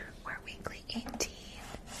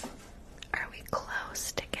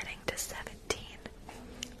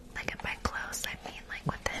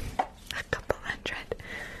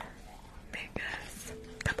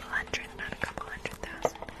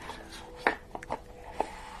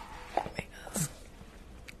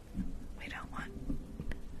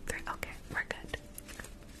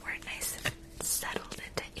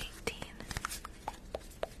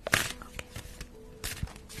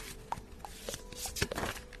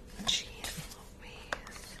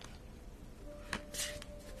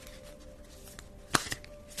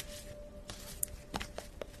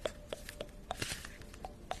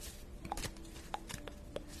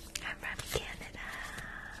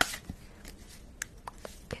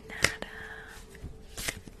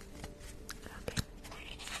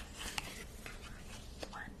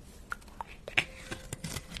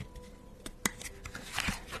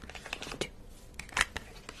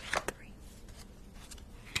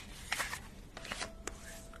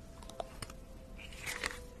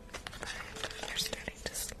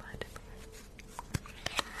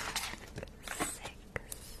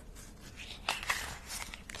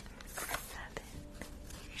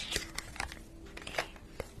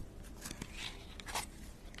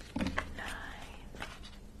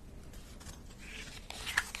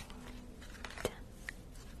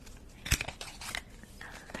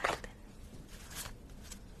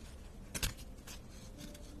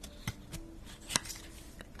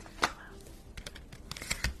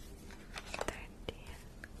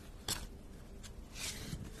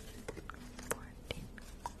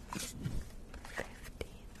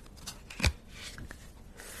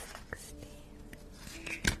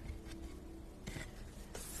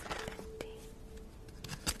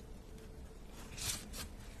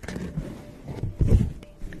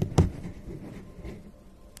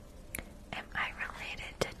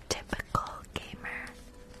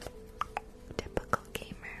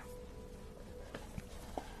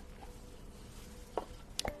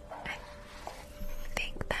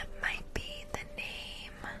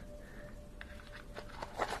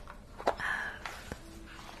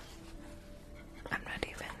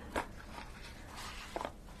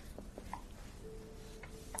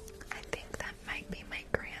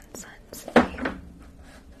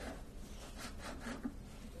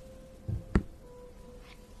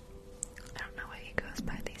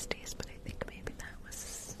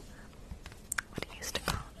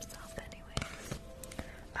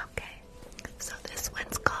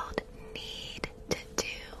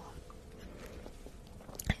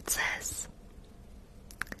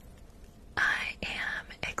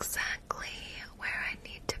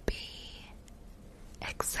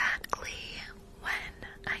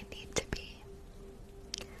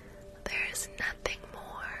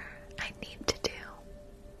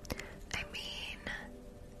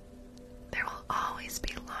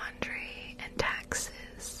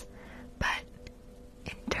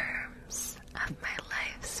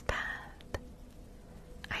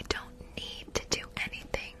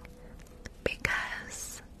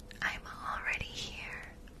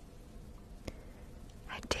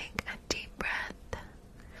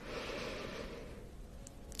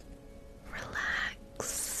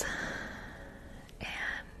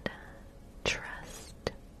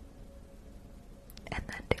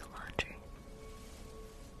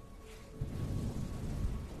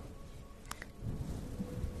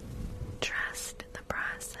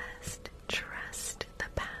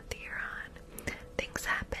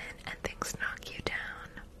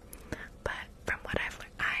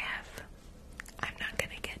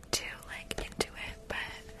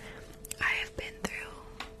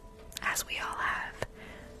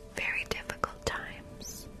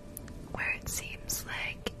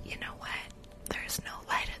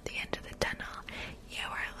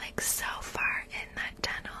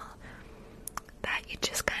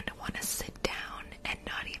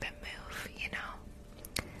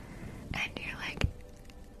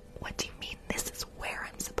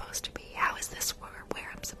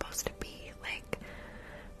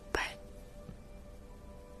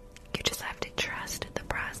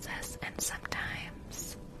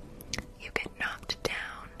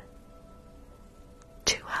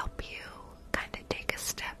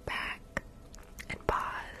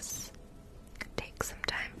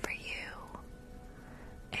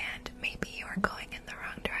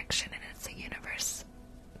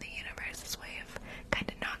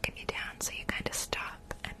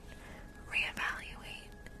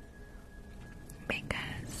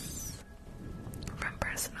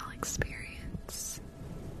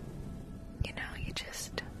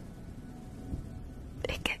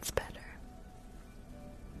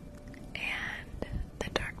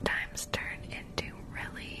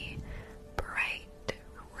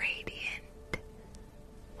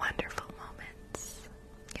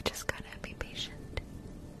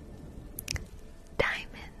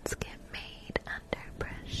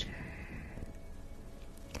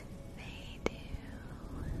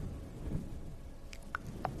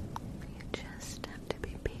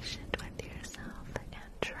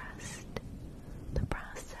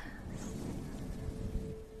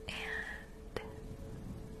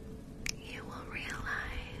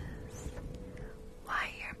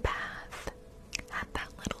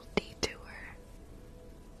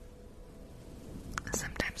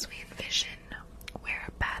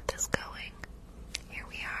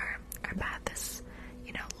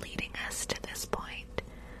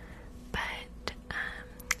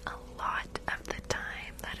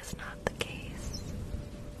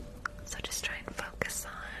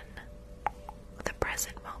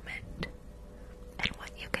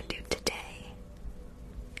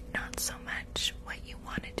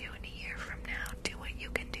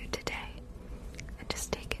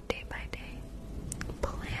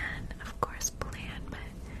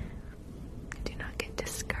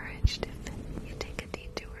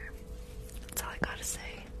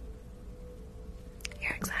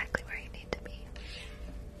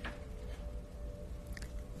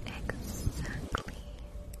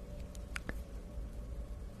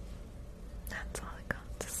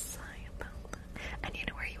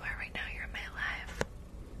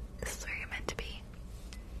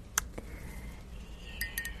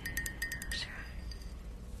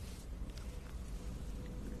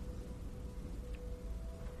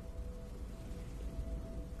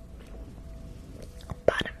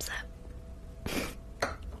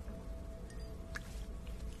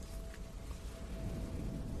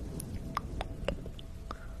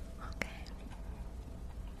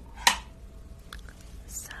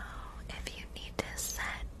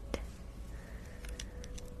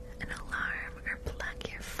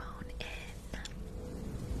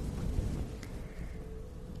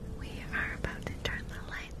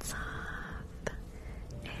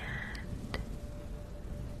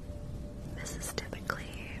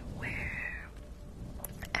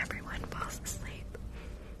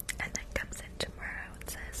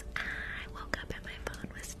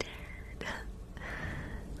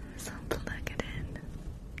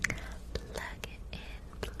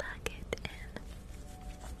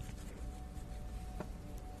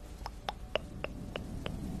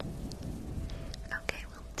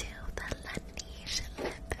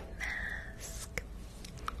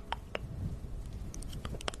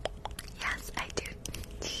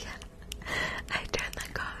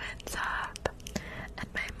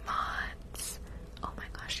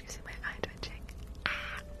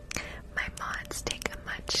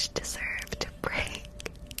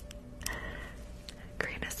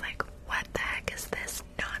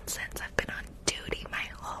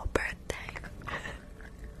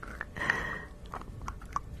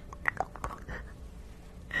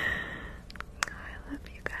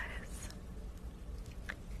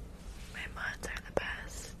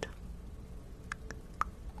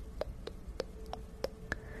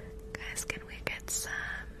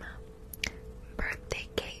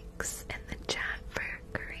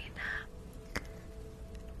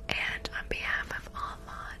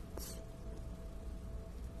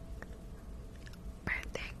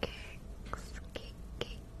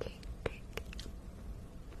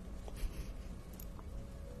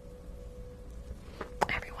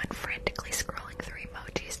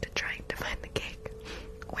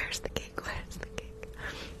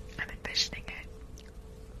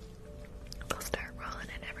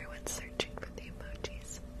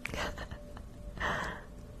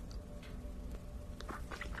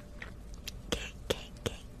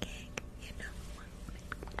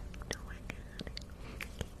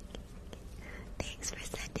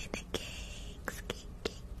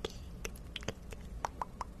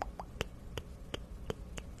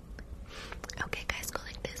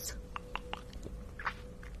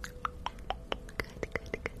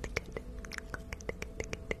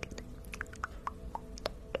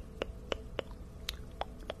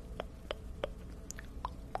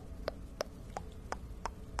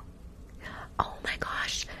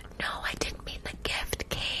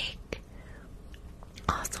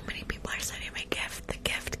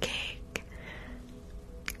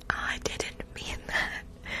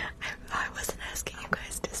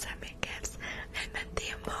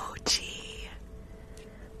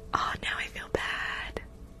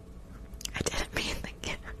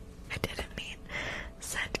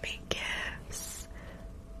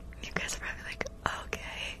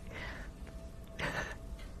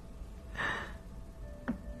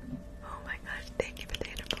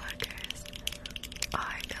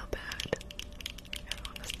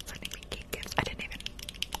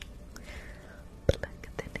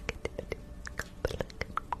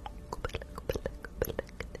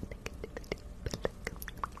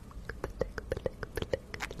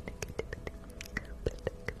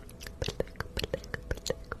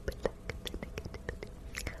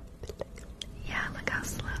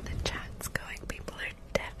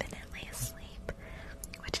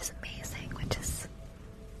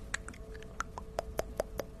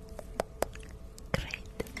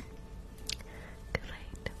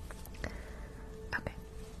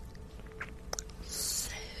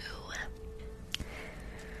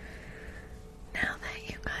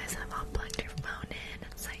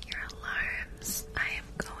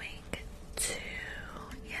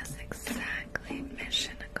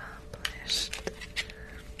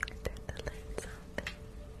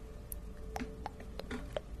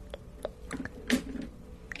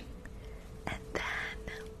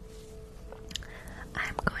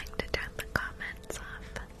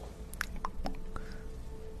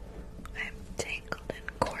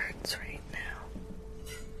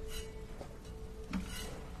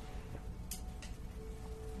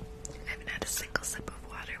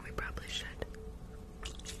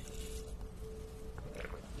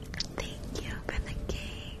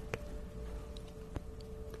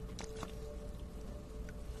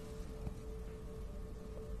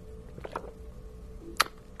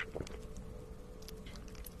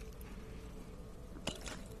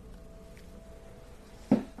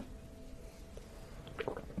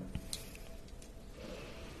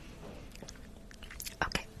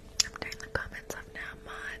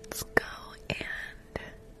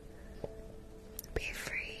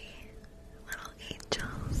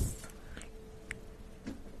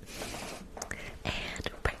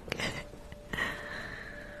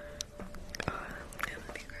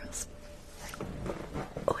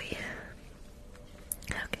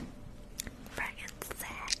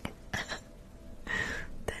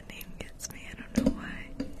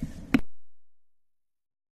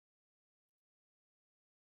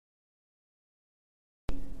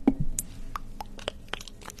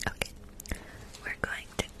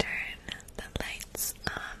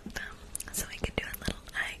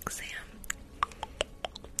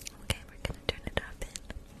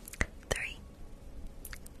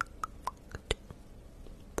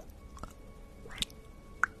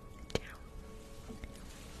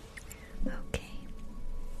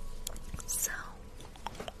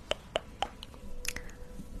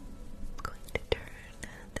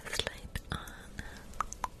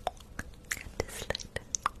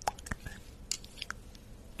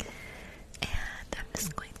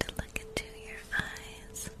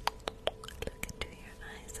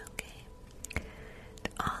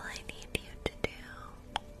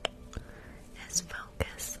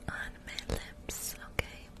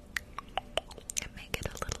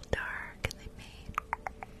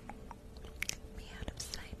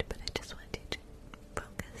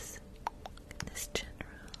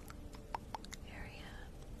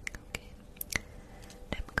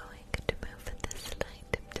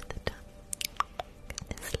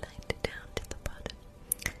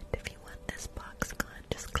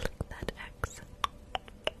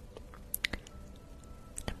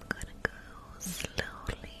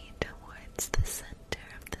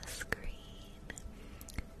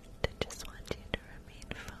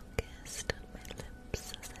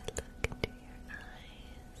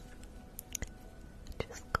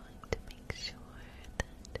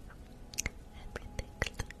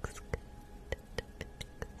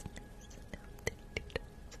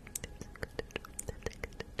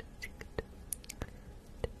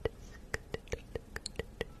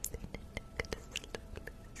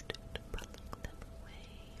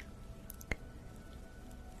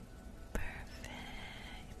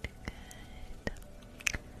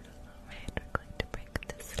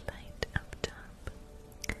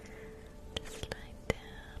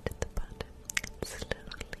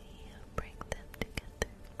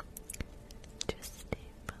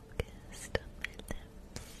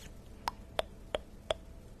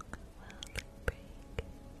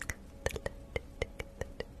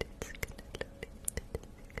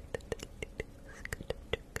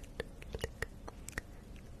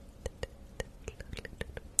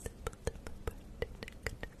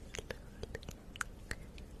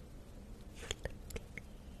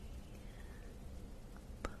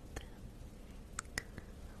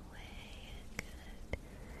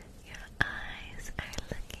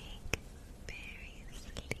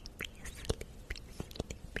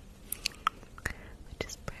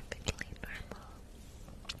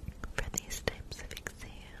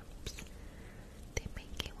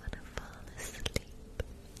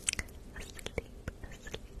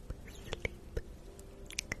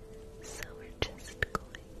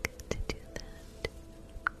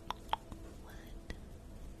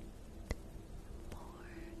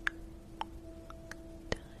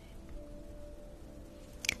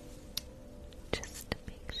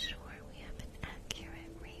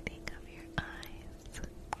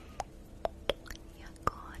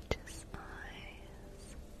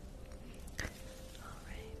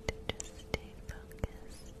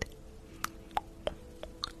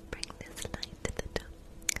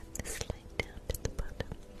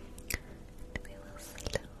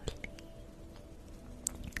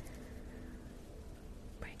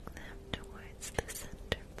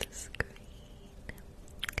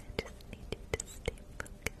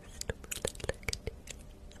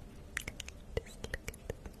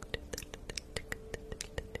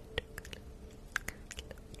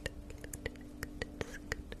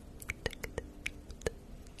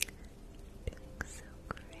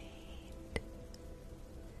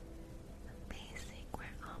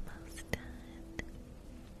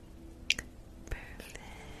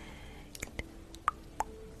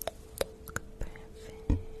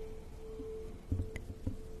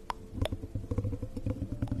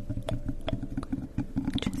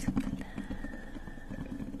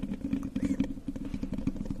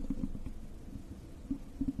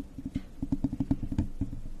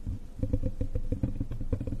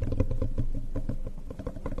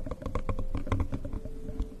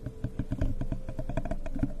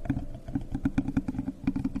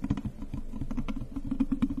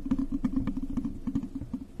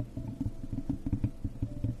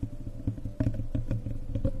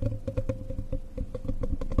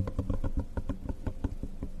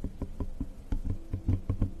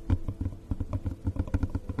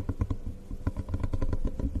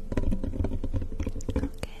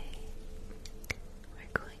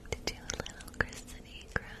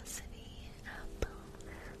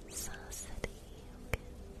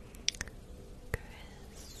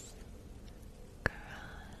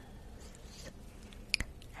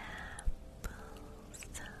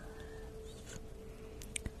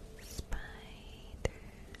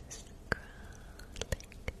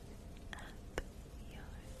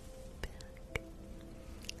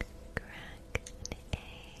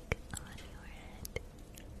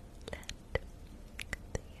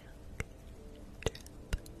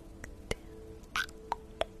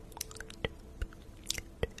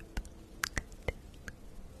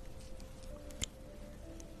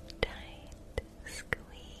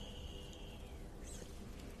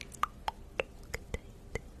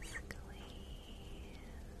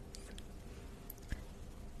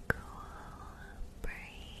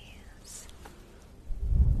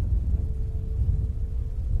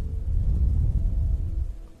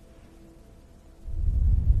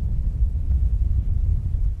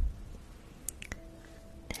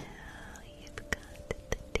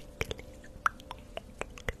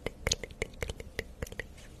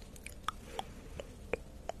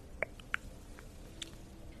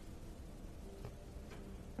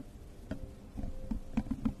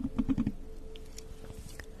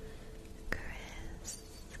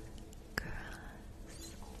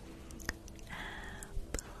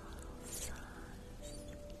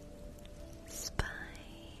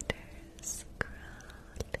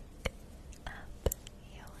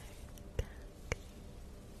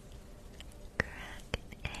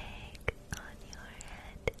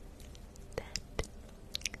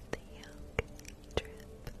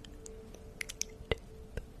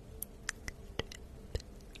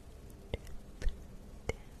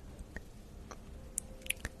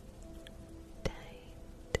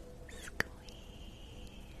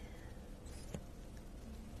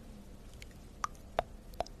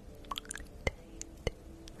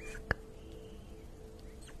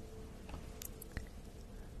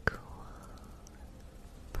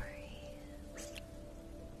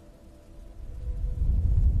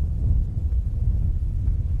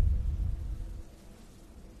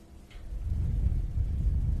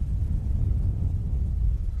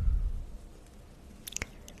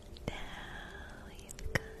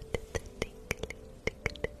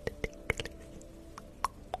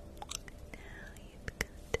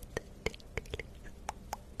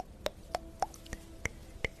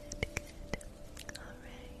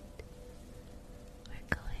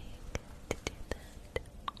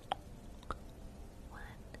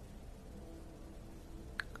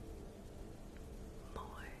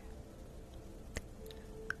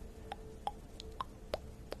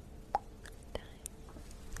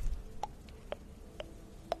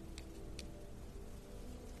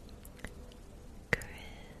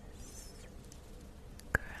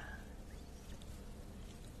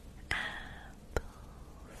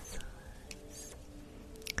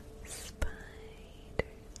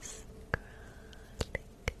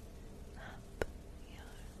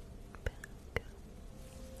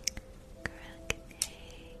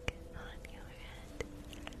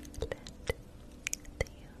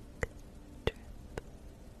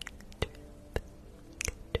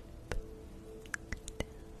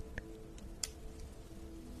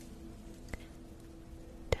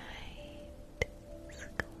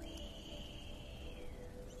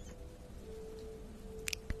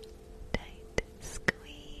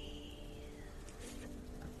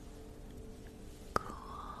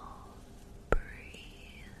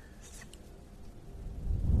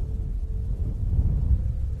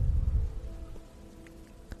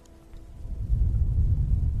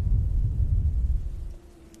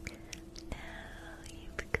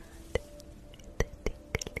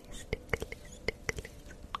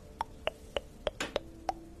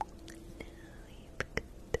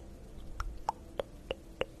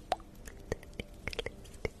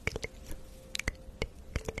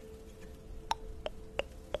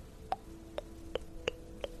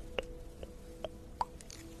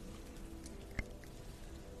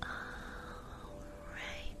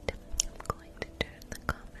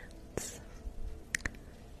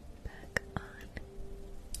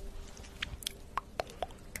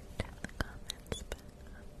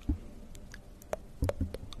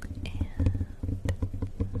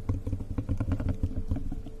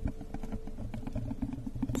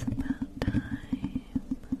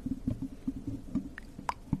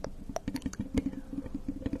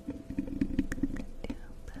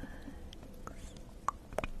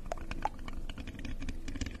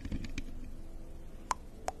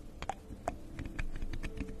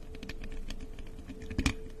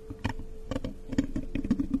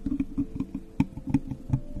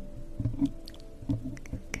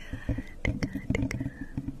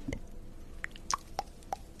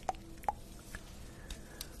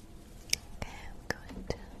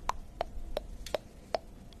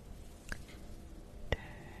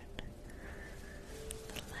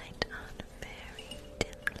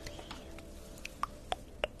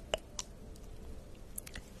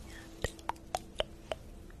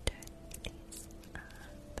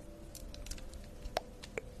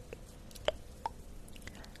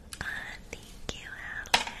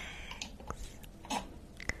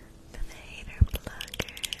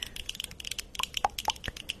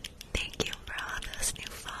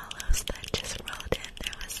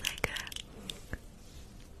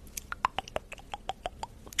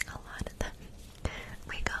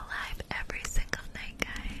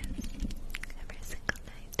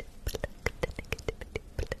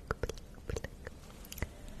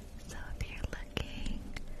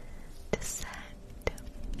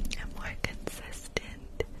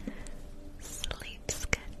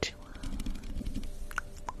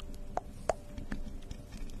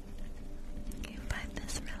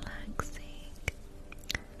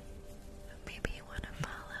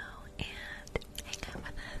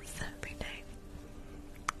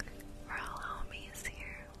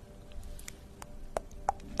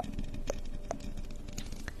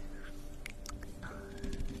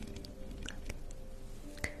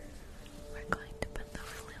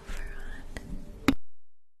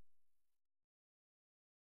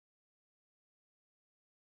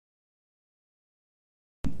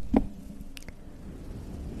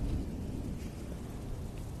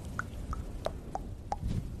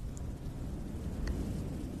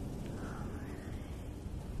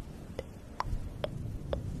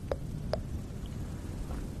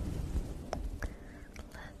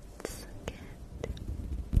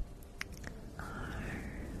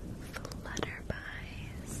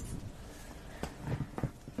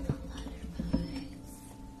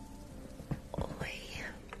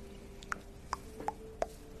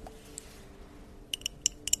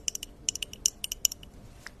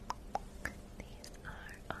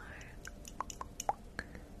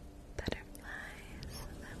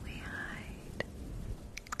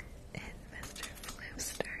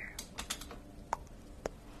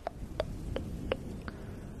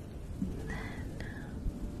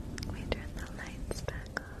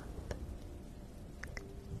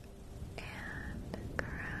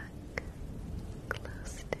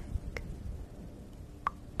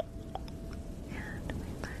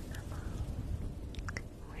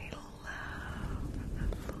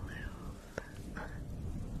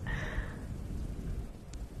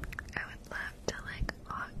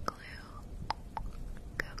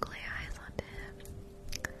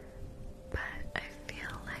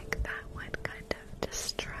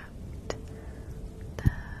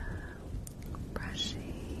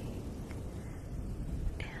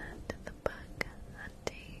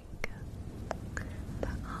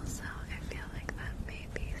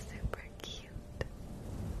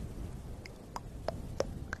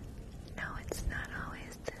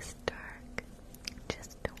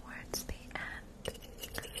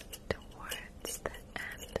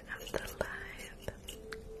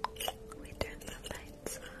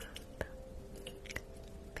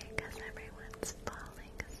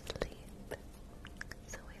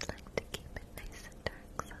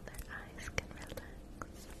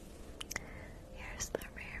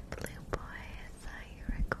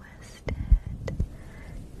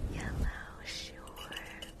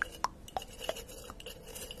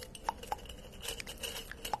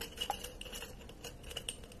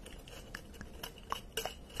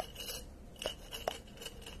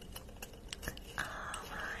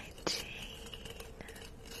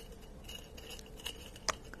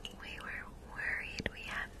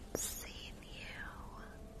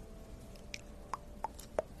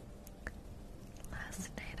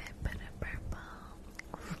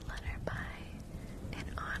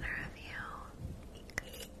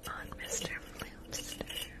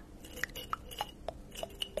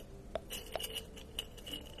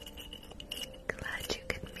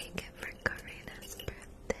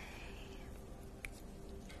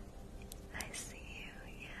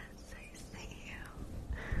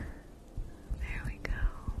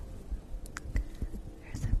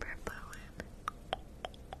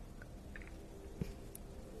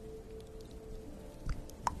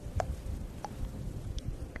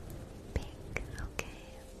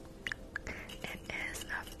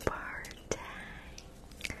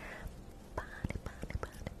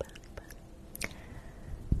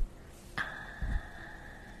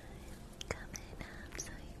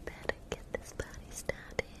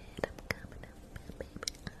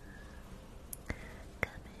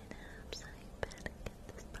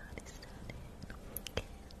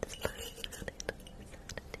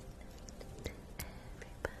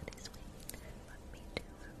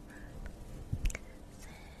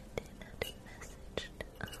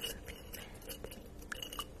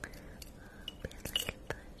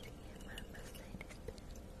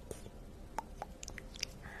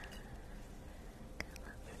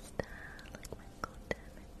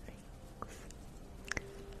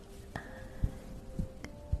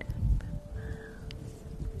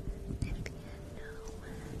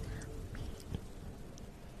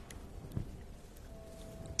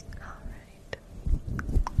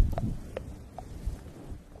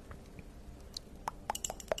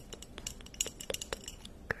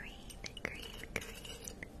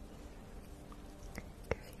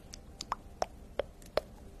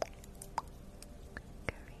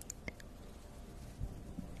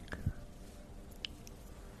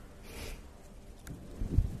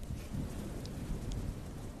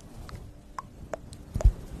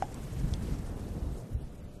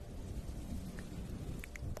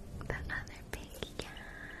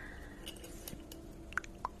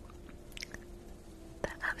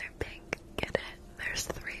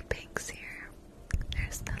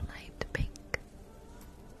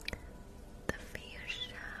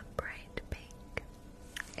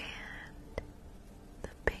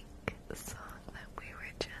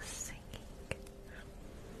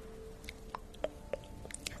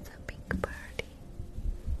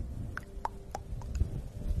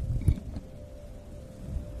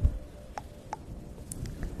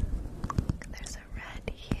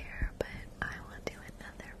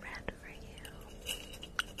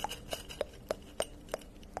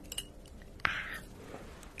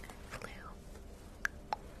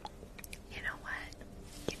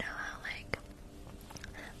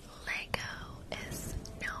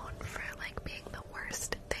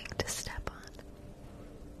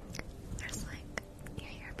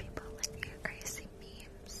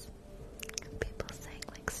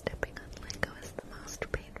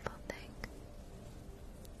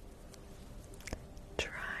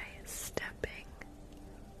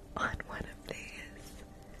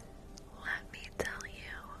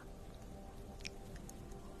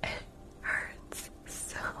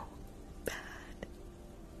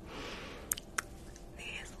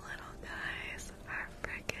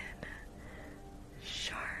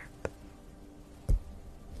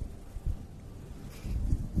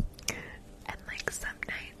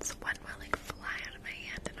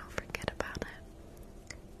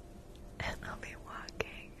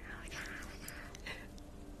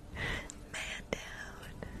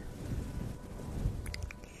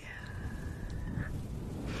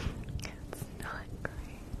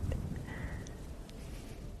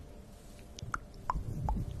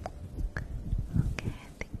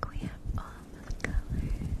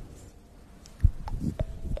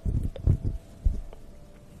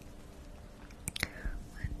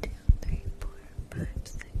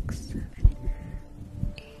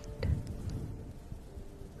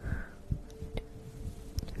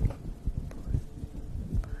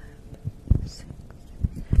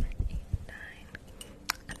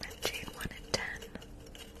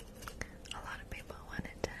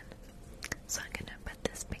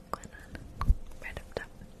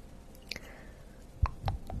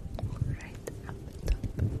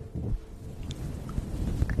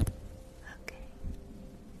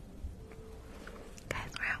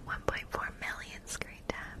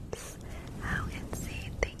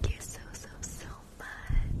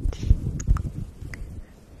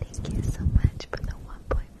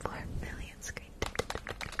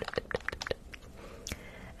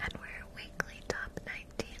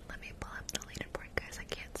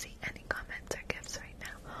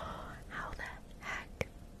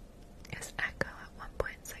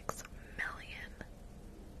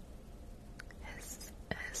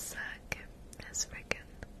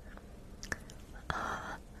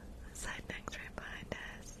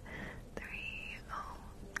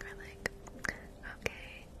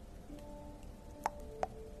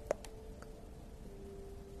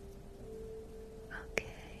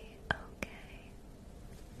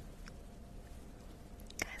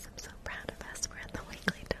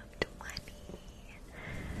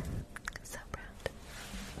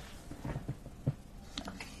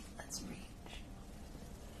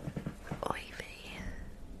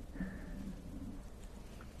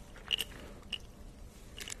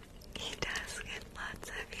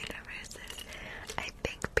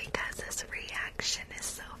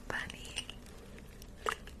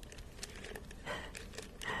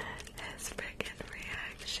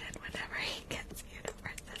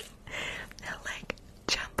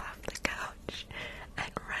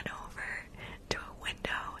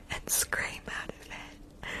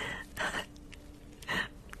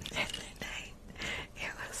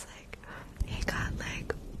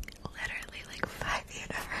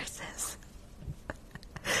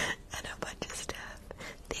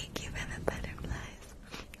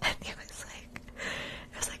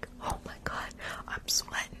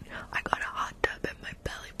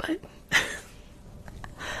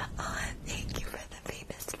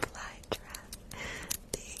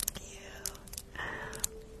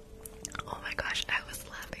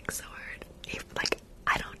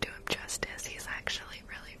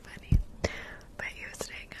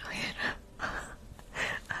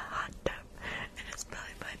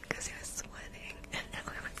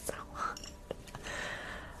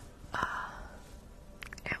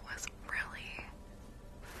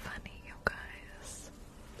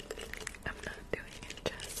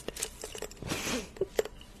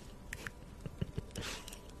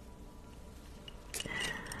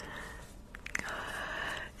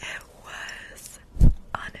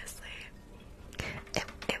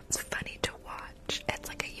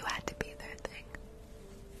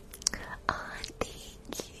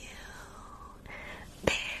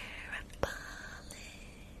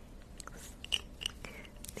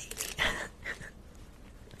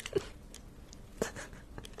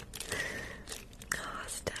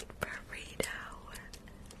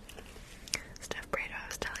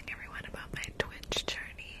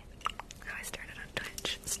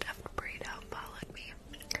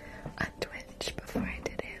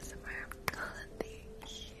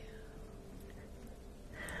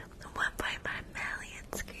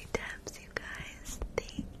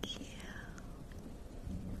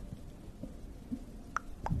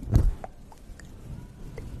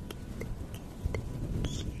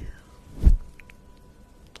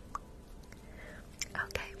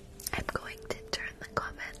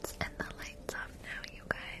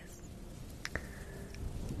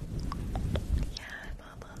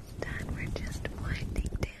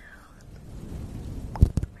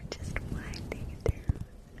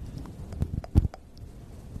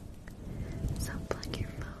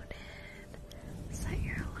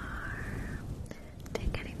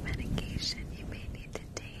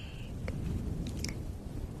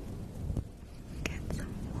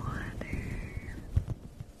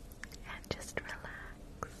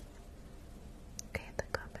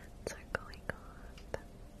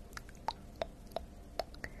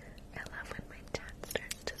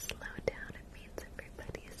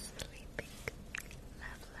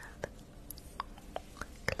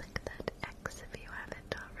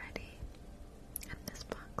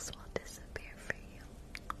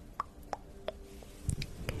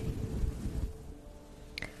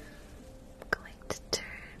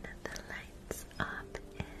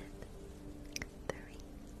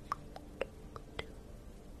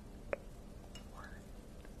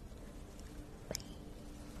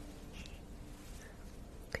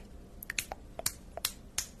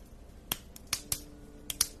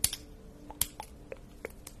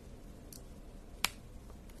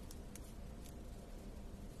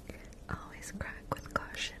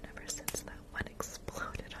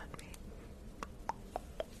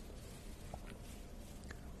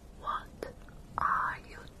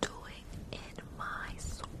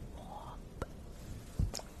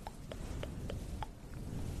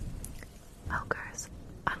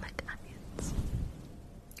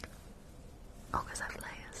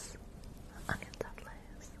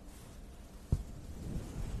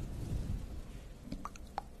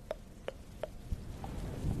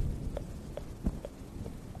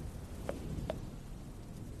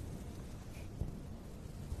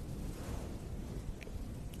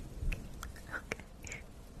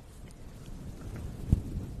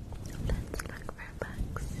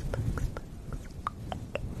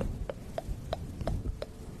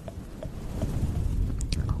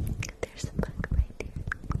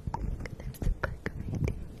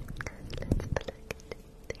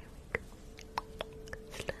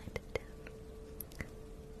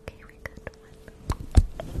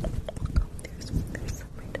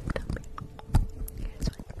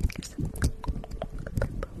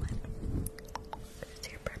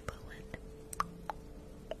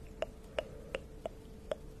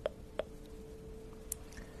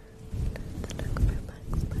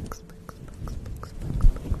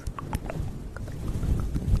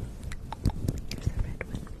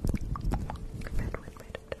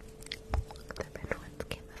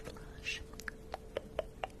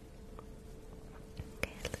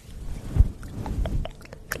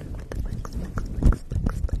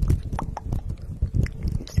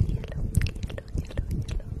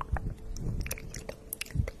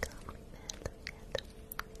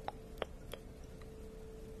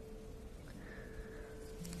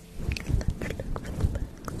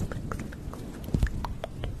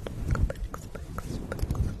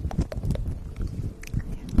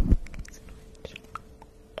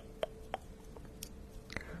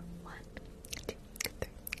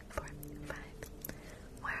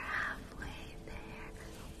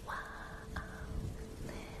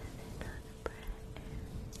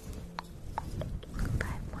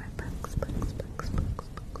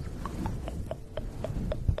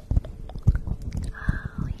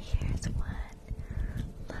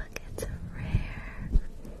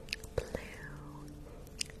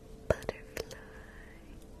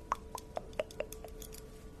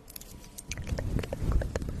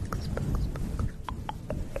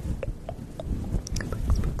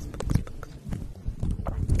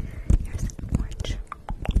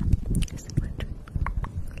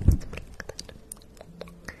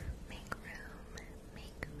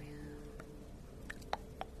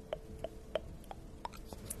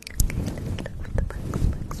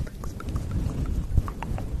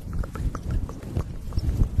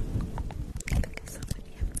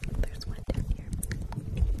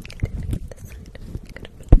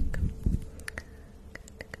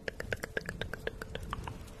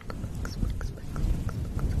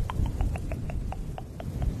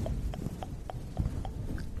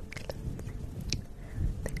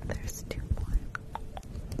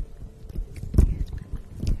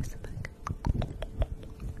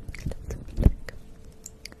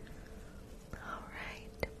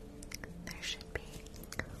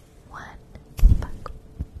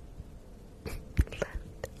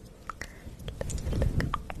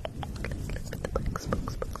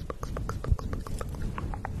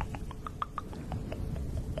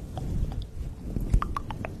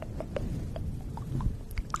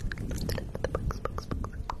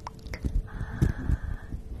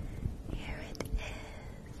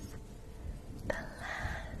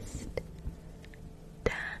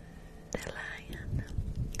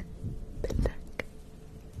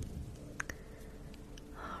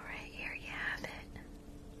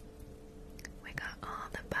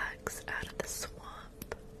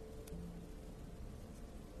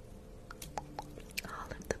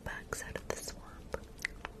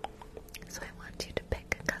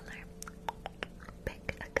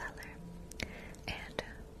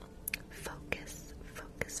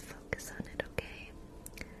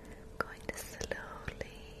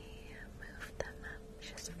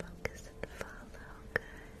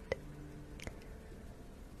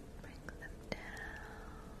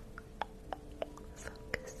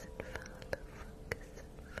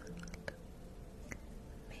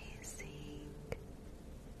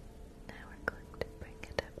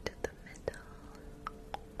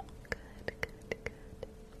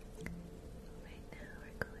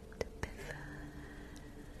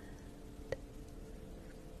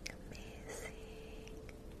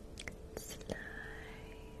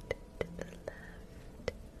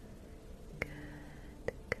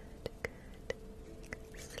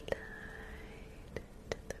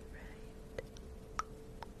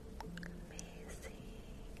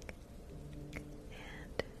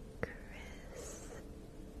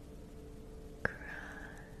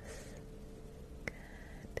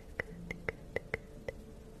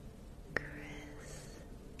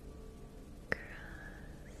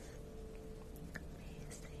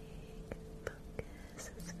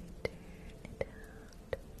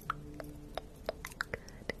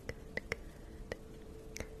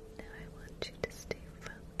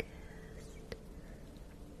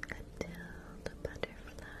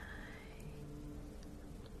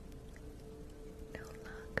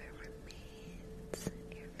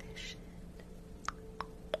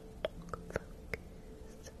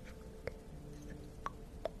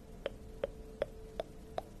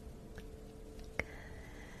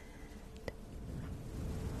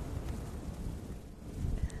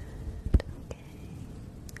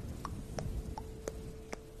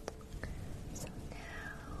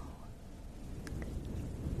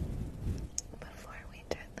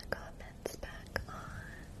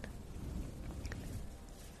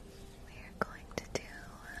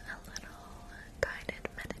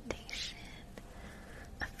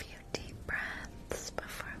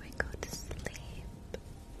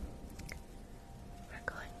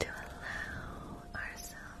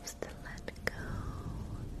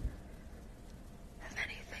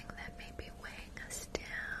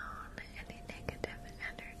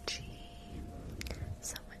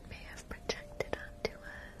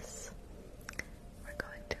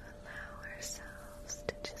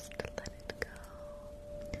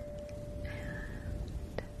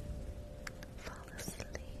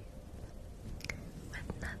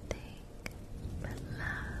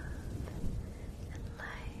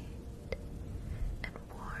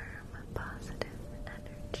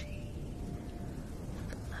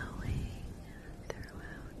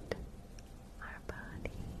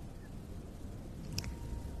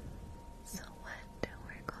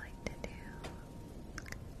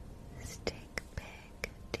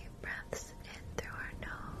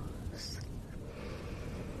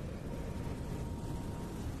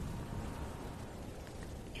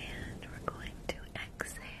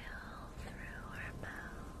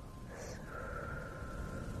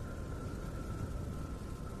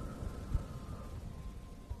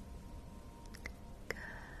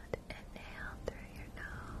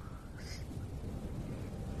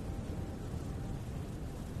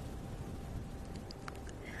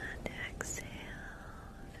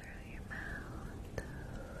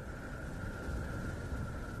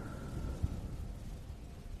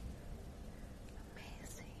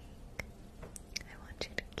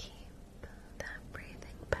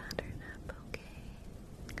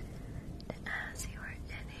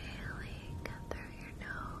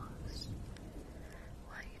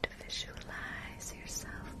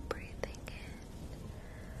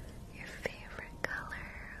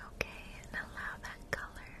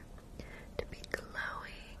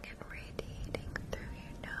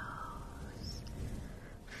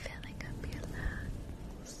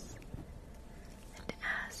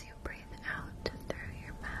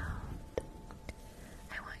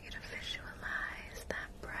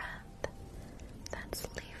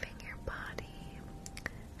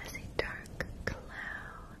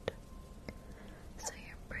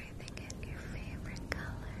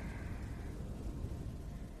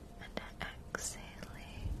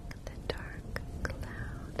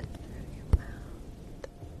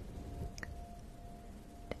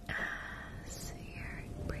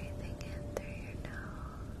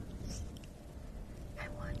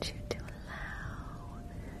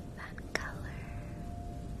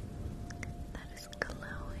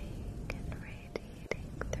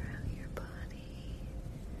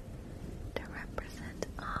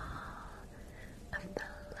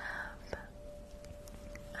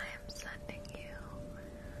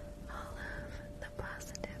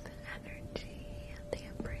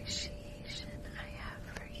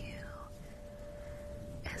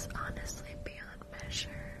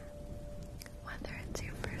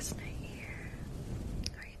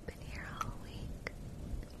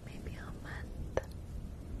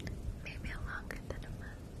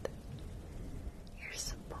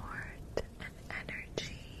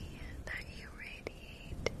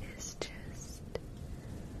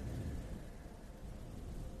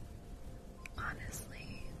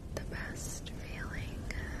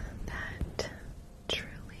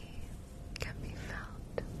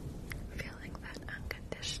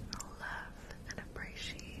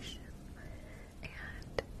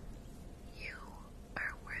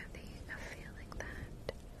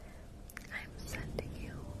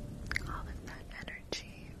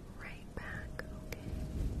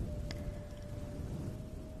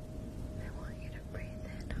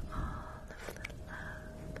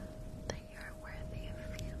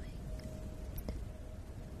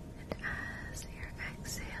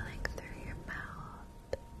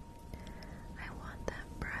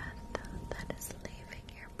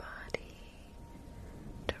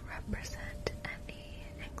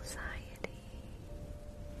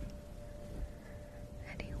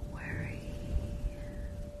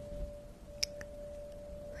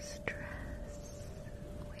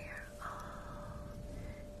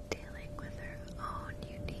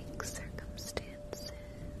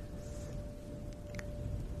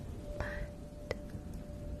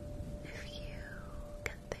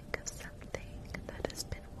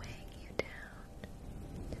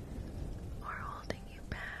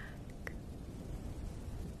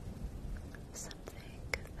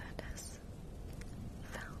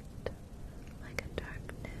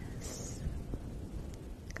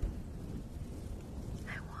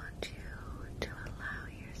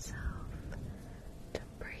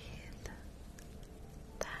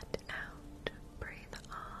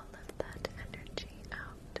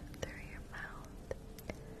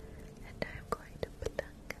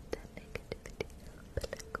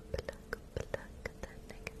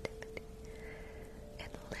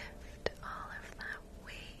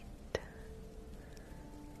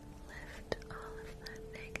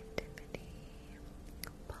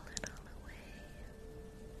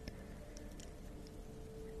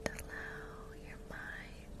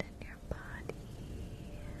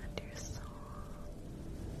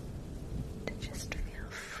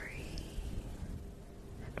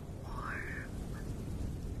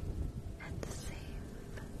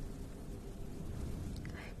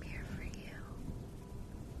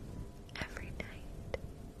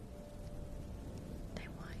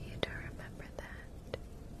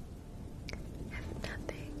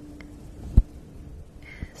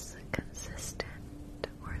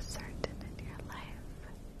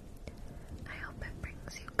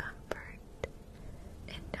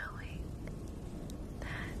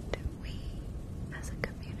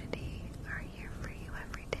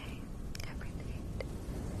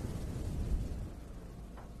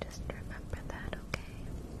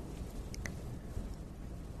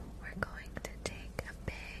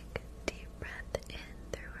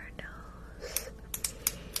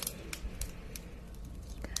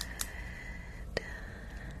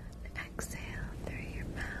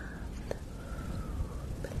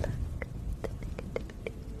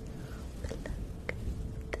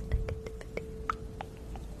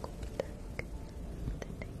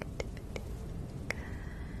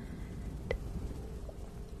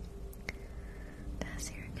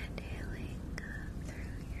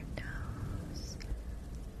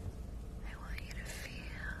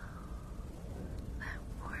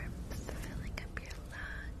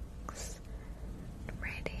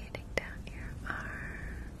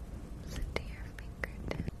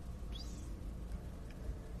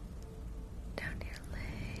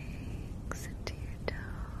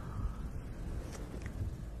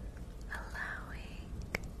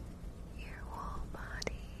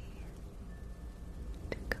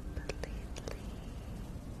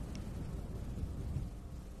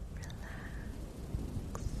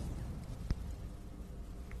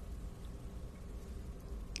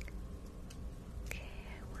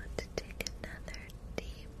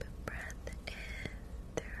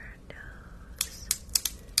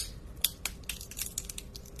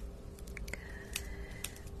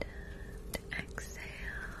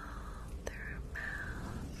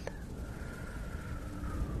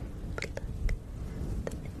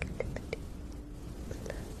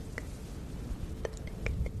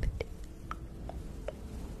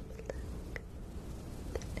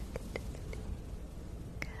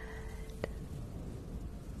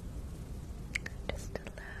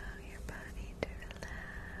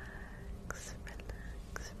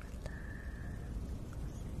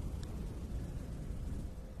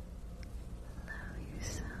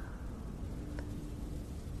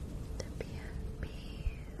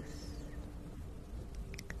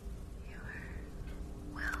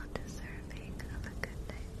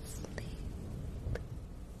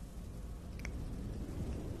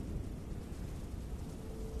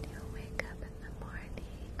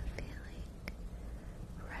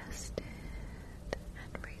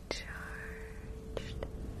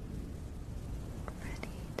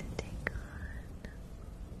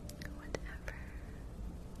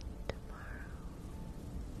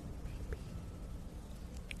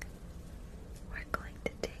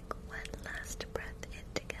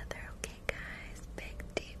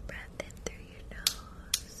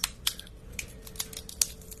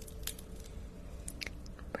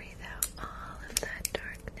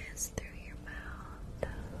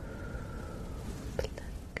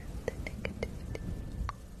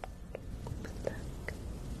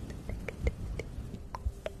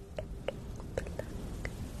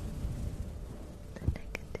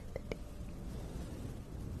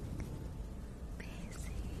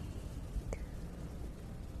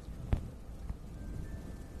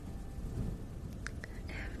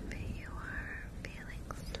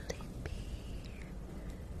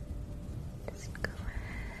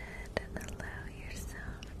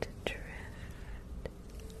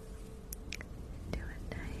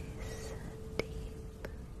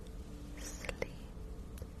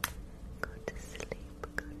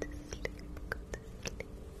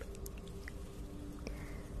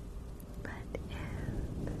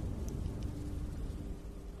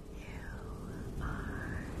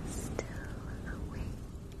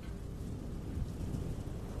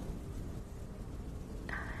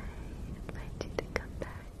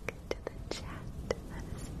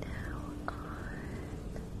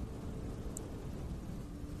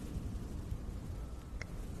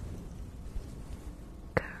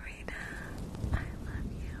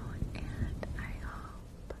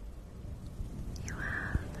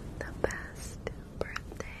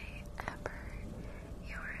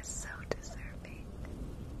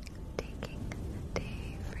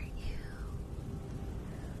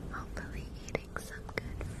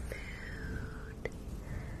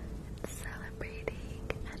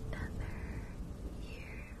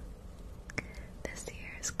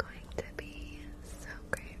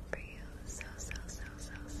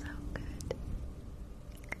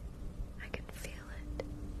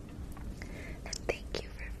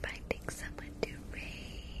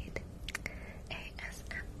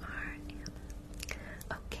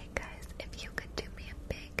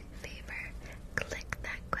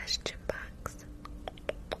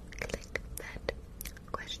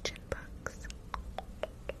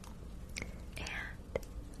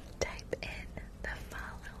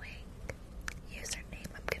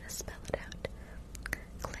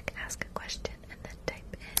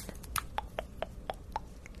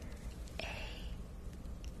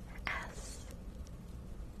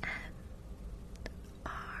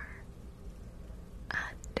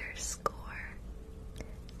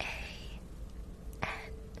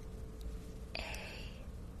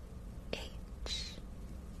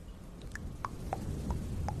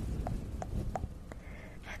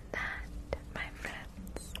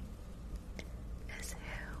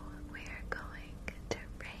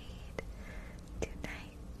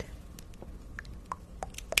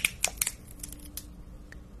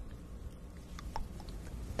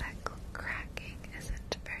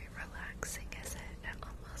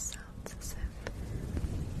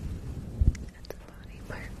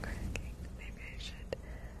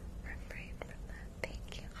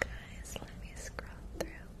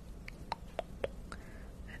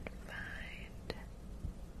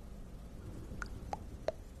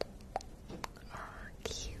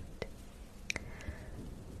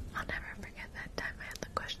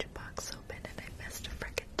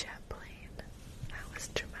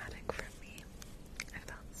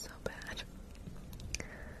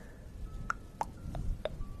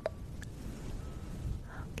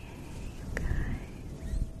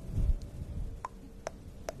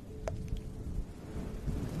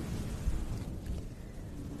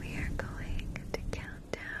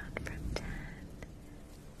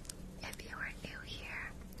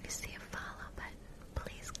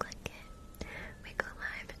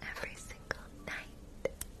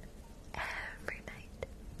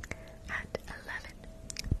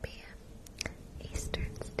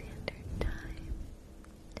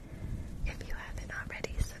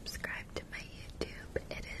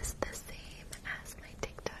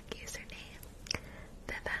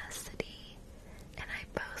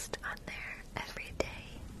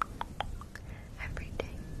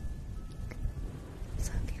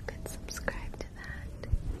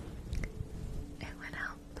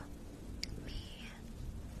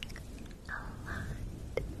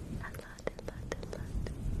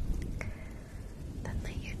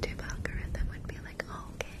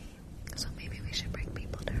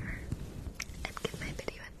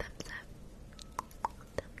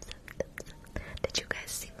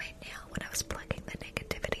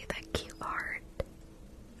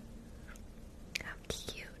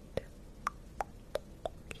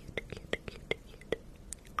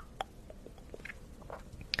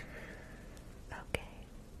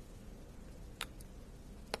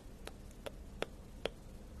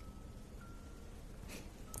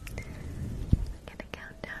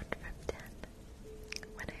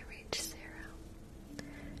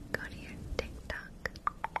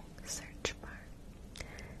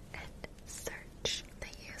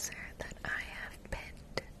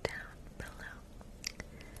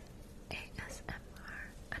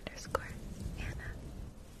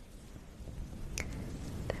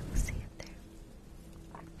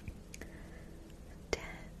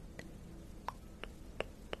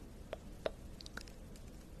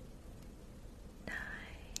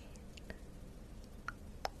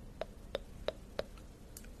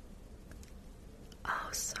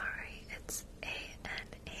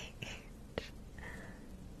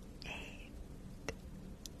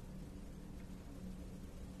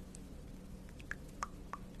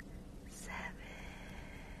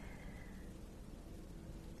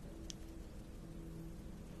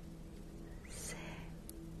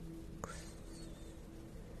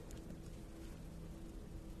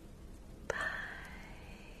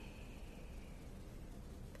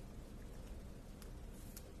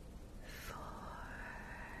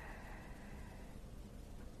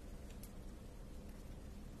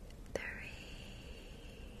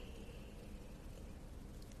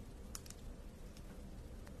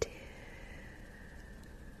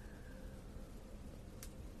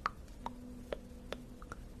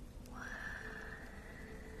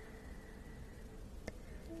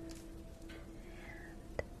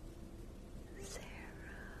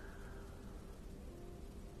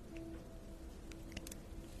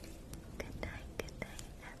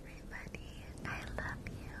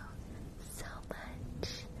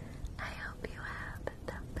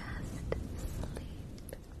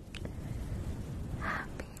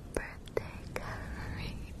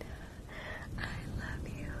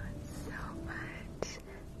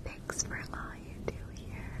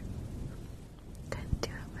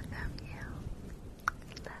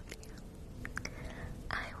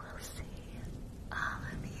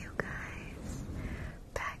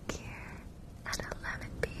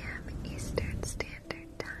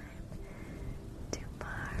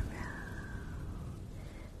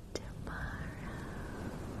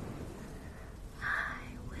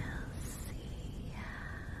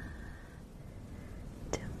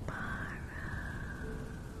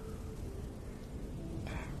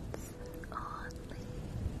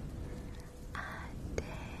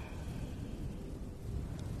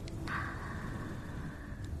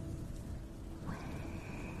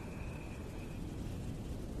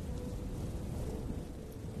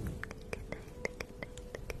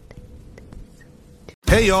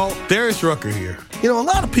 Hey y'all, Darius Rucker here. You know, a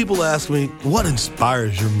lot of people ask me, what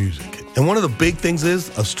inspires your music? And one of the big things is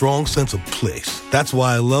a strong sense of place. That's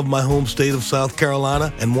why I love my home state of South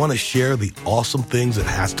Carolina and want to share the awesome things it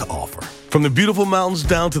has to offer. From the beautiful mountains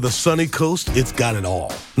down to the sunny coast, it's got it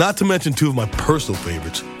all. Not to mention two of my personal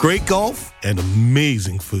favorites, great golf and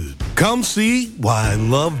amazing food. Come see why I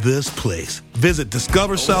love this place. Visit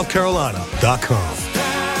discoversouthcarolina.com.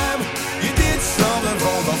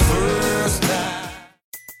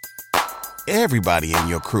 Everybody in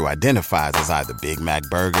your crew identifies as either Big Mac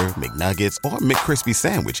Burger, McNuggets, or McCrispy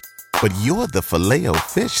Sandwich. But you're the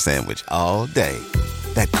Filet-O-Fish Sandwich all day.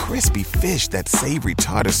 That crispy fish, that savory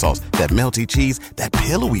tartar sauce, that melty cheese, that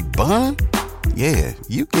pillowy bun. Yeah,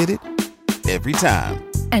 you get it. Every time.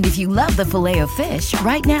 And if you love the Filet-O-Fish,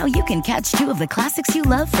 right now you can catch two of the classics you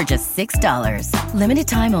love for just $6. Limited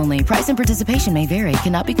time only. Price and participation may vary.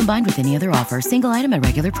 Cannot be combined with any other offer. Single item at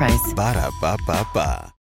regular price. Ba-da-ba-ba-ba.